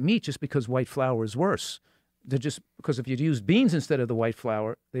exonerate meat just because white flour is worse. They're just because if you'd use beans instead of the white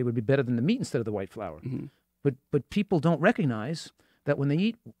flour, they would be better than the meat instead of the white flour. Mm-hmm. But people don't recognize that when they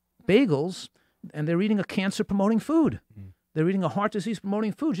eat bagels, and they're eating a cancer-promoting food. Mm. They're eating a heart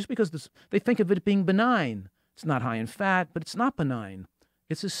disease-promoting food just because they think of it being benign. It's not high in fat, but it's not benign.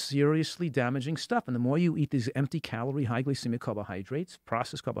 It's a seriously damaging stuff. And the more you eat these empty-calorie, high-glycemic carbohydrates,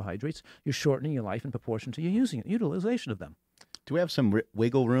 processed carbohydrates, you're shortening your life in proportion to your utilization of them. Do we have some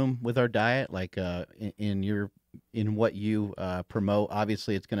wiggle room with our diet, like in what you promote?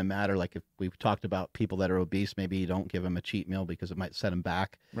 Obviously, it's going to matter. Like if we've talked about people that are obese, maybe you don't give them a cheat meal because it might set them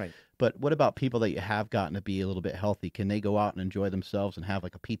back. Right. But what about people that you have gotten to be a little bit healthy? Can they go out and enjoy themselves and have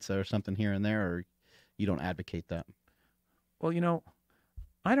like a pizza or something here and there, or you don't advocate that? Well,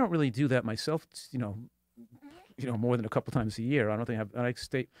 I don't really do that myself. More than a couple times a year. I don't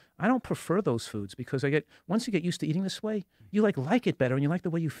think I don't prefer those foods because once you get used to eating this way, you like it better and you like the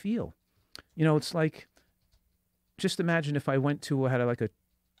way you feel. It's like, just imagine if I went to had a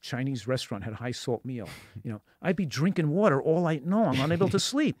Chinese restaurant, had a high salt meal. I'd be drinking water all night long, unable to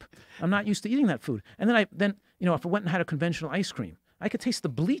sleep. I'm not used to eating that food. And then if I went and had a conventional ice cream, I could taste the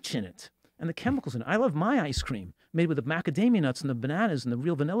bleach in it and the chemicals in it. I love my ice cream made with the macadamia nuts and the bananas and the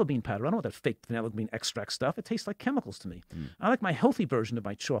real vanilla bean powder. I don't want that fake vanilla bean extract stuff. It tastes like chemicals to me. Mm. I like my healthy version of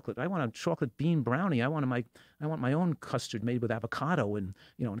my chocolate. I want a chocolate bean brownie. I want my own custard made with avocado and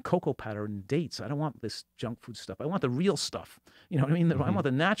and cocoa powder and dates. I don't want this junk food stuff. I want the real stuff. You know what I mean? Mm-hmm. I want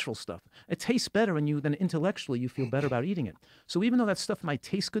the natural stuff. It tastes better, and then intellectually you feel better about eating it. So even though that stuff might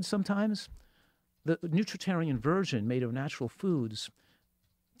taste good sometimes, the nutritarian version made of natural foods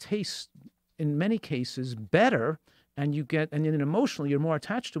tastes in many cases better, and then emotionally you're more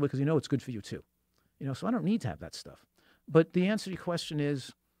attached to it because it's good for you too. So I don't need to have that stuff. But the answer to your question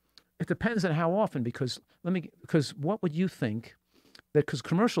is, it depends on how often, because what would you think that because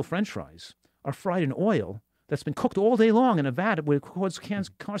commercial French fries are fried in oil that's been cooked all day long in a vat where it causes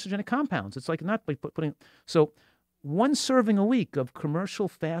carcinogenic compounds. It's like not by putting. So one serving a week of commercial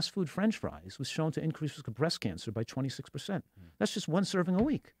fast food French fries was shown to increase risk of breast cancer by 26%. That's just one serving a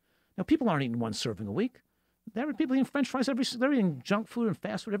week. Now, people aren't eating one serving a week. There are people eating French fries they're eating junk food and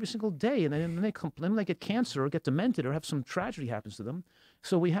fast food every single day, and then they get cancer or get demented or have some tragedy happens to them.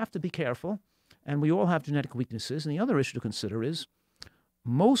 So we have to be careful, and we all have genetic weaknesses. And the other issue to consider is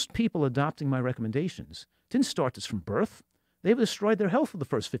most people adopting my recommendations didn't start this from birth. They've destroyed their health for the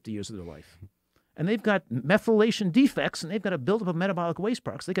first 50 years of their life. And they've got methylation defects, and they've got a buildup of metabolic waste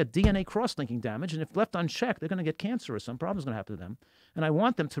products. They got DNA cross-linking damage, and if left unchecked, they're going to get cancer or some problem's going to happen to them. And I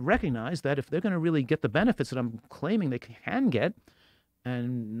want them to recognize that if they're going to really get the benefits that I'm claiming they can get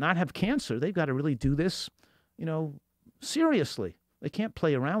and not have cancer, they've got to really do this, seriously. They can't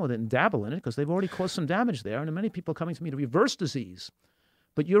play around with it and dabble in it because they've already caused some damage there. And there are many people coming to me to reverse disease.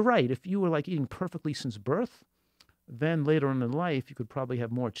 But you're right. If you were like eating perfectly since birth, then later on in life, you could probably have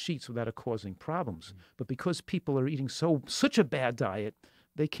more cheats without it causing problems. But because people are eating such a bad diet,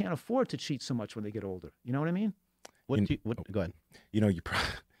 they can't afford to cheat so much when they get older. You know what I mean? Go ahead.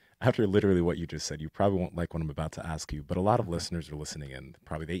 After literally what you just said, you probably won't like what I'm about to ask you, but a lot of listeners are listening in.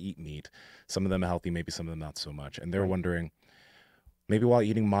 Probably they eat meat. Some of them are healthy, maybe some of them not so much. And they're wondering, maybe while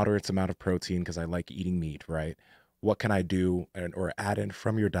eating moderate amount of protein, because I like eating meat, right? What can I do or add in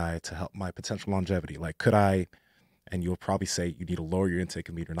from your diet to help my potential longevity? Like, could I... And you'll probably say you need to lower your intake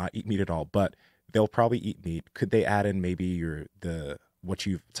of meat or not eat meat at all, but they'll probably eat meat. Could they add in maybe what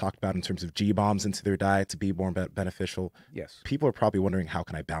you've talked about in terms of G-bombs into their diet to be more beneficial? Yes. People are probably wondering, how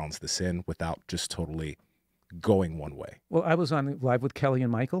can I balance this in without just totally going one way? Well, I was on live with Kelly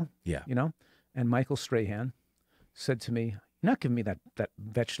and Michael. Yeah. And Michael Strahan said to me, "You're not giving me that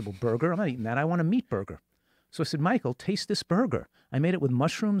vegetable burger. I'm not eating that. I want a meat burger." So I said, "Michael, taste this burger. I made it with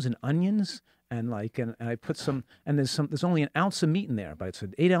mushrooms and onions and I put some, and there's only an ounce of meat in there, but it's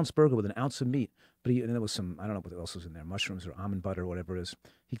an 8-ounce burger with an ounce of meat. But and there was some, I don't know what else was in there, mushrooms or almond butter or whatever it is.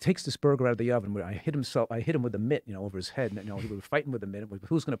 He takes this burger out of the oven. Where I hit him with a mitt, over his head. And, he was fighting with a mitt.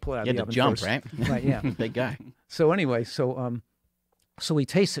 Who's going to pull it out of the oven jump, first? right? Right, yeah. Big guy. So anyway, so he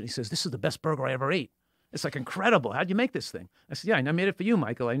tastes it. He says, "This is the best burger I ever ate. It's like incredible. How'd you make this thing?" I said, "Yeah, I made it for you,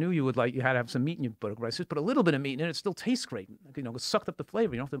 Michael. I knew you had to have some meat in your burger. I said, put a little bit of meat in it. It still tastes great. It sucked up the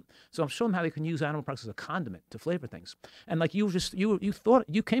flavor. So I'm showing them how they can use animal products as a condiment to flavor things. And like you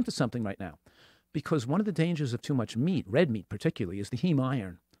came to something right now, because one of the dangers of too much meat, red meat particularly, is the heme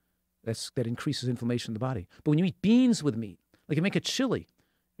iron. That increases inflammation in the body. But when you eat beans with meat, like you make a chili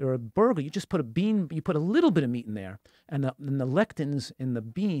or a burger, you just put a little bit of meat in there, and the lectins in the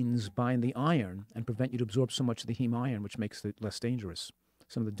beans bind the iron and prevent you to absorb so much of the heme iron, which makes it less dangerous.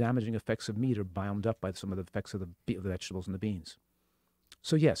 Some of the damaging effects of meat are bound up by some of the effects of the vegetables and the beans.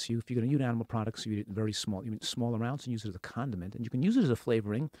 So yes, if you're going to use animal products, you eat it you eat small amounts and use it as a condiment, and you can use it as a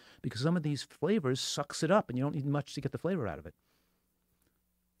flavoring because some of these flavors sucks it up, and you don't need much to get the flavor out of it.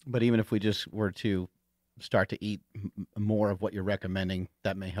 But even if we just were to start to eat more of what you're recommending,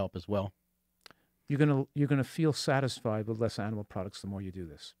 that may help as well. You're gonna feel satisfied with less animal products the more you do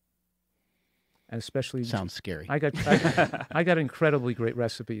this, and especially sounds scary. I got incredibly great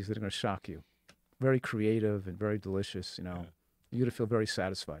recipes that are going to shock you, very creative and very delicious. You're going to feel very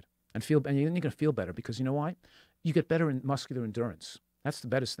satisfied and you're going to feel better because you know why? You get better in muscular endurance. That's the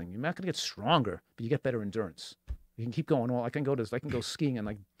best thing. You're not going to get stronger, but you get better endurance. You can keep going. I can go skiing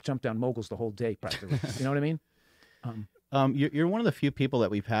and jump down moguls the whole day practically. You know what I mean? You're one of the few people that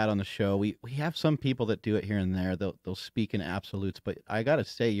we've had on the show. We have some people that do it here and there. They'll speak in absolutes, but I got to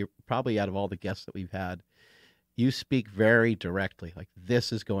say, you're probably out of all the guests that we've had, you speak very directly. Like,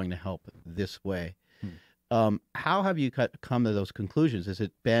 this is going to help this way. How have you come to those conclusions? Has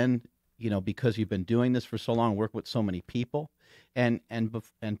it been, because you've been doing this for so long, work with so many people, and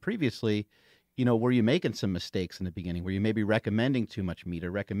previously, were you making some mistakes in the beginning? Were you maybe recommending too much meat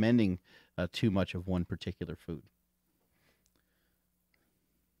or recommending too much of one particular food?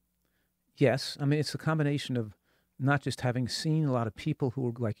 Yes. I mean, it's a combination of not just having seen a lot of people who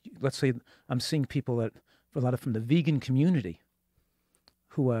are let's say I'm seeing people from the vegan community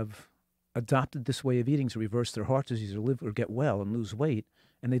who have adopted this way of eating to reverse their heart disease or live or get well and lose weight,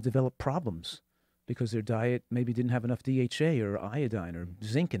 and they develop problems because their diet maybe didn't have enough DHA or iodine or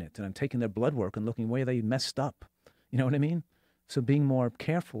zinc in it, and I'm taking their blood work and looking where they messed up. You know what I mean? So being more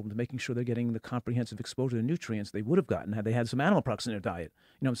careful to making sure they're getting the comprehensive exposure to nutrients they would have gotten had they had some animal products in their diet.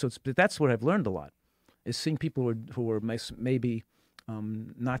 So that's what I've learned a lot, is seeing people who are maybe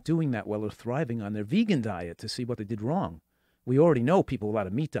not doing that well or thriving on their vegan diet to see what they did wrong. We already know people with a lot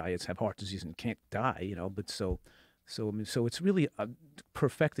of meat diets have heart disease and can't die, but so it's really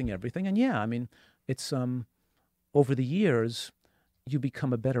perfecting everything. And yeah, I mean, it's over the years, you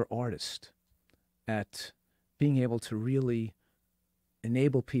become a better artist at being able to really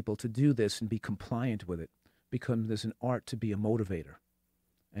enable people to do this and be compliant with it. Because there's an art to be a motivator,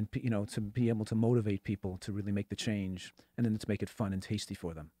 and to be able to motivate people to really make the change, and then to make it fun and tasty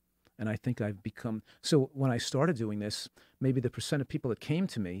for them. And I think I've become, so when I started doing this, maybe the percent of people that came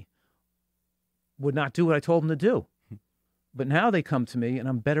to me would not do what I told them to do. But now they come to me, and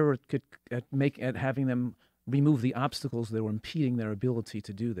I'm better at having them remove the obstacles that were impeding their ability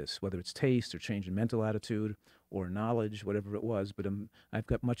to do this, whether it's taste or change in mental attitude or knowledge, whatever it was. But I've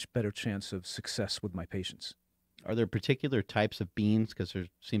got much better chance of success with my patients. Are there particular types of beans? Because there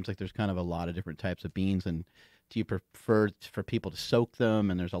seems like there's kind of a lot of different types of beans. And do you prefer for people to soak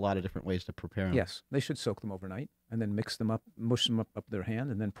them? And there's a lot of different ways to prepare them. Yes, they should soak them overnight and then mix them up, mush them up their hand,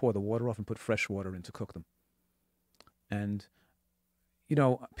 and then pour the water off and put fresh water in to cook them. And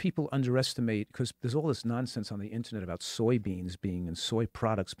people underestimate, because there's all this nonsense on the internet about soybeans and soy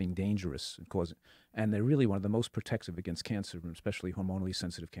products being dangerous and they're really one of the most protective against cancer, especially hormonally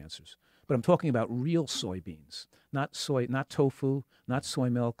sensitive cancers. But I'm talking about real soybeans, not tofu, not soy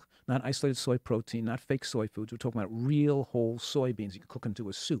milk, not isolated soy protein, not fake soy foods. We're talking about real whole soybeans. You can cook into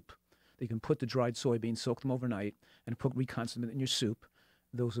a soup. You can put the dried soybeans, soak them overnight, and reconstitute them in your soup.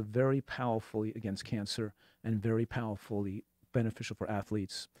 Those are very powerful against cancer and very powerfully beneficial for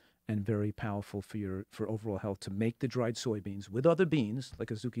athletes and very powerful for overall health, to make the dried soybeans with other beans like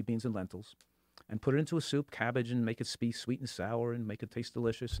azuki beans and lentils and put it into a soup, cabbage, and make it be sweet and sour and make it taste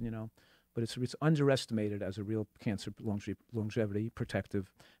delicious, but it's underestimated as a real cancer longevity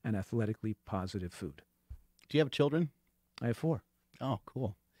protective and athletically positive food. Do you have children? I have 4. Oh,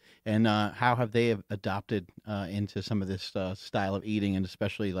 cool. And how have they adopted into some of this style of eating, and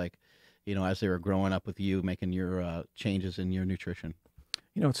especially as they were growing up with you, making your changes in your nutrition?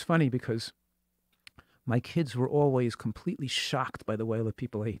 It's funny because my kids were always completely shocked by the way other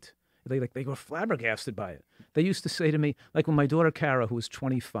people ate. They were flabbergasted by it. They used to say to me, like when my daughter Kara, who was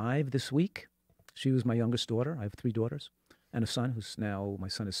 25 this week, she was my youngest daughter. I have 3 daughters and a son my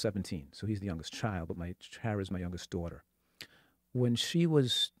son is 17, so he's the youngest child, but Kara is my youngest daughter. When she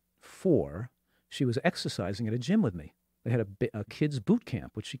was 4, she was exercising at a gym with me. They had a kids boot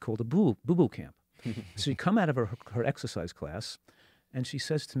camp, which she called a boo-boo camp. So she'd come out of her exercise class, and she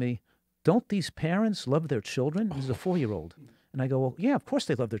says to me, "Don't these parents love their children?" This is a 4-year-old. And I go, "Well, yeah, of course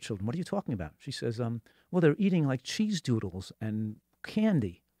they love their children. What are you talking about?" She says, "Well, they're eating like cheese doodles and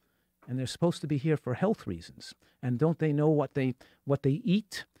candy, and they're supposed to be here for health reasons. And don't they know what they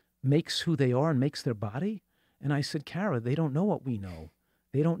eat makes who they are and makes their body?" And I said, "Kara, they don't know what we know.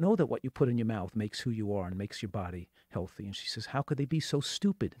 They don't know that what you put in your mouth makes who you are and makes your body healthy." And she says, "How could they be so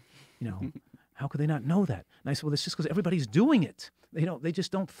stupid? How could they not know that?" And I said, "Well, it's just because everybody's doing it. They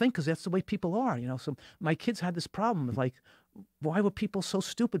just don't think, because that's the way people are, So my kids had this problem of why were people so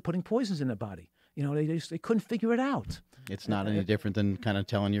stupid putting poisons in their body? They couldn't figure it out. It's not any different than kind of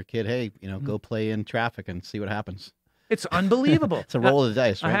telling your kid, "Hey, go play in traffic and see what happens." It's unbelievable. It's a roll of the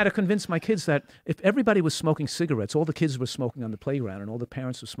dice, right? I had to convince my kids that if everybody was smoking cigarettes, all the kids were smoking on the playground and all the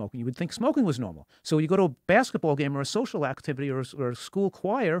parents were smoking, you would think smoking was normal. So you go to a basketball game or a social activity or a school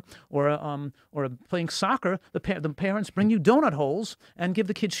choir or playing soccer, the parents bring you donut holes and give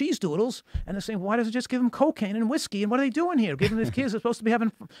the kid cheese doodles, and they're saying, "Why does it just give them cocaine and whiskey? And what are they doing here? Giving these kids are supposed to be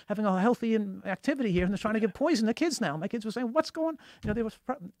having a healthy activity here, and they're trying to give poison to kids now." My kids were saying, "What's going?" It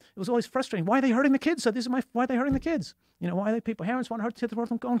was always frustrating. Why are they hurting the kids? So why are they hurting the kids? Why are parents want to hurt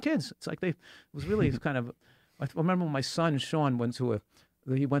their own kids? It's like it was really kind of. I remember when my son Sean went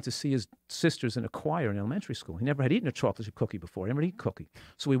to see his sisters in a choir in elementary school. He never had eaten a chocolate chip cookie before. He never had eaten cookie.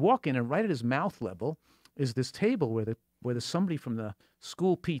 So we walk in, and right at his mouth level is this table where there's somebody from the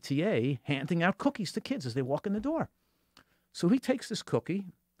school PTA handing out cookies to kids as they walk in the door. So he takes this cookie,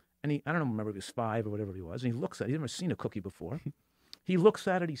 and I don't remember if he was 5 or whatever he was, and he looks at it. He'd never seen a cookie before. He looks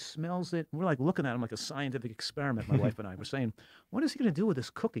at it, he smells it, and we're looking at him like a scientific experiment, my wife and I. We're saying, what is he going to do with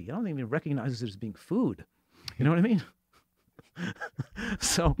this cookie? I don't think he recognizes it as being food. You know what I mean?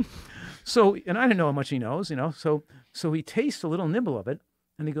 So, and I didn't know how much he knows, So he tastes a little nibble of it,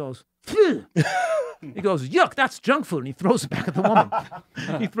 and he goes, "Phew!" He goes, "Yuck, that's junk food," and he throws it back at the woman.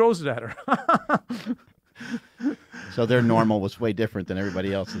 He throws it at her. So their normal was way different than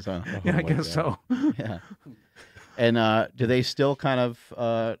everybody else's, huh? Yeah, I guess so. Yeah. And do they still kind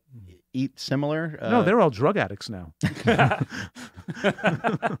of eat similar? No, they're all drug addicts now.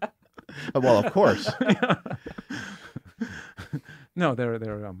 Well, of course. No,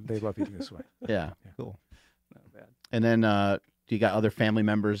 they love eating this way. Yeah, cool. Not bad. And then do you got other family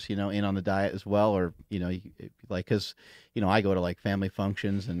members, in on the diet as well, or because I go to family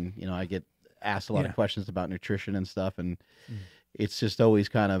functions and I get asked a lot Yeah. of questions about nutrition and stuff, and Mm. it's just always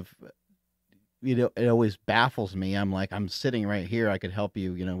kind of, it always baffles me. I'm like, I'm sitting right here. I could help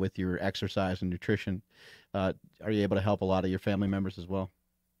you, with your exercise and nutrition. Are you able to help a lot of your family members as well?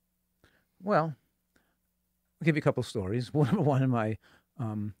 Well, I'll give you a couple stories. One of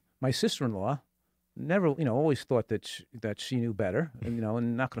my sister-in-law never, always thought that she knew better, and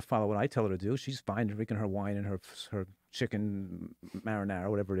not going to follow what I tell her to do. She's fine drinking her wine and her chicken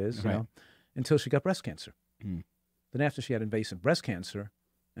marinara, whatever it is, Right. until she got breast cancer. Mm. Then after she had invasive breast cancer,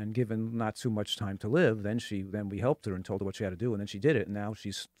 and given not too much time to live, then we helped her and told her what she had to do, and then she did it, and now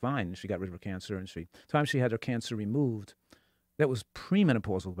she's fine. She got rid of her cancer, and time she had her cancer removed, that was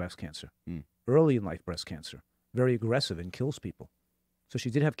premenopausal breast cancer, Mm. early in life breast cancer, very aggressive and kills people. So she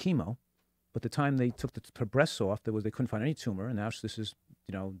did have chemo, but the time they took her breasts off, they couldn't find any tumor, and now this is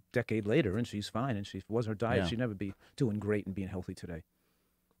decade later, and she's fine. And if it was her diet, Yeah. she'd never be doing great and being healthy today.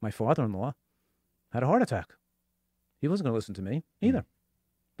 My father-in-law had a heart attack. He wasn't going to listen to me either.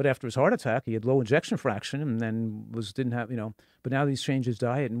 But after his heart attack, he had low ejection fraction, and then didn't have. But now he's changed his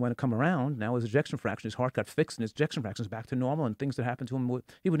diet, and when it come around, now his ejection fraction, his heart got fixed, and his ejection fraction is back to normal. And things that happened to him,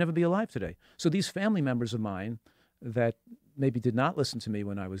 he would never be alive today. So these family members of mine that maybe did not listen to me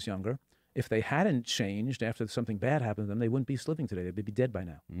when I was younger, if they hadn't changed after something bad happened to them, they wouldn't be living today. They'd be dead by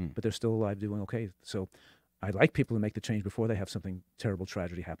now. Mm. But they're still alive, doing okay. So I like people to make the change before they have something terrible,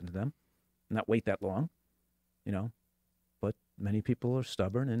 tragedy happen to them, not wait that long, But many people are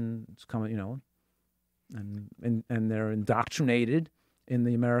stubborn, and it's coming, and they're indoctrinated in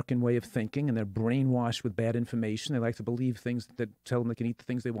the American way of thinking, and they're brainwashed with bad information. They like to believe things that tell them they can eat the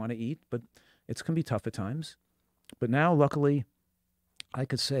things they want to eat, but it can be tough at times. But now, luckily, I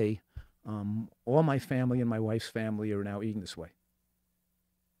could say all my family and my wife's family are now eating this way.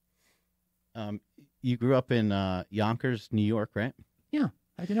 You grew up in Yonkers, New York, right? Yeah.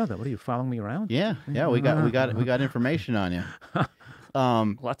 How do you know that? What are you, following me around? Yeah. We got information on you.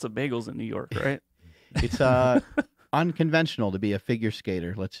 Lots of bagels in New York, right? It's unconventional to be a figure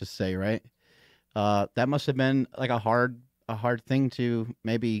skater. Let's just say, right? That must have been like a hard thing to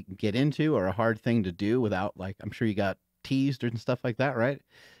maybe get into, or a hard thing to do without, like, I'm sure you got teased and stuff like that, right?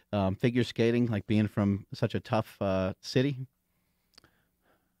 Figure skating, like being from such a tough city.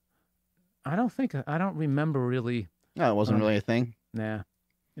 I don't remember really. No, it wasn't really a thing. Nah,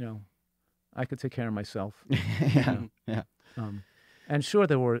 I could take care of myself. Yeah. And sure,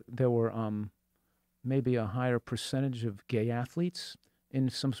 there were maybe a higher percentage of gay athletes in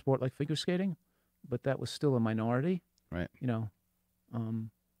some sport like figure skating, but that was still a minority. Right. And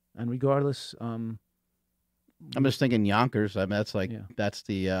regardless, I'm just thinking Yonkers. I mean, that's like Yeah. that's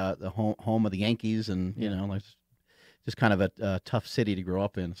the home of the Yankees, and like just kind of a tough city to grow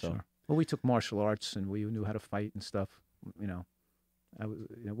up in. So Sure. Well, we took martial arts, and we knew how to fight and stuff.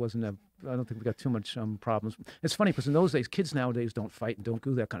 It wasn't I don't think we got too much problems. It's funny because in those days, kids nowadays don't fight and don't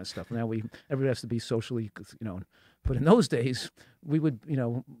do that kind of stuff. Now everybody has to be socially, But in those days, we would,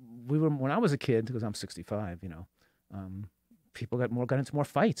 we were, when I was a kid, because I'm 65, people got into more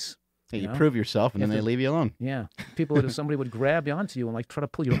fights. you prove yourself, and then they leave you alone. Yeah, somebody would grab you onto you and like try to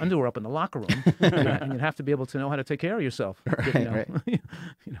pull your underwear up in the locker room, and you'd have to be able to know how to take care of yourself. Right.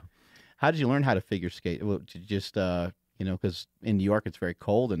 How did you learn how to figure skate? Well, did you just because in New York it's very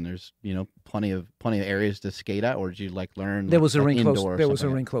cold, and there's plenty of areas to skate at, or did you learn? There was a rink close. indoor or There was a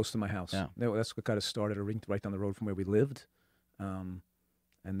something? rink close to my house. Yeah. That's what got us started. A rink right down the road from where we lived, and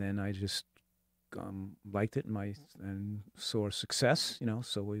then I just liked it, and saw success.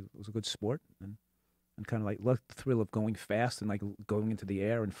 So it was a good sport, and kind of liked the thrill of going fast and like going into the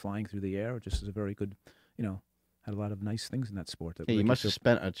air and flying through the air. It just is a very good, had a lot of nice things in that sport. That Yeah, you really must gets have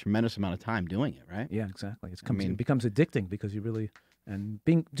spent a tremendous amount of time doing it, right? Yeah, exactly. mean- It becomes addicting because you really, and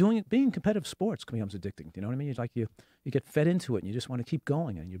being in competitive sports becomes addicting. Do you know what I mean? It's like you get fed into it, and you just want to keep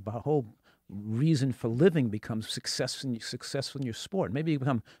going, and your whole reason for living becomes successful in your sport. Maybe you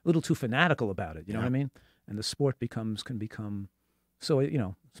become a little too fanatical about it. You know what I mean? And the sport can become so.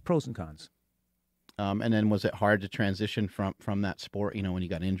 It's pros and cons. And then was it hard to transition from that sport? When you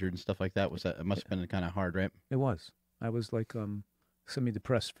got injured and stuff like that, it must have been kind of hard, right? It was. I was like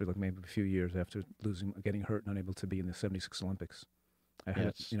semi-depressed for maybe a few years after getting hurt and unable to be in the '76 Olympics. I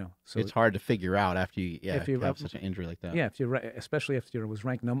had, so it's hard to figure out after you If you have such an injury like that. Yeah, especially if you was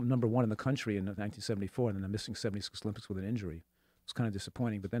ranked number one in the country in 1974, and then the missing '76 Olympics with an injury, it was kind of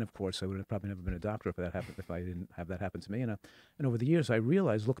disappointing. But then, of course, I would have probably never been a doctor if that happened. If I didn't have that happen to me, and over the years, I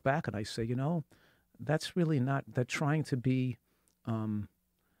realized, look back, and I say, that's really not that trying to be,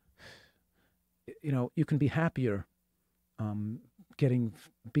 you can be happier,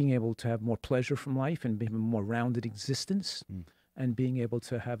 being able to have more pleasure from life and be a more rounded existence. and being able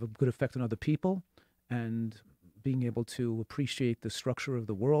to have a good effect on other people, and being able to appreciate the structure of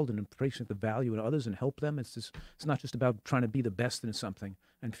the world and appreciate the value in others and help them. It's not just about trying to be the best in something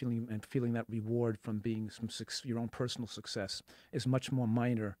and feeling that reward from being your own personal success is much more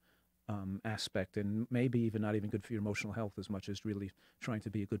minor aspect, and maybe even not even good for your emotional health as much as really trying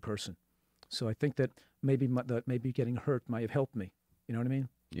to be a good person. So I think that maybe getting hurt might have helped me. You know what I mean?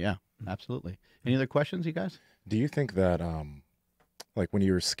 Yeah, absolutely. Any other questions, you guys? Do you think that, like when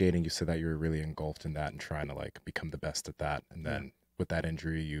you were skating, you said that you were really engulfed in that and trying to like become the best at that, and then with that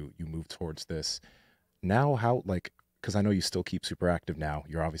injury, you moved towards this. Now, how, like, because I know you still keep super active now.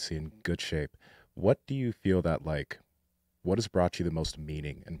 You're obviously in good shape. What do you feel that, like, what has brought you the most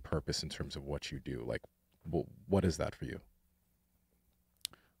meaning and purpose in terms of what you do? Like, what is that for you?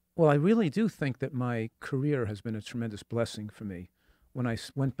 Well, I really do think that my career has been a tremendous blessing for me. When I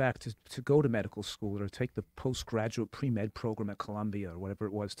went back to go to medical school or take the postgraduate pre-med program at Columbia or whatever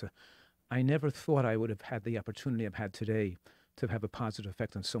it was, I never thought I would have had the opportunity I've had today to have a positive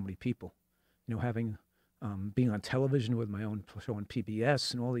effect on so many people. You know, having being on television with my own show on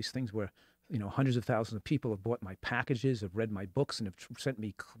PBS and all these things where, you know, hundreds of thousands of people have bought my packages, have read my books, and have sent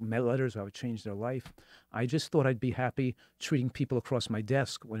me letters how I would change their life. I just thought I'd be happy treating people across my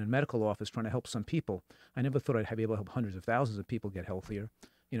desk when in a medical office trying to help some people. I never thought I'd be able to help hundreds of thousands of people get healthier,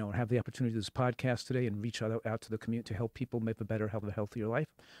 you know, and have the opportunity to do this podcast today and reach out to the community to help people make a better, have a healthier life.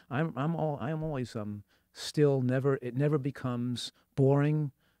 I am always still never, it never becomes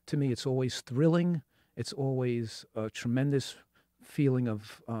boring to me. It's always thrilling. It's always a tremendous feeling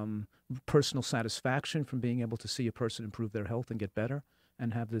of personal satisfaction from being able to see a person improve their health and get better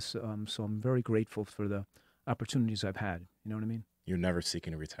and have this. So I'm very grateful for the opportunities I've had. You know what I mean? You're never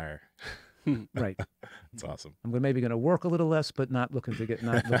seeking to retire. Right. That's awesome. I'm maybe going to work a little less, but not looking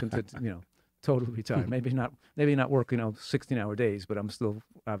to totally retire. Maybe not work 16-hour days, but I'm still,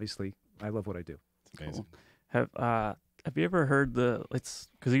 obviously, I love what I do. It's amazing. Cool. Have you ever heard because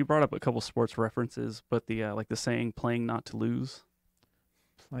you brought up a couple sports references, but the like the saying "playing not to lose."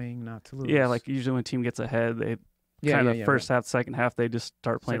 Playing not to lose. Yeah, like usually when a team gets ahead, they first half, second half, they just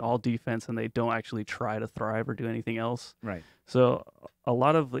start playing all defense and they don't actually try to thrive or do anything else. Right. So a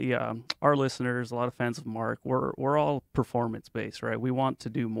lot of our listeners, a lot of fans of Mark, we're all performance based, right? We want to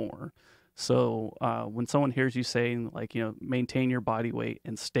do more. So when someone hears you saying like, maintain your body weight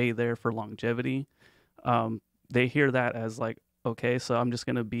and stay there for longevity, they hear that as like, okay, so I'm just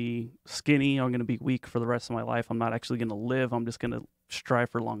going to be skinny. I'm going to be weak for the rest of my life. I'm not actually going to live. I'm just going to strive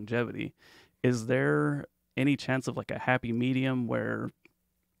for longevity. Is there any chance of like a happy medium where,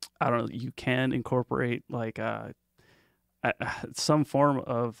 I don't know, you can incorporate like some form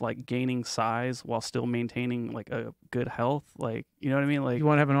of like gaining size while still maintaining like a good health? Like, you know what I mean? Like, you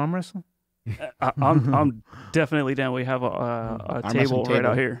want to have an arm wrestle? I'm definitely down. We have a table right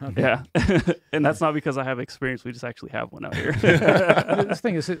out here. Okay. Yeah. And that's not because I have experience. We just actually have one out here. The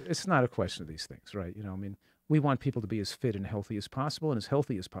thing is, it's not a question of these things, right? I mean, we want people to be as fit and healthy as possible and as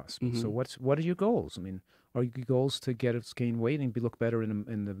healthy as possible. Mm-hmm. So what are your goals? I mean, are your goals to gain weight and look better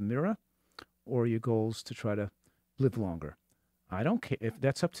in the mirror? Or are your goals to try to live longer? I don't care. If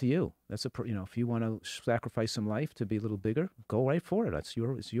that's up to you. That's if you want to sacrifice some life to be a little bigger, go right for it. It's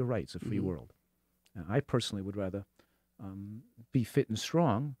your right. It's a free world. I personally would rather be fit and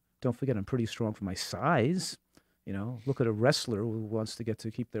strong. Don't forget, I'm pretty strong for my size. Look at a wrestler who wants to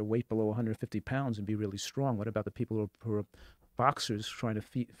keep their weight below 150 pounds and be really strong. What about the people who are boxers trying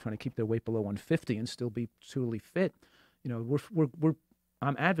to keep their weight below 150 and still be truly fit?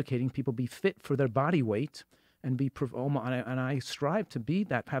 I'm advocating people be fit for their body weight and I strive to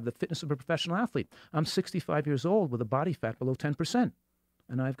have the fitness of a professional athlete. I'm 65 years old with a body fat below 10%,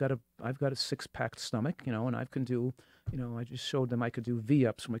 and I've got a 6-pack stomach, and I can do, I just showed them I could do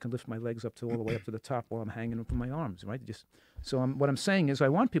V-ups when I can lift my legs up all the way up to the top while I'm hanging them from my arms, right? What I'm saying is I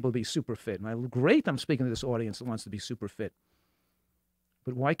want people to be super fit, and great I'm speaking to this audience that wants to be super fit,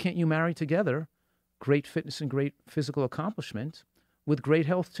 but why can't you marry together great fitness and great physical accomplishment with great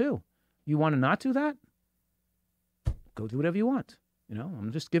health too? You want to not do that? Go do whatever you want.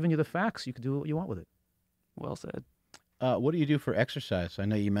 I'm just giving you the facts. You can do what you want with it. Well said. What do you do for exercise? I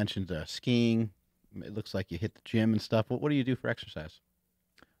know you mentioned skiing. It looks like you hit the gym and stuff. What do you do for exercise?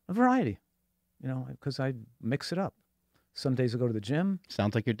 A variety, because I mix it up. Some days I go to the gym.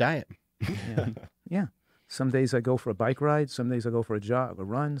 Sounds like your diet. Yeah. Some days I go for a bike ride. Some days I go for a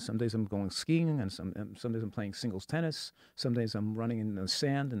run. Some days I'm going skiing, and some days I'm playing singles tennis. Some days I'm running in the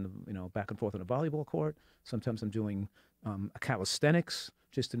sand and back and forth on a volleyball court. Sometimes I'm doing calisthenics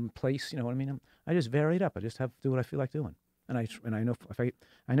just in place. You know what I mean? I just vary it up. I just do what I feel like doing. And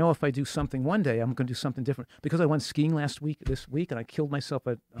I know if I do something one day, I'm going to do something different. Because I went skiing this week, and I killed myself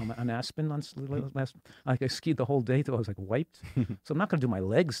on Aspen last. Like I skied the whole day till I was like wiped. So I'm not going to do my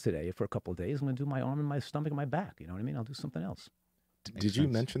legs today for a couple of days. I'm going to do my arm and my stomach and my back. You know what I mean? I'll do something else. Did you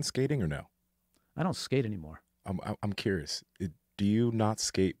mention skating or no? I don't skate anymore. I'm curious. Do you not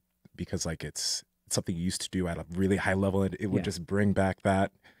skate because like it's something you used to do at a really high level, and it would just bring back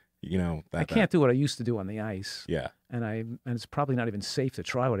that, I can't do what I used to do on the ice. Yeah. And it's probably not even safe to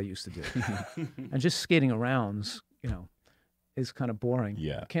try what I used to do. And just skating around, is kind of boring.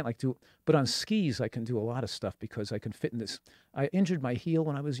 Yeah. I can't but on skis I can do a lot of stuff because I can fit in this. I injured my heel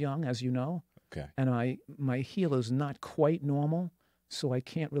when I was young, as you know. Okay. And my heel is not quite normal, so I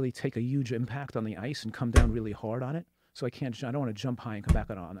can't really take a huge impact on the ice and come down really hard on it. So I don't want to jump high and come back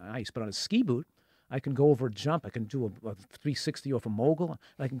on the ice. But on a ski boot, I can go over a jump. I can do a 360 off a mogul.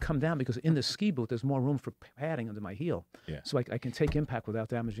 I can come down because in the ski boot, there's more room for padding under my heel. Yeah. So I can take impact without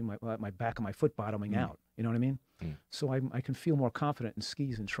damaging my back and my foot bottoming out. You know what I mean? So I can feel more confident in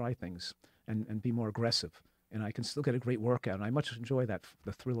skis and try things and be more aggressive. And I can still get a great workout. And I much enjoy the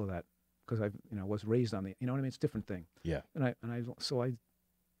thrill of that because I was raised on you know what I mean? It's a different thing. Yeah. So I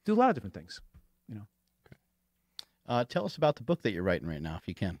do a lot of different things. Tell us about the book that you're writing right now, if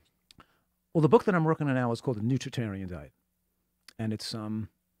you can. Well, the book that I'm working on now is called The Nutritarian Diet. And it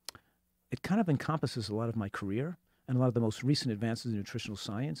kind of encompasses a lot of my career and a lot of the most recent advances in nutritional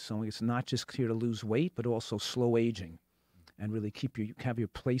science. So it's not just here to lose weight, but also slow aging and really have your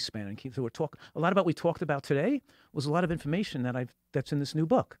play span. And so a lot about what we talked about today was a lot of information that's in this new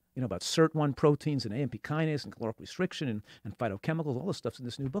book, about SIRT1 proteins and AMP kinase and caloric restriction and phytochemicals. All this stuff's in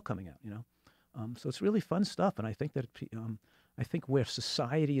this new book coming out, So it's really fun stuff. And I think that, I think where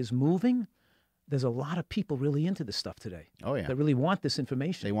society is moving, there's a lot of people really into this stuff today. Oh, yeah. That really want this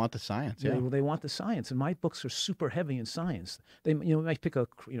information. They want the science, yeah. They want the science. And my books are super heavy in science. They might pick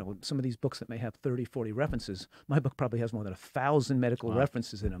some of these books that may have 30, 40 references. My book probably has more than 1,000 medical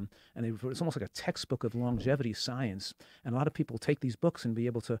references in them. And it's almost like a textbook of longevity science. And a lot of people take these books and be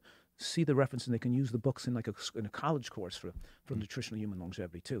able to see the reference, and they can use the books in in a college course for nutritional human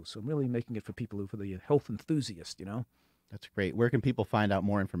longevity too. So I'm really making it for people for the health enthusiast, That's great. Where can people find out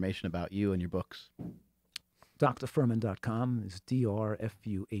more information about you and your books? drfuhrman.com is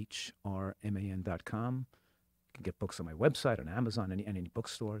drfuhrman.com. You can get books on my website, on Amazon, any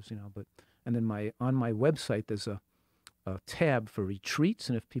bookstores, and then on my website there's a tab for retreats,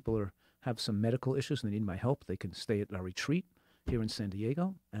 and if people have some medical issues and they need my help, they can stay at our retreat here in San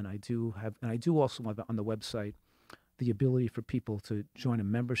Diego. And I do also have on the website the ability for people to join a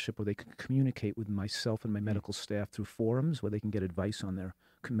membership where they can communicate with myself and my medical staff through forums where they can get advice on their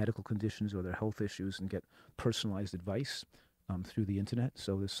medical conditions or their health issues and get personalized advice through the internet.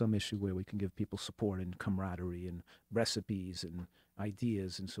 So there's some issue where we can give people support and camaraderie and recipes and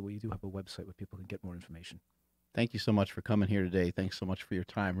ideas. And so we do have a website where people can get more information. Thank you so much for coming here today. Thanks so much for your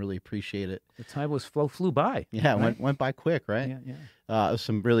time. Really appreciate it. The time flew by. Yeah, right? went by quick, right? Yeah. It was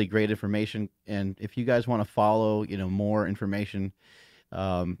some really great information. And if you guys want to follow, more information,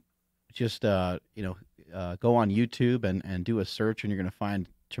 just go on YouTube and do a search, and you're going to find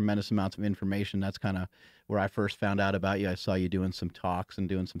tremendous amounts of information. That's kind of where I first found out about you. I saw you doing some talks and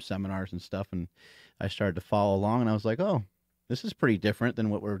doing some seminars and stuff, and I started to follow along, and I was like, oh, this is pretty different than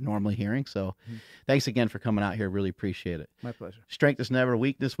what we're normally hearing. So thanks again for coming out here. Really appreciate it. My pleasure. Strength is never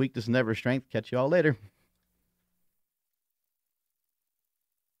weakness. Weakness is never strength. Catch you all later.